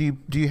plan? I mean,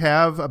 do you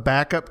have a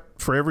backup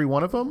for every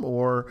one of them,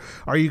 or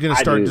are you going to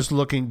I start do. just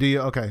looking? Do you?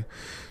 Okay.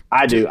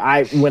 I do.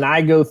 When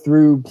I go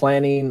through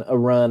planning a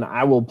run,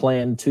 I will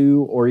plan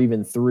 2 or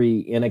even 3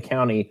 in a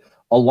county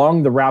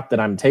along the route that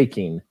I'm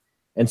taking.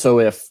 And so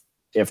if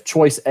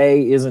choice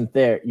A isn't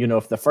there,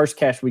 if the first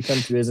cache we come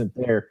to isn't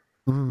there,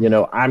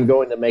 Mhm. I'm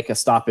going to make a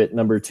stop at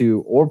number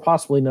 2 or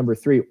possibly number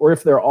 3. Or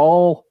if they're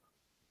all,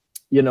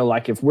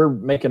 like if we're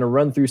making a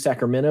run through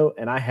Sacramento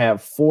and I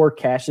have 4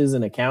 caches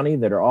in a county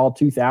that are all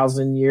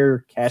 2,000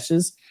 year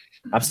caches,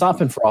 I'm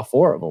stopping for all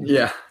 4 of them.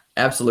 Yeah,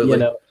 absolutely.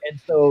 And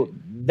so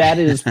that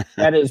is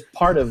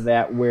part of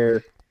that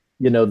where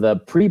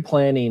the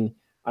pre-planning,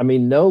 I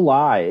mean, no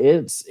lie,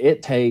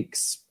 it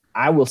takes,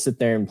 I will sit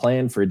there and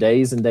plan for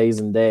days and days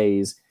and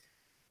days,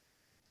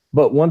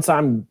 but once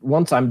I'm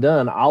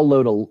done, I'll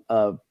load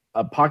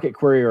a Pocket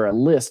Query or a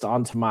list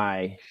onto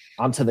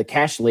the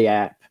Cachly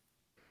app,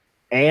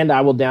 and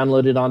I will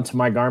download it onto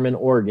my Garmin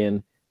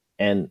Oregon,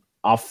 and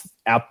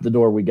out the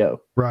door we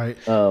go. Right.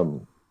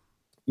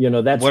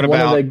 That's What one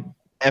about of the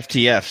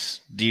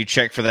FTFs? Do you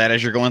check for that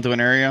as you're going through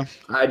an area?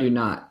 I do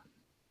not.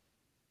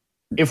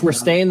 if we're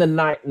staying the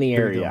night in the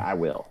There you area, go. I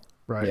will.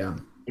 Right. Yeah.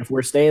 If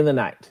we're staying the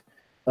night.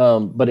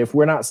 But if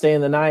we're not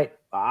staying the night,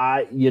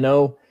 I've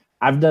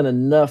done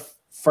enough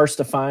first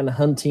to find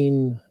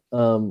hunting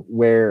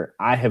where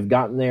I have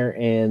gotten there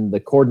and the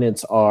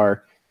coordinates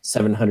are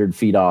 700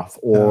 feet off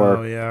or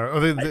Oh yeah. Or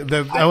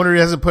the owner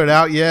hasn't put it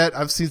out yet.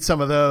 I've seen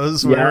some of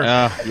those. Where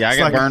Yeah, I it's got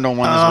like, burned on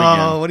one this Oh,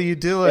 weekend. what are you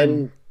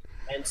doing?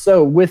 and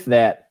so with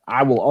that,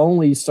 I will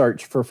only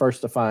search for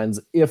first to finds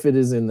if it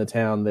is in the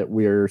town that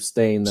we're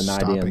staying the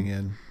night Stopping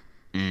in.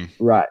 in.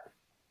 Right.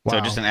 So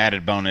Wow. just an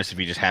added bonus if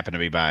you just happen to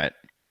be by it.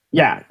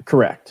 Yeah,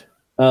 correct.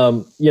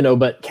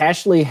 But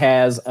Cachly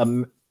has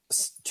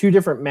 2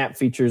 different map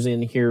features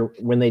in here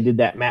when they did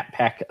that map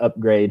pack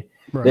upgrade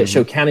Right. that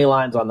show county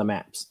lines on the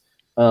maps.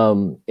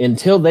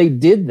 Until they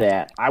did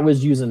that, I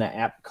was using an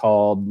app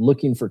called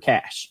Looking for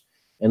Cache.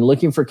 And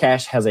Looking for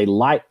Cache has a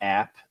light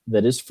app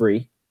that is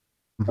free.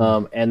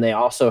 And they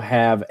also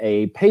have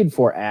a paid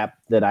for app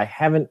that I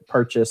haven't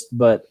purchased,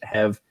 but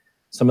have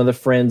some of the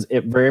friends.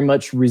 It very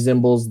much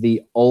resembles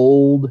the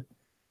old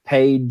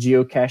paid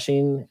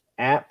geocaching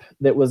app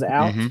that was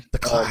out. Mhm. The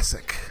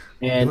classic.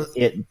 And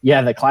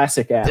the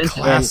classic app. The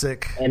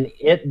classic. And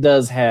it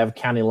does have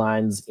county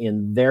lines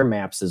in their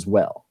maps as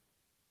well.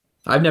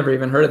 I've never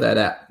even heard of that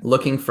app.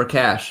 Looking for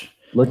Cache.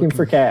 Looking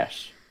for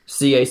cache.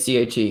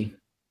 CACHE.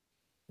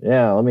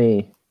 Yeah, let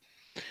me.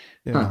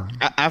 Yeah.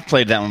 I've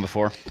played that one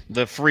before.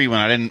 The free one,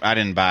 I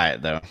didn't buy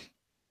it though.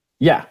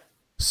 Yeah,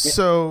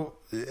 So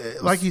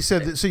like you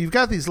said, so you've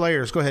got these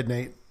layers. Go ahead,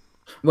 Nate.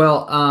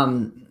 Well,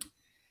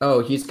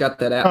 he's got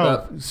that app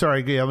up.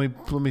 Sorry. Yeah,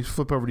 let me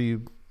flip over to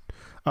you.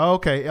 Oh,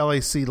 okay.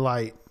 LAC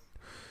Light.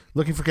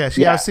 Looking for cash.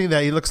 Yeah, I've seen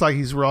that. He looks like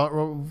he's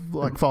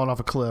like falling off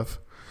a cliff.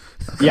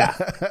 Yeah.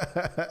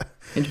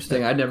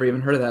 Interesting. I'd never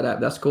even heard of that app.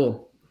 That's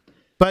cool.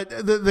 But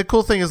the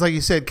cool thing is, like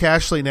you said,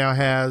 Cashly now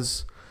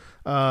has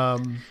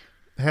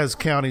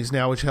counties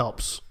now, which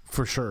helps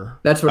for sure.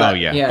 That's what.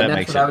 That that's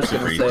makes what I it was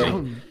going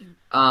super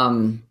to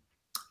say.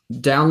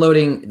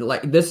 Downloading,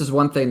 like, this is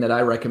one thing that I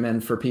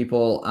recommend for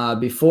people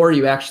before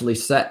you actually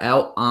set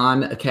out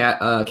on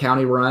a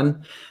county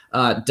run.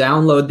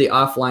 Download the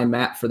offline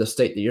map for the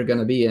state that you're going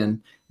to be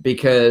in,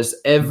 because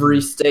every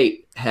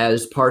state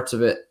has parts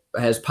of it,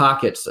 has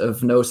pockets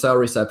of no cell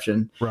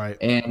reception. Right.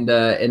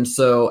 And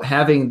so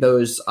having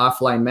those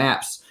offline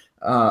maps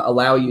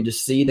allow you to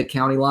see the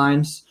county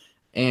lines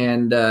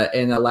and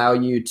allow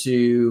you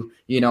to,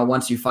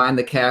 once you find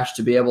the cache,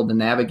 to be able to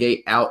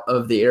navigate out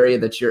of the area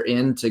that you're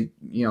in to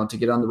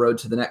get on the road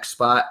to the next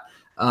spot.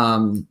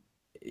 Always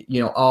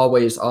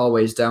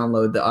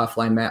download the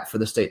offline map for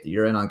the state that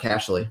you're in on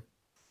Cashly.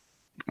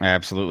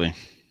 Absolutely.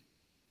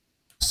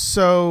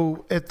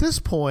 So at this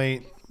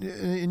point,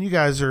 and you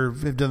guys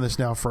have done this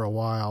now for a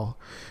while,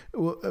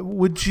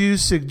 would you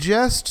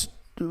suggest?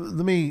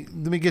 Let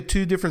me get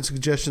two different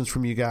suggestions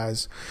from you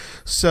guys.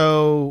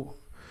 So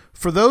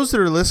for those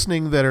that are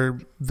listening that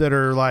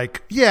are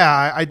like,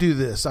 yeah, I do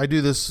this. I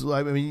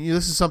mean,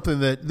 this is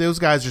something that those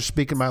guys are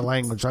speaking my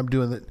language. I'm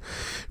doing it.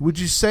 Would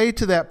you say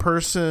to that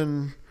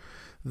person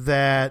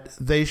that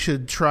they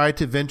should try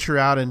to venture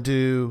out and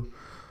do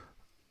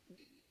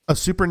a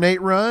Super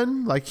Nate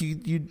run, like you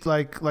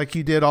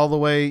did all the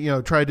way,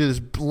 try to do this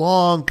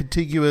long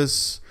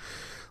contiguous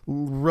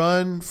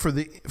run for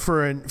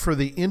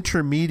the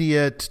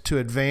intermediate to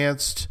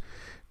advanced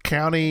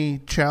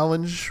county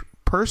challenge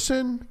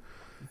person?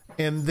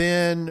 And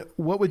then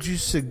what would you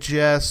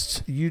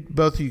suggest,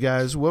 both of you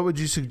guys, what would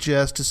you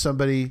suggest to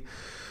somebody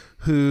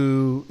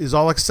who is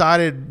all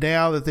excited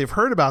now that they've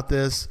heard about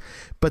this,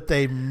 but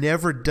they've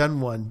never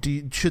done one?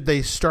 Should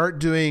they start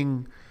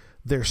doing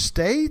their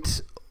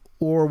state?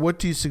 Or what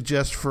do you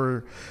suggest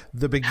for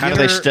the beginner? How do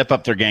they step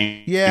up their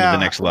game to the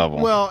next level?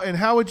 Well, and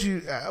how would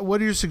you?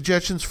 What are your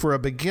suggestions for a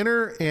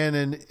beginner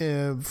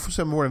and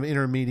some more of an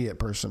intermediate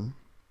person?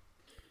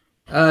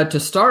 To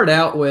start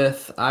out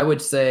with, I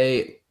would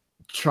say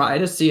try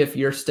to see if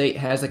your state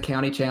has a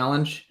county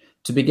challenge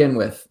to begin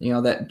with.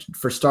 That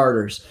for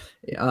starters,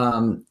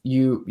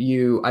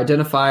 you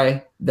identify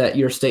that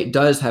your state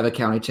does have a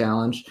county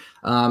challenge.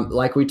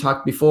 Like we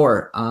talked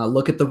before,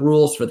 look at the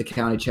rules for the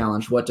county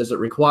challenge. What does it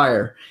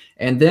require?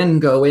 And then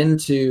go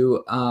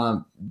into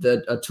a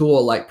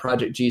tool like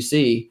Project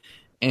GC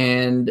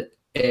and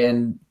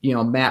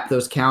map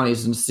those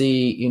counties and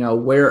see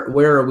where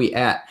are we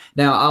at.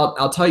 Now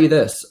I'll tell you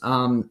this.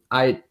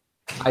 I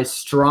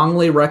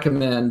strongly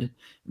recommend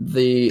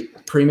the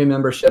premium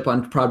membership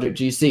on Project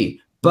GC,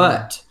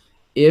 but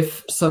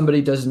if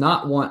somebody does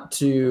not want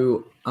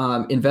to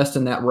invest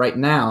in that right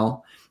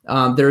now,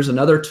 there's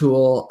another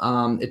tool.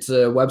 It's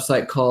a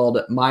website called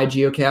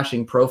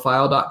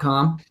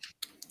mygeocachingprofile.com,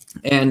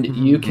 and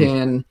you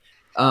can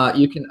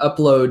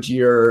upload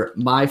your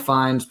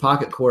MyFinds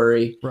pocket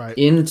query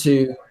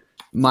into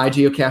My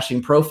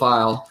Geocaching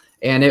Profile,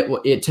 and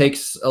it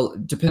takes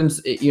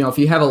depends. If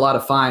you have a lot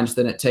of finds,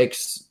 then it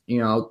takes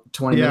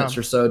 20 minutes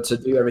or so to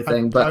do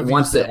everything. But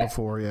once it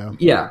before,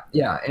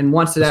 and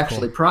once it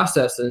actually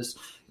processes,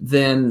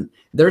 then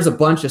there's a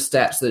bunch of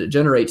stats that it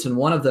generates, and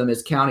one of them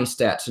is county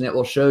stats, and it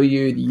will show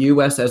you the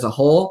U.S. as a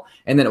whole,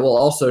 and then it will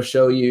also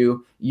show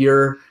you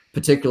your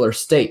particular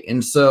state.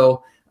 And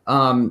so,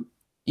 so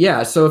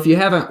if you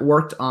haven't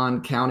worked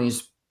on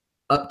counties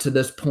up to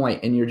this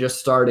point, and you're just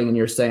starting, and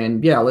you're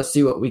saying, let's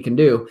see what we can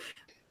do.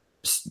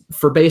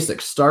 For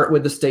basics, start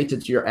with the state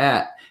that you're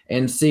at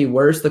and see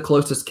where's the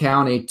closest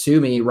county to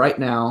me right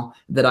now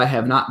that I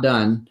have not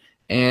done,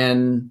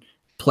 and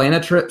plan a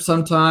trip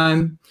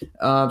sometime,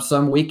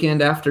 some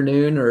weekend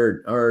afternoon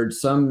or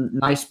some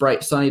nice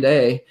bright sunny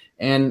day,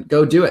 and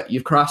go do it.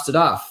 You've crossed it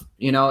off,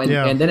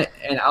 and then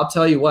and I'll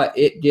tell you what,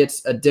 it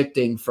gets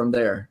addicting from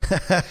there.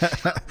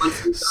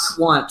 Once you've done it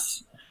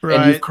once,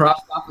 and you've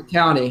crossed off a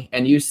county,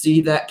 and you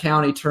see that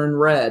county turn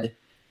red,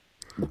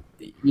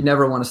 you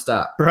never want to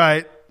stop.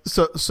 Right.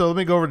 So let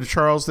me go over to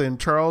Charles then.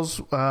 Charles,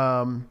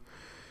 what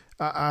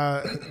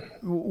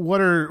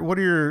are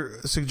your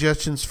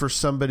suggestions for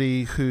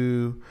somebody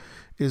who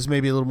is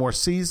maybe a little more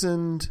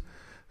seasoned,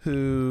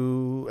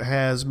 who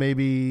has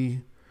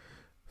maybe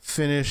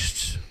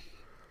finished,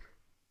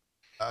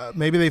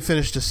 maybe they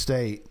finished a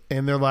state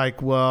and they're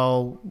like,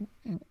 well,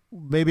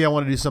 maybe I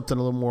want to do something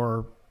a little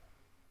more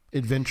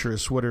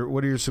adventurous. What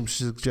are your some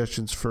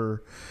suggestions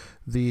for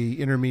the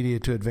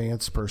intermediate to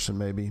advanced person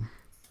maybe?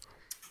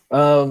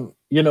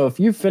 If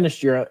you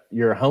finished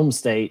your home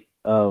state,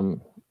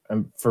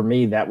 for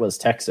me, that was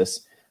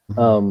Texas.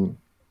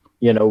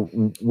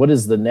 What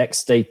is the next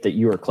state that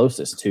you are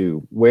closest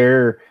to?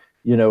 Where,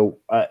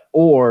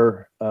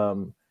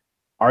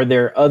 are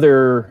there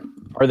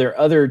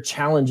other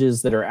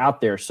challenges that are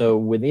out there? So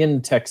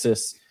within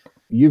Texas,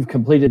 you've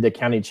completed the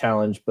county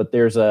challenge, but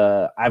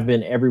I've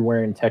been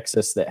everywhere in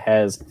Texas that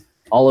has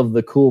all of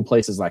the cool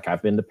places. Like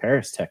I've been to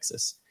Paris,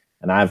 Texas,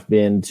 and I've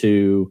been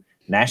to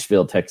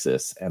Nashville,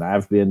 Texas, and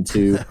I've been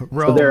to.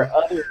 So there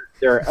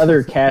are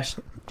other cache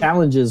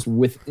challenges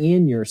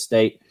within your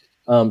state.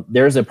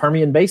 There's a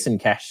Permian Basin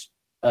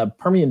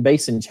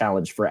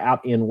challenge for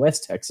out in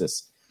West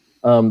Texas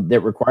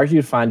that requires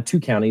you to find 2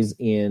 counties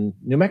in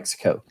New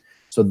Mexico.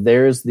 So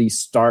there's the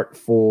start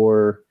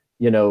for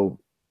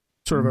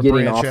sort of a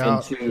getting branch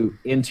off out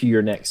into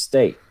your next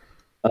state.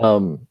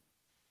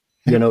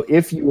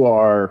 If you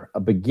are a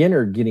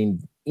beginner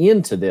getting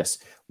into this,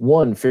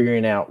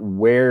 figuring out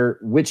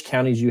which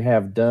counties you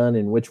have done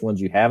and which ones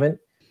you haven't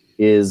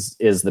is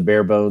the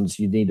bare bones.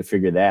 You need to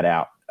figure that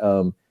out.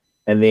 And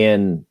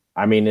then,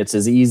 it's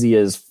as easy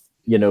as,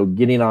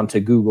 getting onto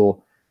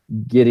Google,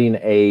 getting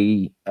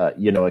a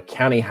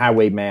county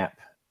highway map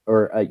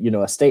or,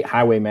 a state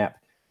highway map,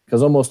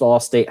 because almost all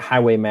state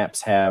highway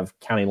maps have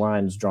county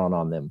lines drawn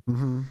on them.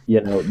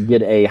 Mm-hmm.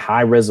 Get a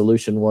high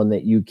resolution one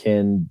that you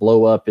can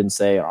blow up and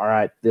say, all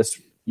right, this,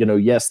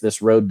 yes,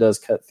 this road does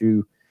cut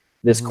through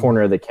this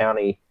corner of the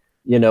county,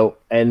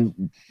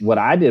 and what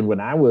I did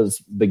when I was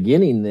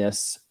beginning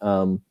this,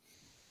 I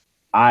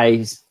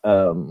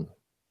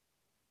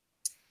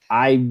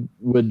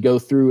would go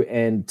through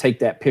and take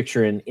that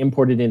picture and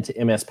import it into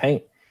MS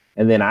Paint.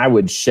 And then I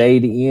would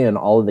shade in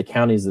all of the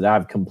counties that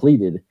I've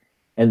completed.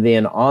 And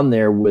then on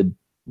there would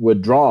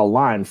draw a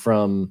line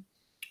from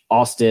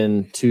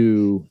Austin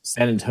to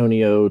San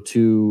Antonio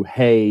to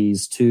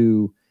Hayes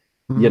to,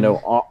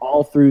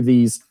 all through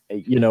these,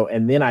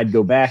 and then I'd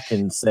go back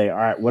and say, all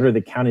right, what are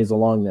the counties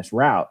along this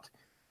route?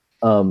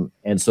 And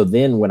so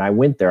then when I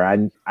went there,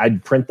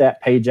 I'd print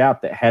that page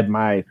out that had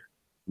my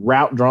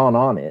route drawn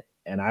on it.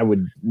 And I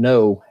would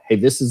know, hey,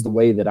 this is the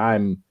way that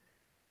I'm,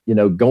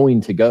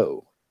 going to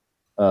go.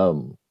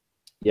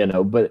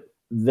 But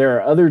there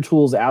are other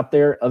tools out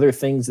there, other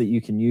things that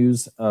you can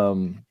use.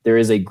 There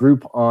is a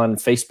group on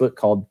Facebook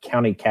called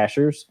County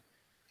Cachers.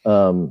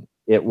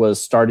 It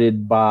was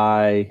started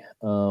by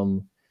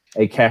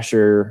a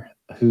cacher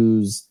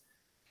whose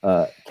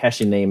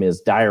caching name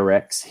is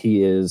Direx.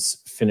 He is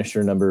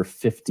finisher number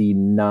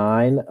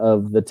 59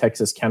 of the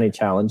Texas County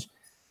Challenge.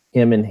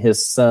 Him and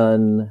his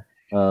son,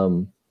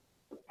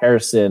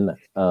 Harrison,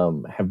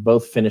 have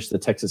both finished the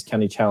Texas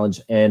County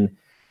Challenge. And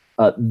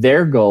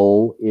their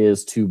goal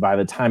is to, by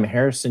the time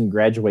Harrison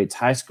graduates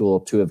high school,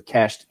 to have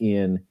cached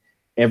in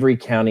every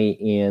county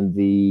in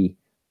the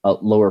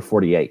lower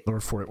 48. Lower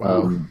 48.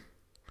 Wow.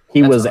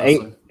 He was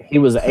awesome. He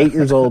was 8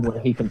 years old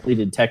when he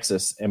completed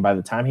Texas, and by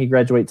the time he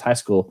graduates high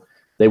school,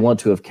 they want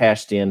to have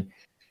cashed in.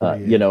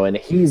 And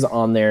he's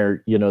on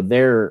there.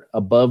 They're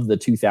above the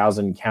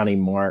 2,000 county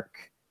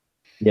mark.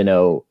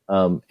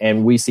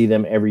 And we see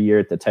them every year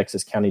at the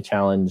Texas County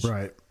Challenge,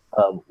 right?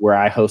 Where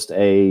I host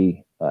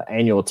a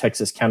annual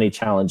Texas County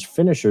Challenge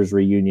finishers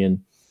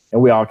reunion,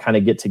 and we all kind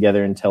of get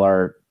together and tell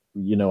our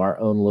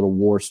own little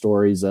war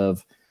stories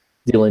of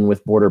dealing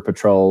with border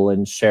patrol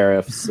and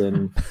sheriffs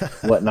and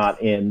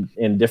whatnot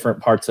in different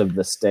parts of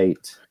the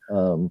state.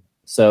 It's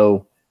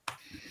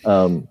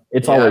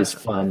always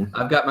fun.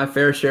 I've got my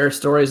fair share of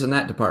stories in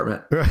that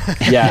department.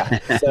 Yeah.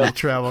 So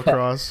travel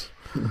across.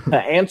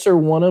 Answer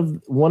one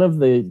of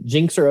the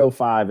Jinxer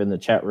 05 in the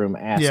chat room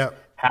asked,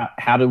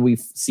 how do we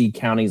see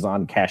counties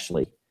on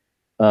Cachly?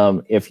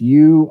 If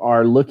you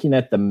are looking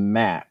at the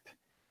map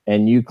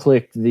and you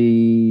click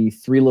the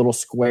 3 little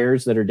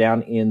squares that are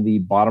down in the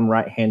bottom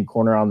right-hand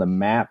corner on the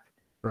map,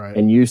 right,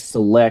 and you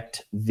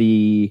select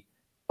the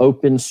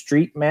open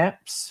street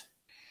maps,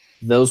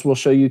 those will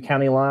show you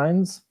county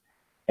lines.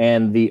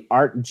 And the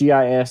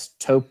ArcGIS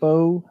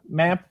topo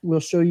map will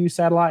show you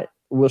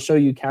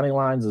county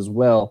lines as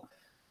well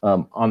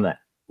on that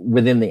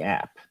within the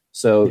app.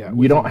 So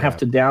you don't have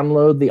to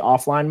download the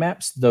offline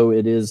maps, though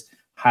it is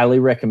highly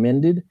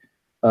recommended.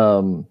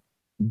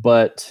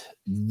 But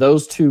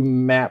those 2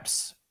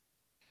 maps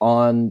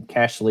on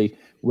Cachly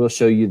will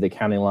show you the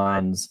county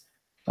lines.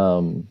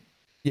 So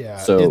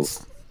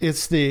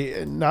it's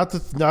the not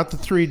the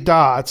 3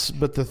 dots,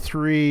 but the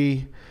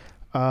 3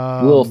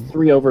 little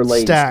 3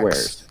 overlaid stacks.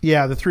 Squares.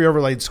 Yeah, the 3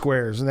 overlaid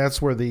squares, and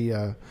that's where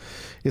the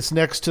it's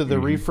next to the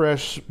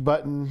refresh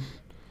button.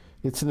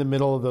 It's in the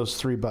middle of those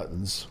 3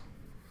 buttons.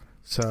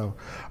 So,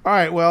 all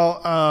right.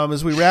 Well,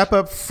 as we wrap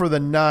up for the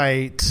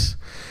night,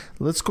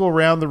 let's go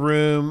around the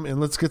room and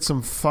let's get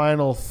some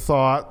final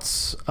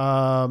thoughts.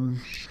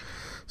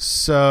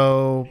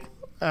 So,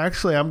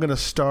 actually, I'm going to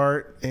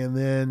start, and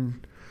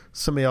then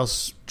somebody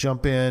else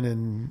jump in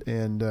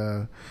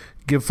and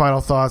give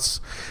final thoughts.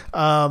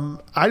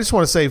 I just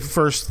want to say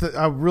first that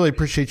I really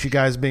appreciate you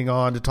guys being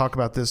on to talk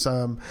about this.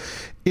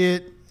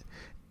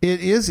 It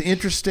is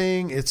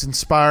interesting. It's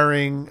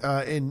inspiring.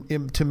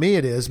 And to me,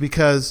 it is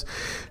because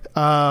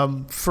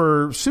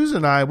for Susan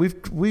and I,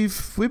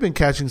 we've been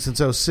catching since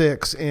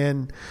 2006,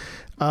 and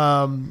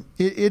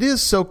it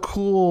is so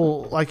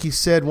cool. Like you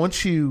said,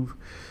 once you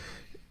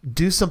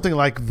do something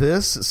like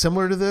this,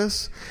 similar to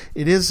this,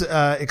 it is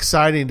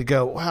exciting to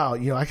go, wow,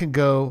 I can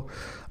go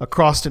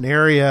across an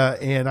area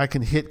and I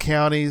can hit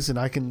counties and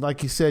I can,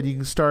 like you said, you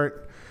can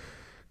start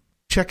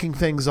checking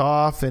things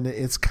off, and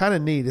it's kind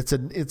of neat. I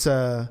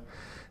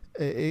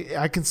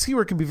can see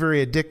where it can be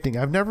very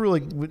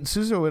addicting.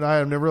 Susan and I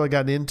have never really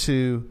gotten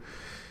into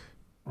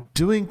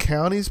doing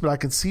counties, but I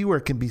can see where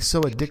it can be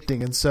so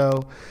addicting. And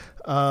so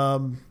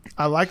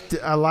I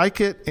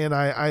like it, and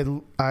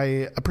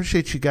I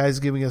appreciate you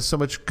guys giving us so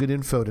much good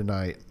info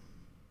tonight.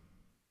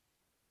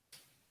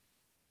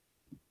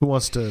 Who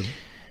wants to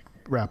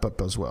wrap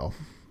up as well?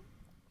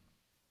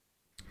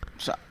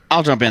 So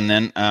I'll jump in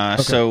then.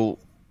 Okay. So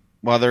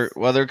while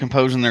they're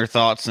composing their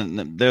thoughts,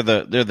 and they're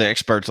the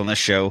experts on this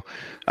show,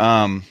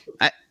 same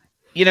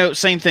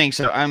thing.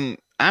 So I'm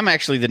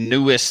actually the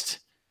newest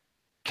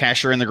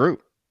casher in the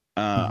group.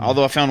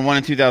 Although I found one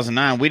in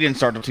 2009, we didn't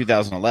start until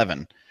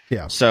 2011.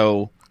 Yeah.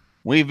 So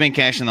we've been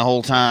caching the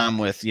whole time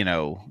with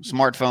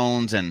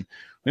smartphones, and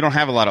we don't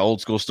have a lot of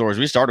old school stores.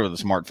 We started with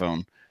a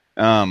smartphone,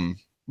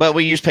 but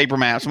we use paper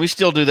maps, and we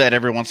still do that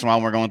every once in a while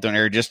when we're going through an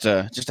area just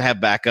to have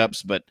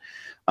backups. But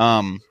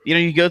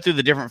you go through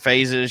the different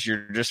phases.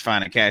 You're just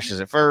finding caches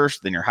at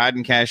first, then you're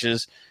hiding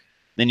caches,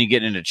 then you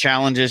get into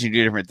challenges, you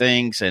do different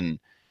things, and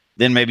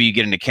then maybe you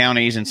get into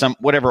counties, and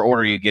whatever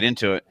order you get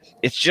into it.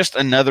 It's just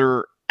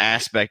another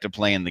aspect of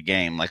playing the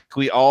game. Like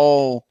we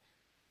all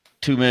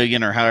 2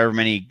 million or however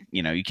many,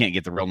 you can't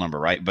get the real number,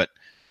 right? But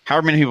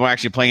however many people are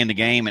actually playing the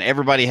game, and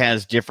everybody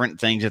has different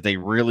things that they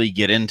really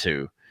get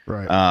into.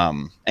 Right.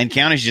 And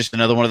county is just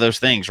another one of those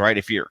things, right?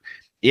 If you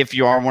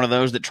are one of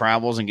those that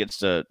travels and gets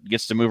to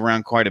move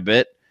around quite a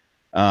bit,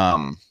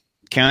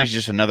 county is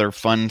just another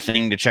fun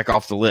thing to check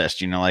off the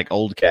list, like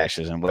old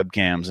caches and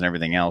webcams and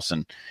everything else.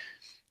 And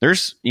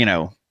there's,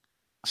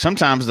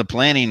 sometimes the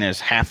planning is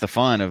half the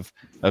fun of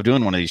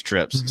doing one of these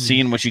trips,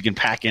 seeing what you can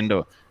pack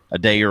into a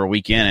day or a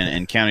weekend,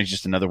 and county is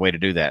just another way to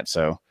do that.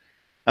 So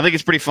I think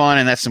it's pretty fun,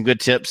 and that's some good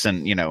tips.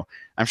 And,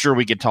 I'm sure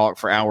we could talk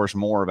for hours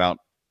more about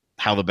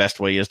how the best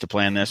way is to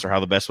plan this, or how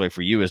the best way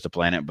for you is to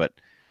plan it. But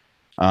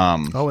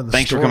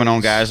thanks for coming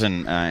on, guys,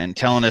 and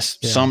telling us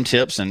some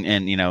tips,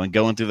 and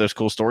going through those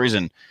cool stories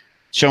and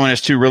showing us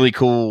two really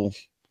cool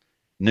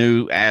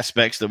new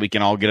aspects that we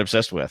can all get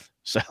obsessed with.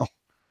 So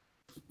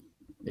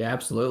yeah,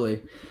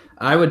 absolutely.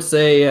 I would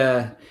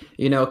say,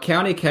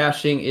 county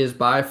caching is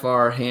by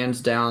far,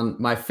 hands down,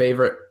 my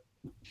favorite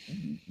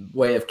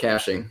way of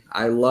caching.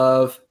 I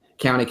love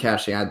county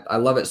caching. I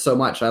love it so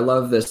much. I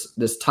love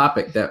this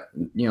topic that,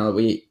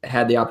 we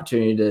had the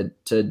opportunity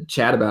to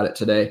chat about it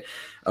today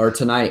or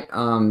tonight.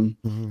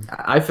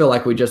 I feel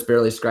like we just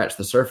barely scratched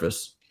the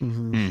surface.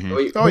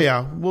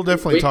 We'll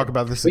definitely talk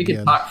about this again. We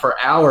could talk for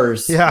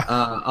hours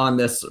on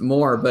this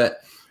more,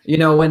 but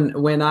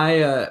when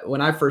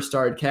I first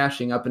started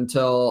caching up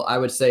until I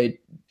would say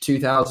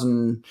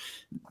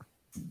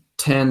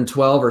 2010,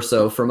 12 or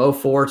so, from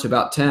 04 to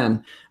about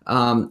 10,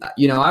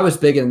 I was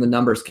big in the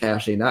numbers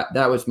caching.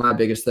 That was my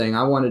biggest thing.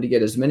 I wanted to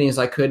get as many as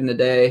I could in a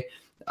day.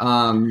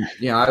 I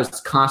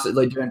was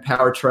constantly doing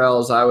power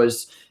trails. I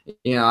was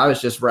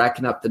just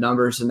racking up the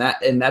numbers, and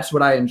that's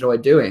what I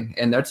enjoyed doing.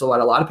 And that's what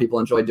a lot of people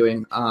enjoy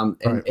doing.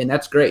 And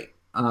that's great.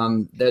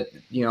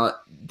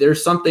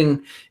 There's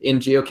something in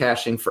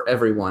geocaching for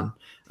everyone,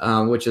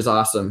 which is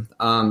awesome.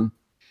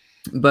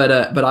 But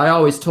I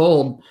always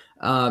told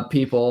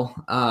people,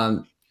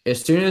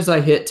 as soon as I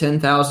hit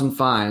 10,000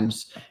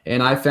 finds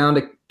and I found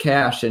a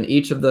cache in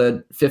each of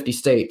the 50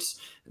 states,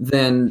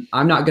 then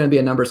I'm not going to be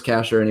a numbers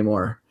cacher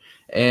anymore.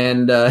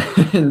 And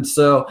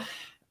so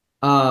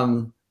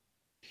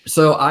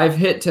I've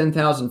hit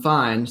 10,000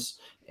 finds,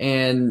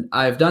 and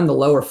I've done the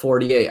lower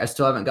 48. I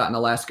still haven't gotten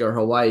Alaska or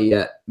Hawaii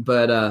yet,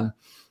 but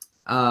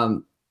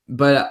I've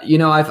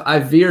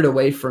veered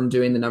away from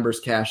doing the numbers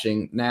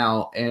caching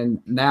now,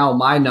 and now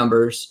my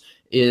numbers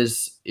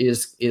is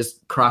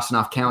crossing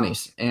off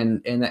counties,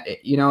 and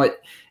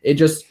it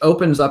just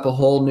opens up a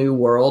whole new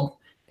world,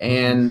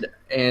 and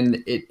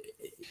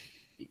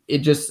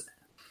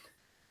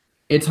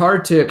it's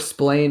hard to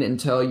explain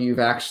until you've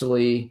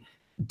actually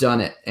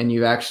done it and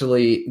you've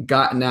actually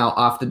gotten out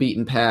off the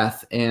beaten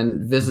path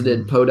and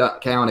visited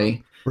Podunk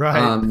County.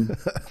 Right.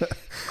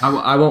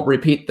 I won't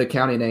repeat the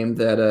county name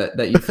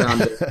that you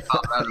found in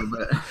Colorado,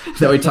 but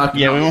that we talked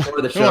about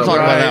before the show.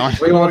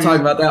 We won't talk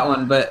about that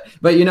one. But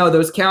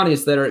those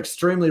counties that are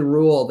extremely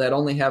rural, that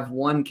only have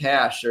one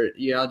cache, or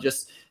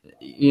there's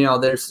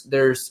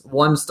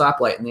one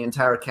stoplight in the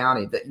entire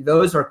county.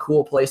 Those are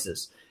cool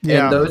places.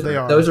 Yeah, and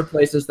those are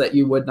places that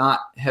you would not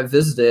have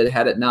visited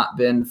had it not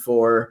been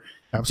for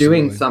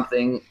doing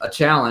something, a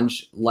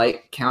challenge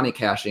like county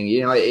caching.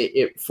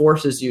 It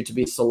forces you to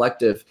be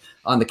selective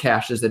on the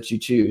caches that you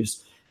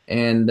choose.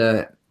 And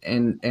I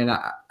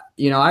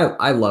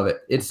love it.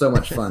 It's so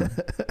much fun.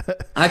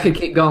 I could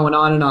keep going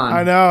on and on.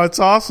 I know, it's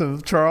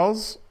awesome.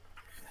 Charles?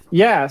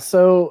 Yeah.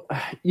 So,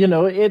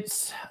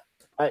 it's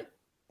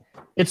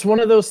one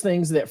of those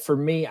things that for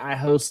me, I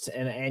host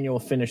an annual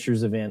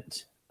finishers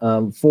event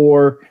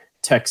for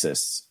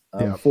Texas,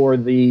 for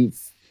the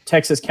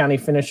Texas County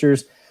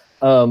Finishers.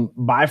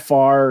 by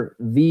far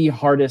the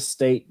hardest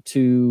state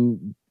to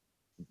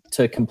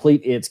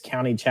complete its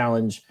county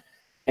challenge.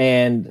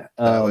 And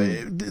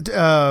Jesse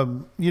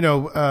and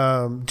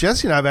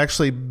I have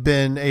actually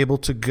been able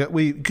to go.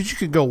 Because you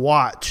could go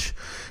watch,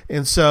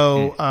 and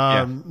so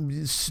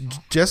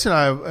Jesse and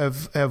I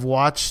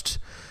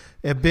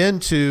have been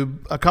to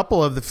a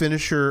couple of the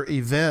finisher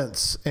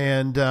events,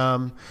 and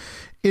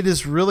it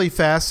is really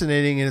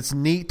fascinating, and it's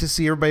neat to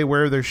see everybody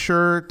wear their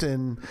shirt,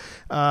 and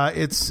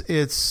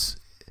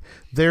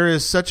there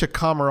is such a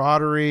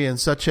camaraderie and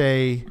such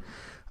a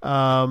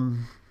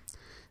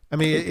it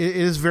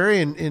is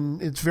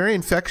it's very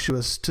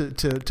infectious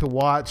to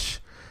watch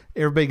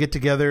everybody get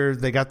together.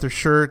 They got their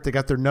shirt, they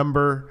got their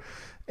number,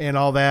 and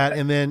all that.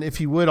 And then,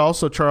 if you would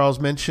also, Charles,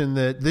 mention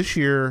that this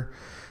year,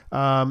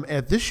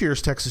 at this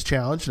year's Texas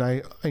Challenge, and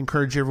I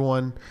encourage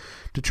everyone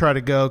to try to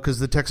go because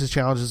the Texas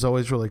Challenge is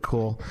always really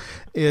cool,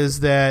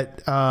 is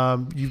that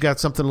you've got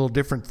something a little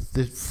different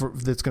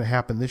that's going to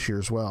happen this year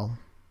as well.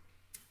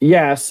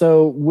 Yeah.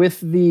 So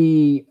with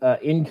the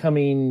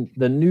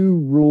the new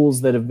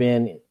rules that have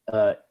been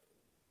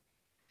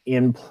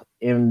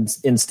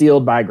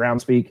instilled by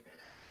Groundspeak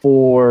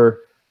for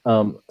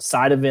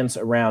side events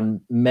around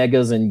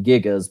megas and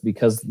gigas,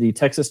 because the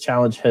Texas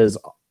Challenge has,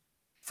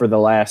 for the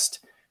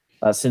last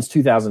since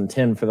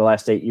 2010, for the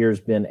last 8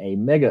 years, been a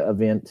mega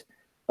event.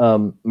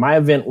 My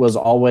event was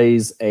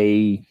always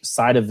a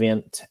side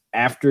event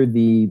after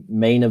the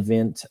main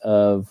event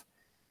of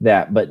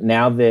that, but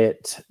now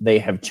that they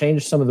have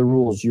changed some of the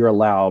rules, you're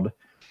allowed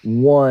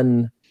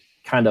one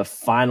kind of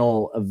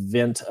final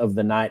event of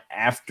the night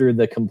after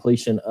the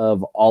completion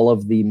of all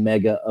of the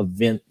mega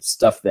event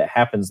stuff that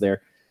happens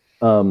there.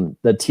 The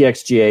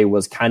TXGA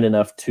was kind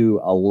enough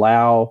to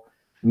allow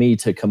me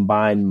to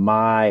combine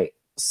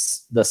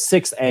the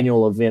 6th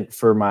annual event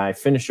for my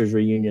finishers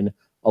reunion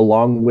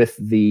along with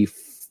the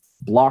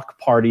block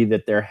party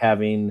that they're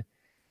having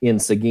in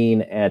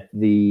Seguin at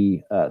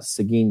the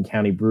Seguin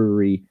County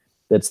Brewery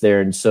that's there.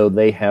 And so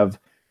they have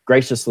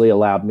graciously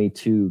allowed me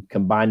to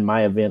combine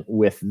my event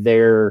with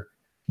their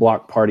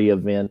block party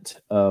event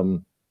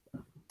to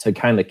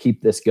kind of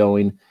keep this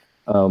going.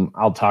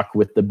 I'll talk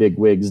with the big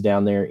wigs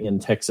down there in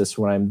Texas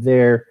when I'm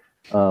there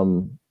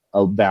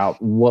about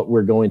what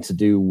we're going to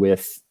do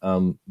with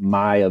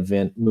my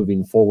event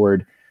moving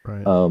forward,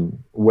 right.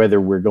 Whether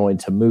we're going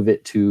to move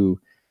it to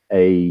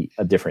a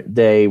different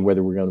day,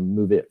 whether we're going to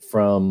move it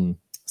from,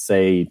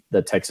 say,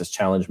 the Texas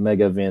Challenge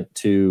mega event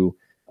to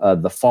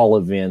the fall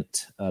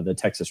event, the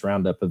Texas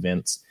Roundup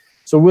events.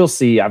 So we'll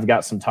see. I've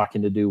got some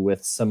talking to do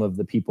with some of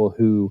the people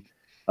who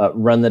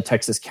run the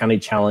Texas County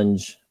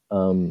Challenge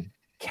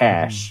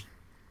cache,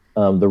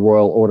 the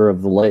Royal Order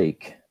of the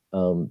Lake.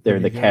 They're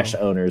the cache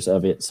owners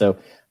of it. So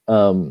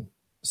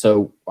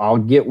I'll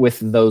get with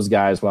those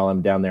guys while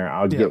I'm down there.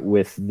 I'll get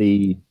with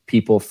the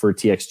people for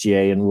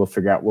TXGA, and we'll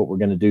figure out what we're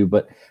going to do.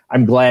 But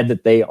I'm glad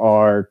that they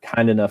are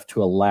kind enough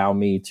to allow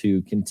me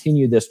to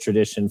continue this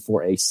tradition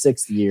for a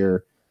 6th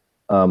year,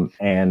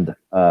 and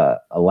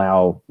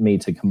allow me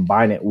to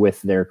combine it with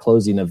their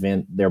closing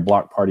event, their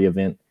block party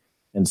event.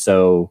 And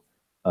so,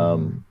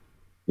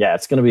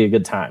 it's going to be a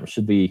good time.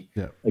 Should be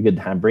a good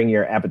time. Bring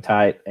your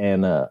appetite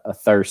and a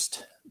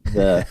thirst.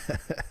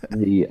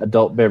 The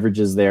adult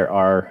beverages there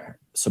are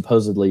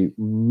supposedly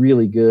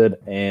really good,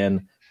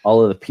 and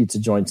all of the pizza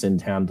joints in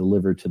town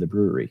delivered to the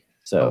brewery.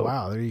 So,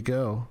 wow, there you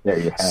go. There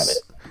you have it.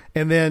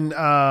 And then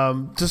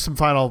just some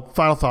final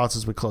thoughts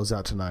as we close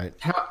out tonight.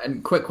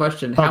 And quick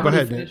question: How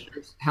many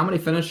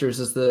finishers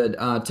is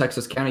the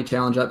Texas County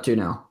Challenge up to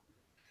now?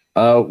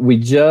 We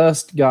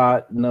just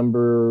got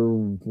number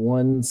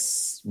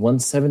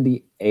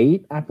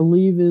 178, I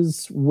believe,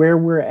 is where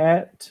we're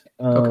at.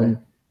 Okay.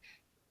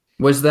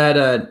 Was that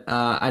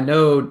I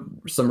know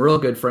some real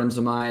good friends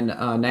of mine,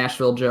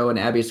 Nashville Joe and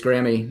Abby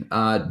Scrammy,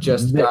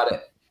 just got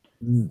it.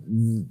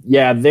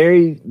 Yeah,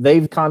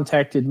 they've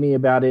contacted me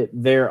about it.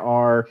 There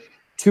are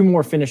 2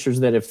 more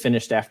finishers that have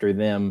finished after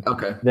them.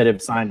 Okay. That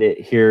have signed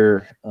it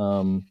here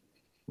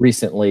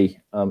recently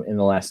in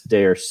the last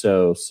day or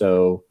so.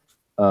 So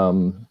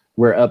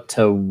we're up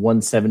to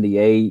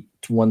 178,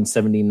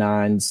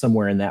 179,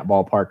 somewhere in that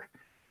ballpark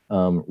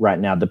right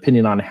now,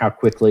 depending on how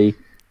quickly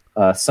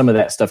some of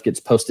that stuff gets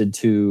posted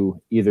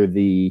to either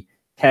the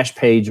cache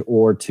page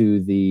or to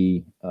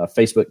the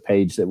Facebook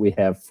page that we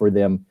have for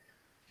them.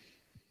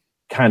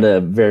 Kind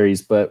of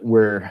varies, but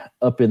we're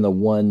up in the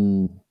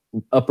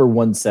upper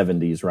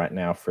 170s right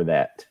now for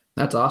that.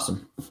 That's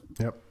awesome.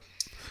 Yep.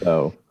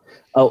 So,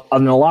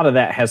 and a lot of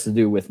that has to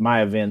do with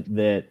my event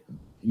that,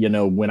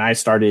 when I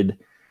started,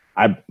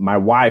 my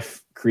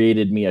wife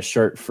created me a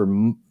shirt for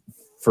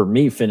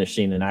me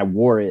finishing, and I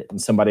wore it,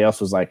 and somebody else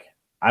was like,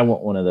 I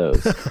want one of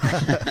those.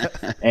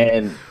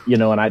 And,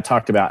 and I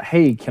talked about,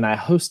 hey, can I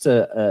host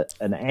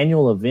an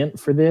annual event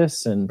for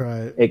this? And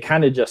It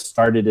kind of just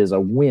started as a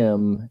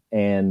whim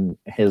and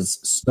has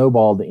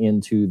snowballed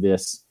into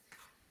this.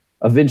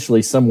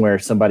 Eventually somewhere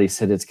somebody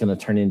said it's going to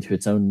turn into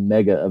its own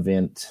mega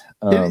event.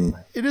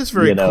 It is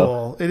very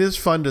cool. It is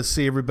fun to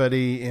see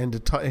everybody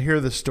and to hear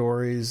the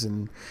stories.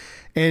 And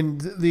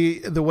and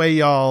the way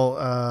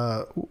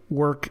y'all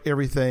work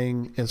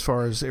everything as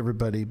far as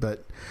everybody.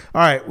 But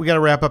all right, we got to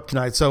wrap up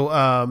tonight. So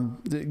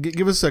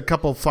give us a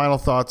couple final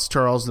thoughts,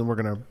 Charles, and we're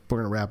gonna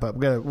wrap up.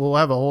 We'll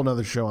have a whole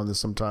nother show on this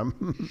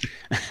sometime.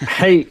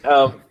 Hey,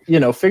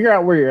 figure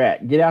out where you're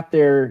at. Get out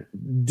there,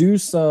 do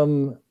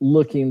some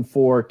looking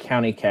for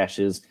county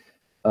caches.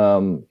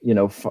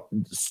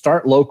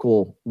 Start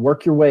local,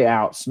 work your way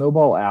out,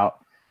 snowball out.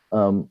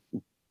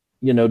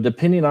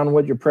 Depending on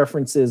what your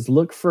preference is,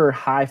 look for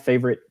high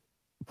favorite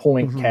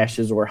point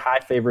caches or high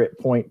favorite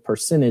point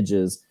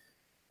percentages.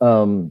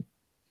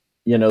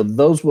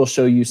 Those will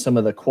show you some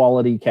of the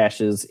quality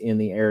caches in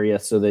the area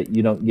so that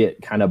you don't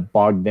get kind of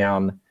bogged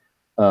down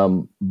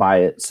by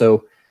it.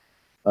 So,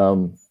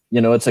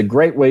 it's a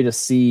great way to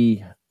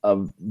see a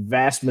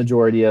vast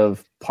majority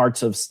of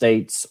parts of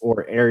states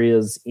or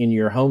areas in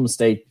your home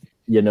state,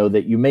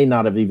 that you may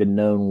not have even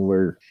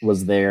known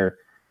was there.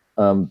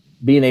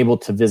 Being able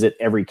to visit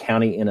every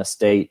county in a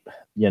state,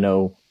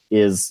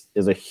 is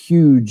a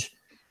huge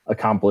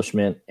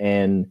accomplishment.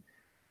 And,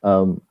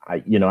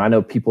 I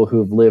know people who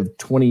have lived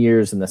 20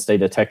 years in the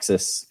state of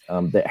Texas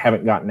that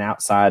haven't gotten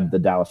outside the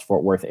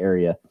Dallas-Fort Worth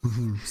area.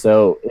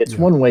 So it's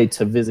one way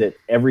to visit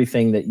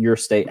everything that your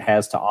state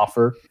has to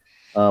offer,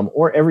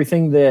 or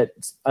everything that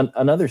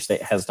another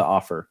state has to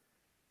offer.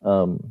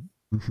 So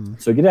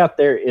get out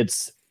there.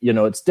 It's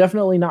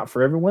definitely not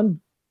for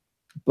everyone,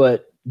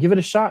 but give it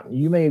a shot.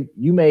 You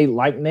may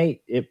like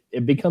Nate.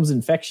 It becomes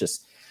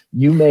infectious.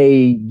 You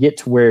may get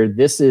to where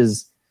this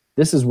is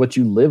what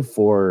you live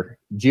for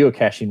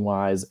geocaching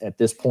wise at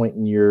this point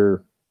in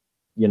your,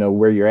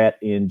 where you're at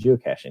in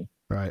geocaching.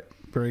 Right.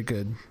 Very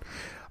good.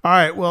 All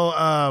right. Well,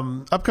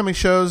 upcoming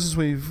shows, as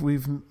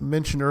we've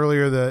mentioned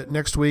earlier, the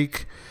next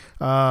week,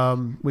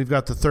 we've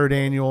got the 3rd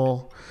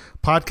annual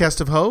Podcast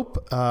of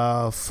Hope,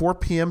 4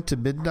 p.m. to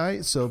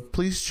midnight. So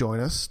please join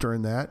us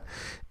during that.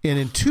 And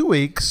in 2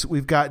 weeks,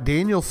 we've got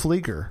Daniel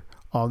Flieger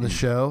on the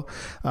show.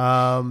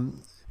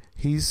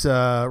 He's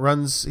a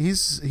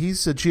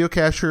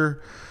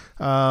geocacher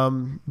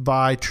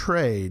by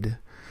trade.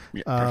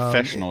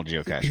 Professional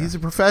geocacher. He's a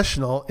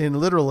professional, and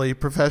literally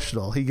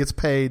professional. He gets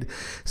paid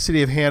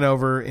City of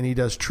Hanover, and he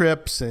does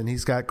trips, and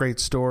he's got great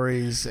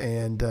stories.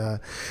 And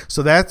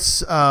so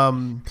that's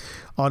on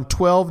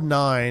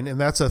 12/9, and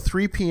that's a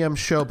 3 p.m.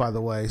 show, by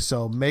the way.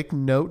 So make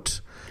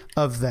note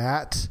of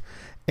that.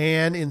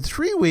 And in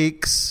 3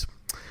 weeks,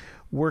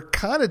 we're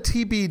kind of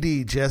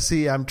TBD,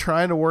 Jesse. I'm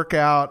trying to work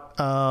out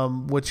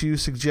what you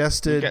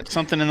suggested. We got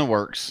something in the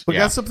works. We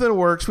got something in the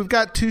works. We've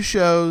got 2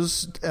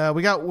 shows.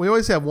 We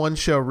always have 1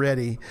 show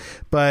ready,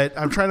 but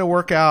I'm trying to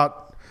work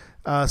out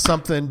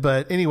something.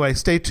 But anyway,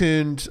 stay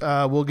tuned.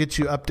 We'll get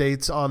you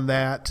updates on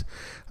that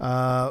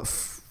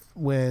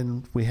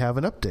when we have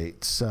an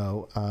update.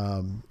 So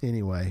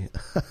anyway,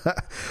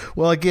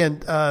 well,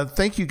 again,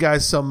 thank you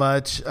guys so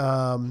much.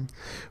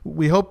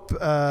 We hope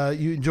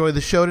you enjoy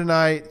the show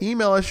tonight.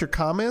 Email us your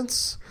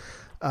comments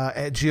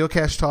at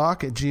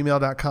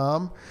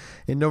geocachetalk@gmail.com.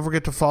 And don't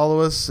forget to follow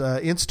us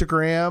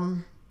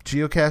Instagram,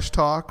 Geocache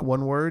Talk,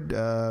 one word,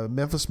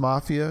 Memphis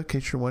Mafia, in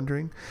case you're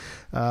wondering,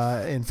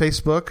 and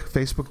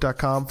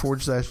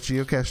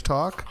facebook.com/geocache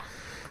talk.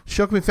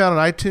 Show can be found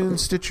on iTunes,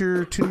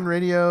 Stitcher, TuneIn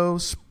Radio,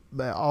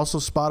 also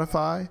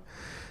Spotify,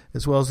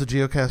 as well as the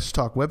Geocache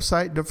Talk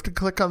website. Don't forget to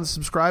click on the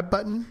subscribe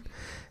button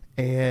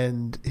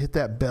and hit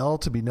that bell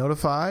to be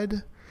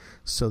notified,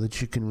 so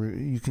that you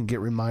can get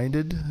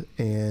reminded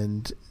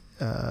and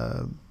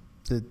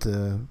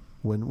that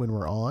when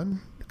we're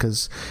on.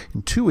 Because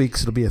in 2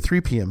 weeks it'll be a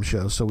 3 p.m.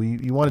 show, so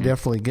you want to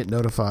definitely get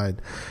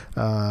notified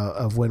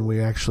of when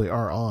we actually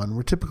are on.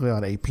 We're typically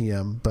on 8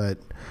 p.m., but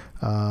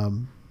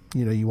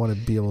you want to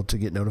be able to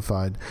get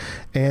notified.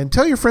 And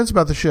tell your friends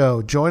about the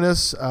show. Join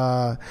us.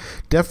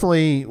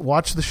 Definitely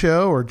watch the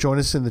show or join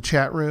us in the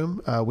chat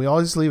room. We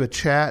always leave a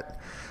chat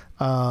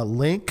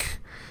link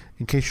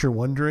in case you're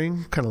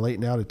wondering. Kind of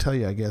late now to tell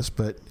you, I guess,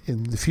 but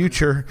in the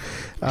future,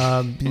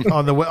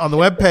 on the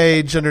web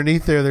page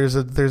underneath there's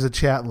a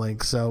chat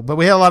link. So, but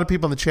we had a lot of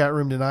people in the chat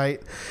room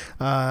tonight.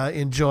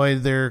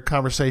 Enjoyed their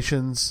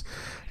conversations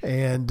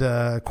and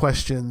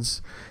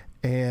questions.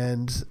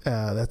 And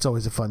that's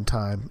always a fun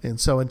time. And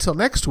so until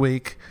next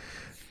week,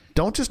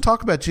 don't just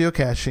talk about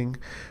geocaching.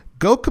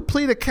 Go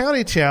complete a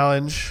county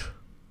challenge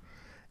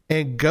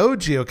and go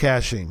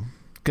geocaching.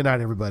 Good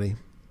night, everybody.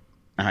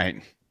 All right.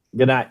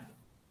 Good night.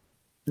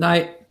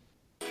 Night.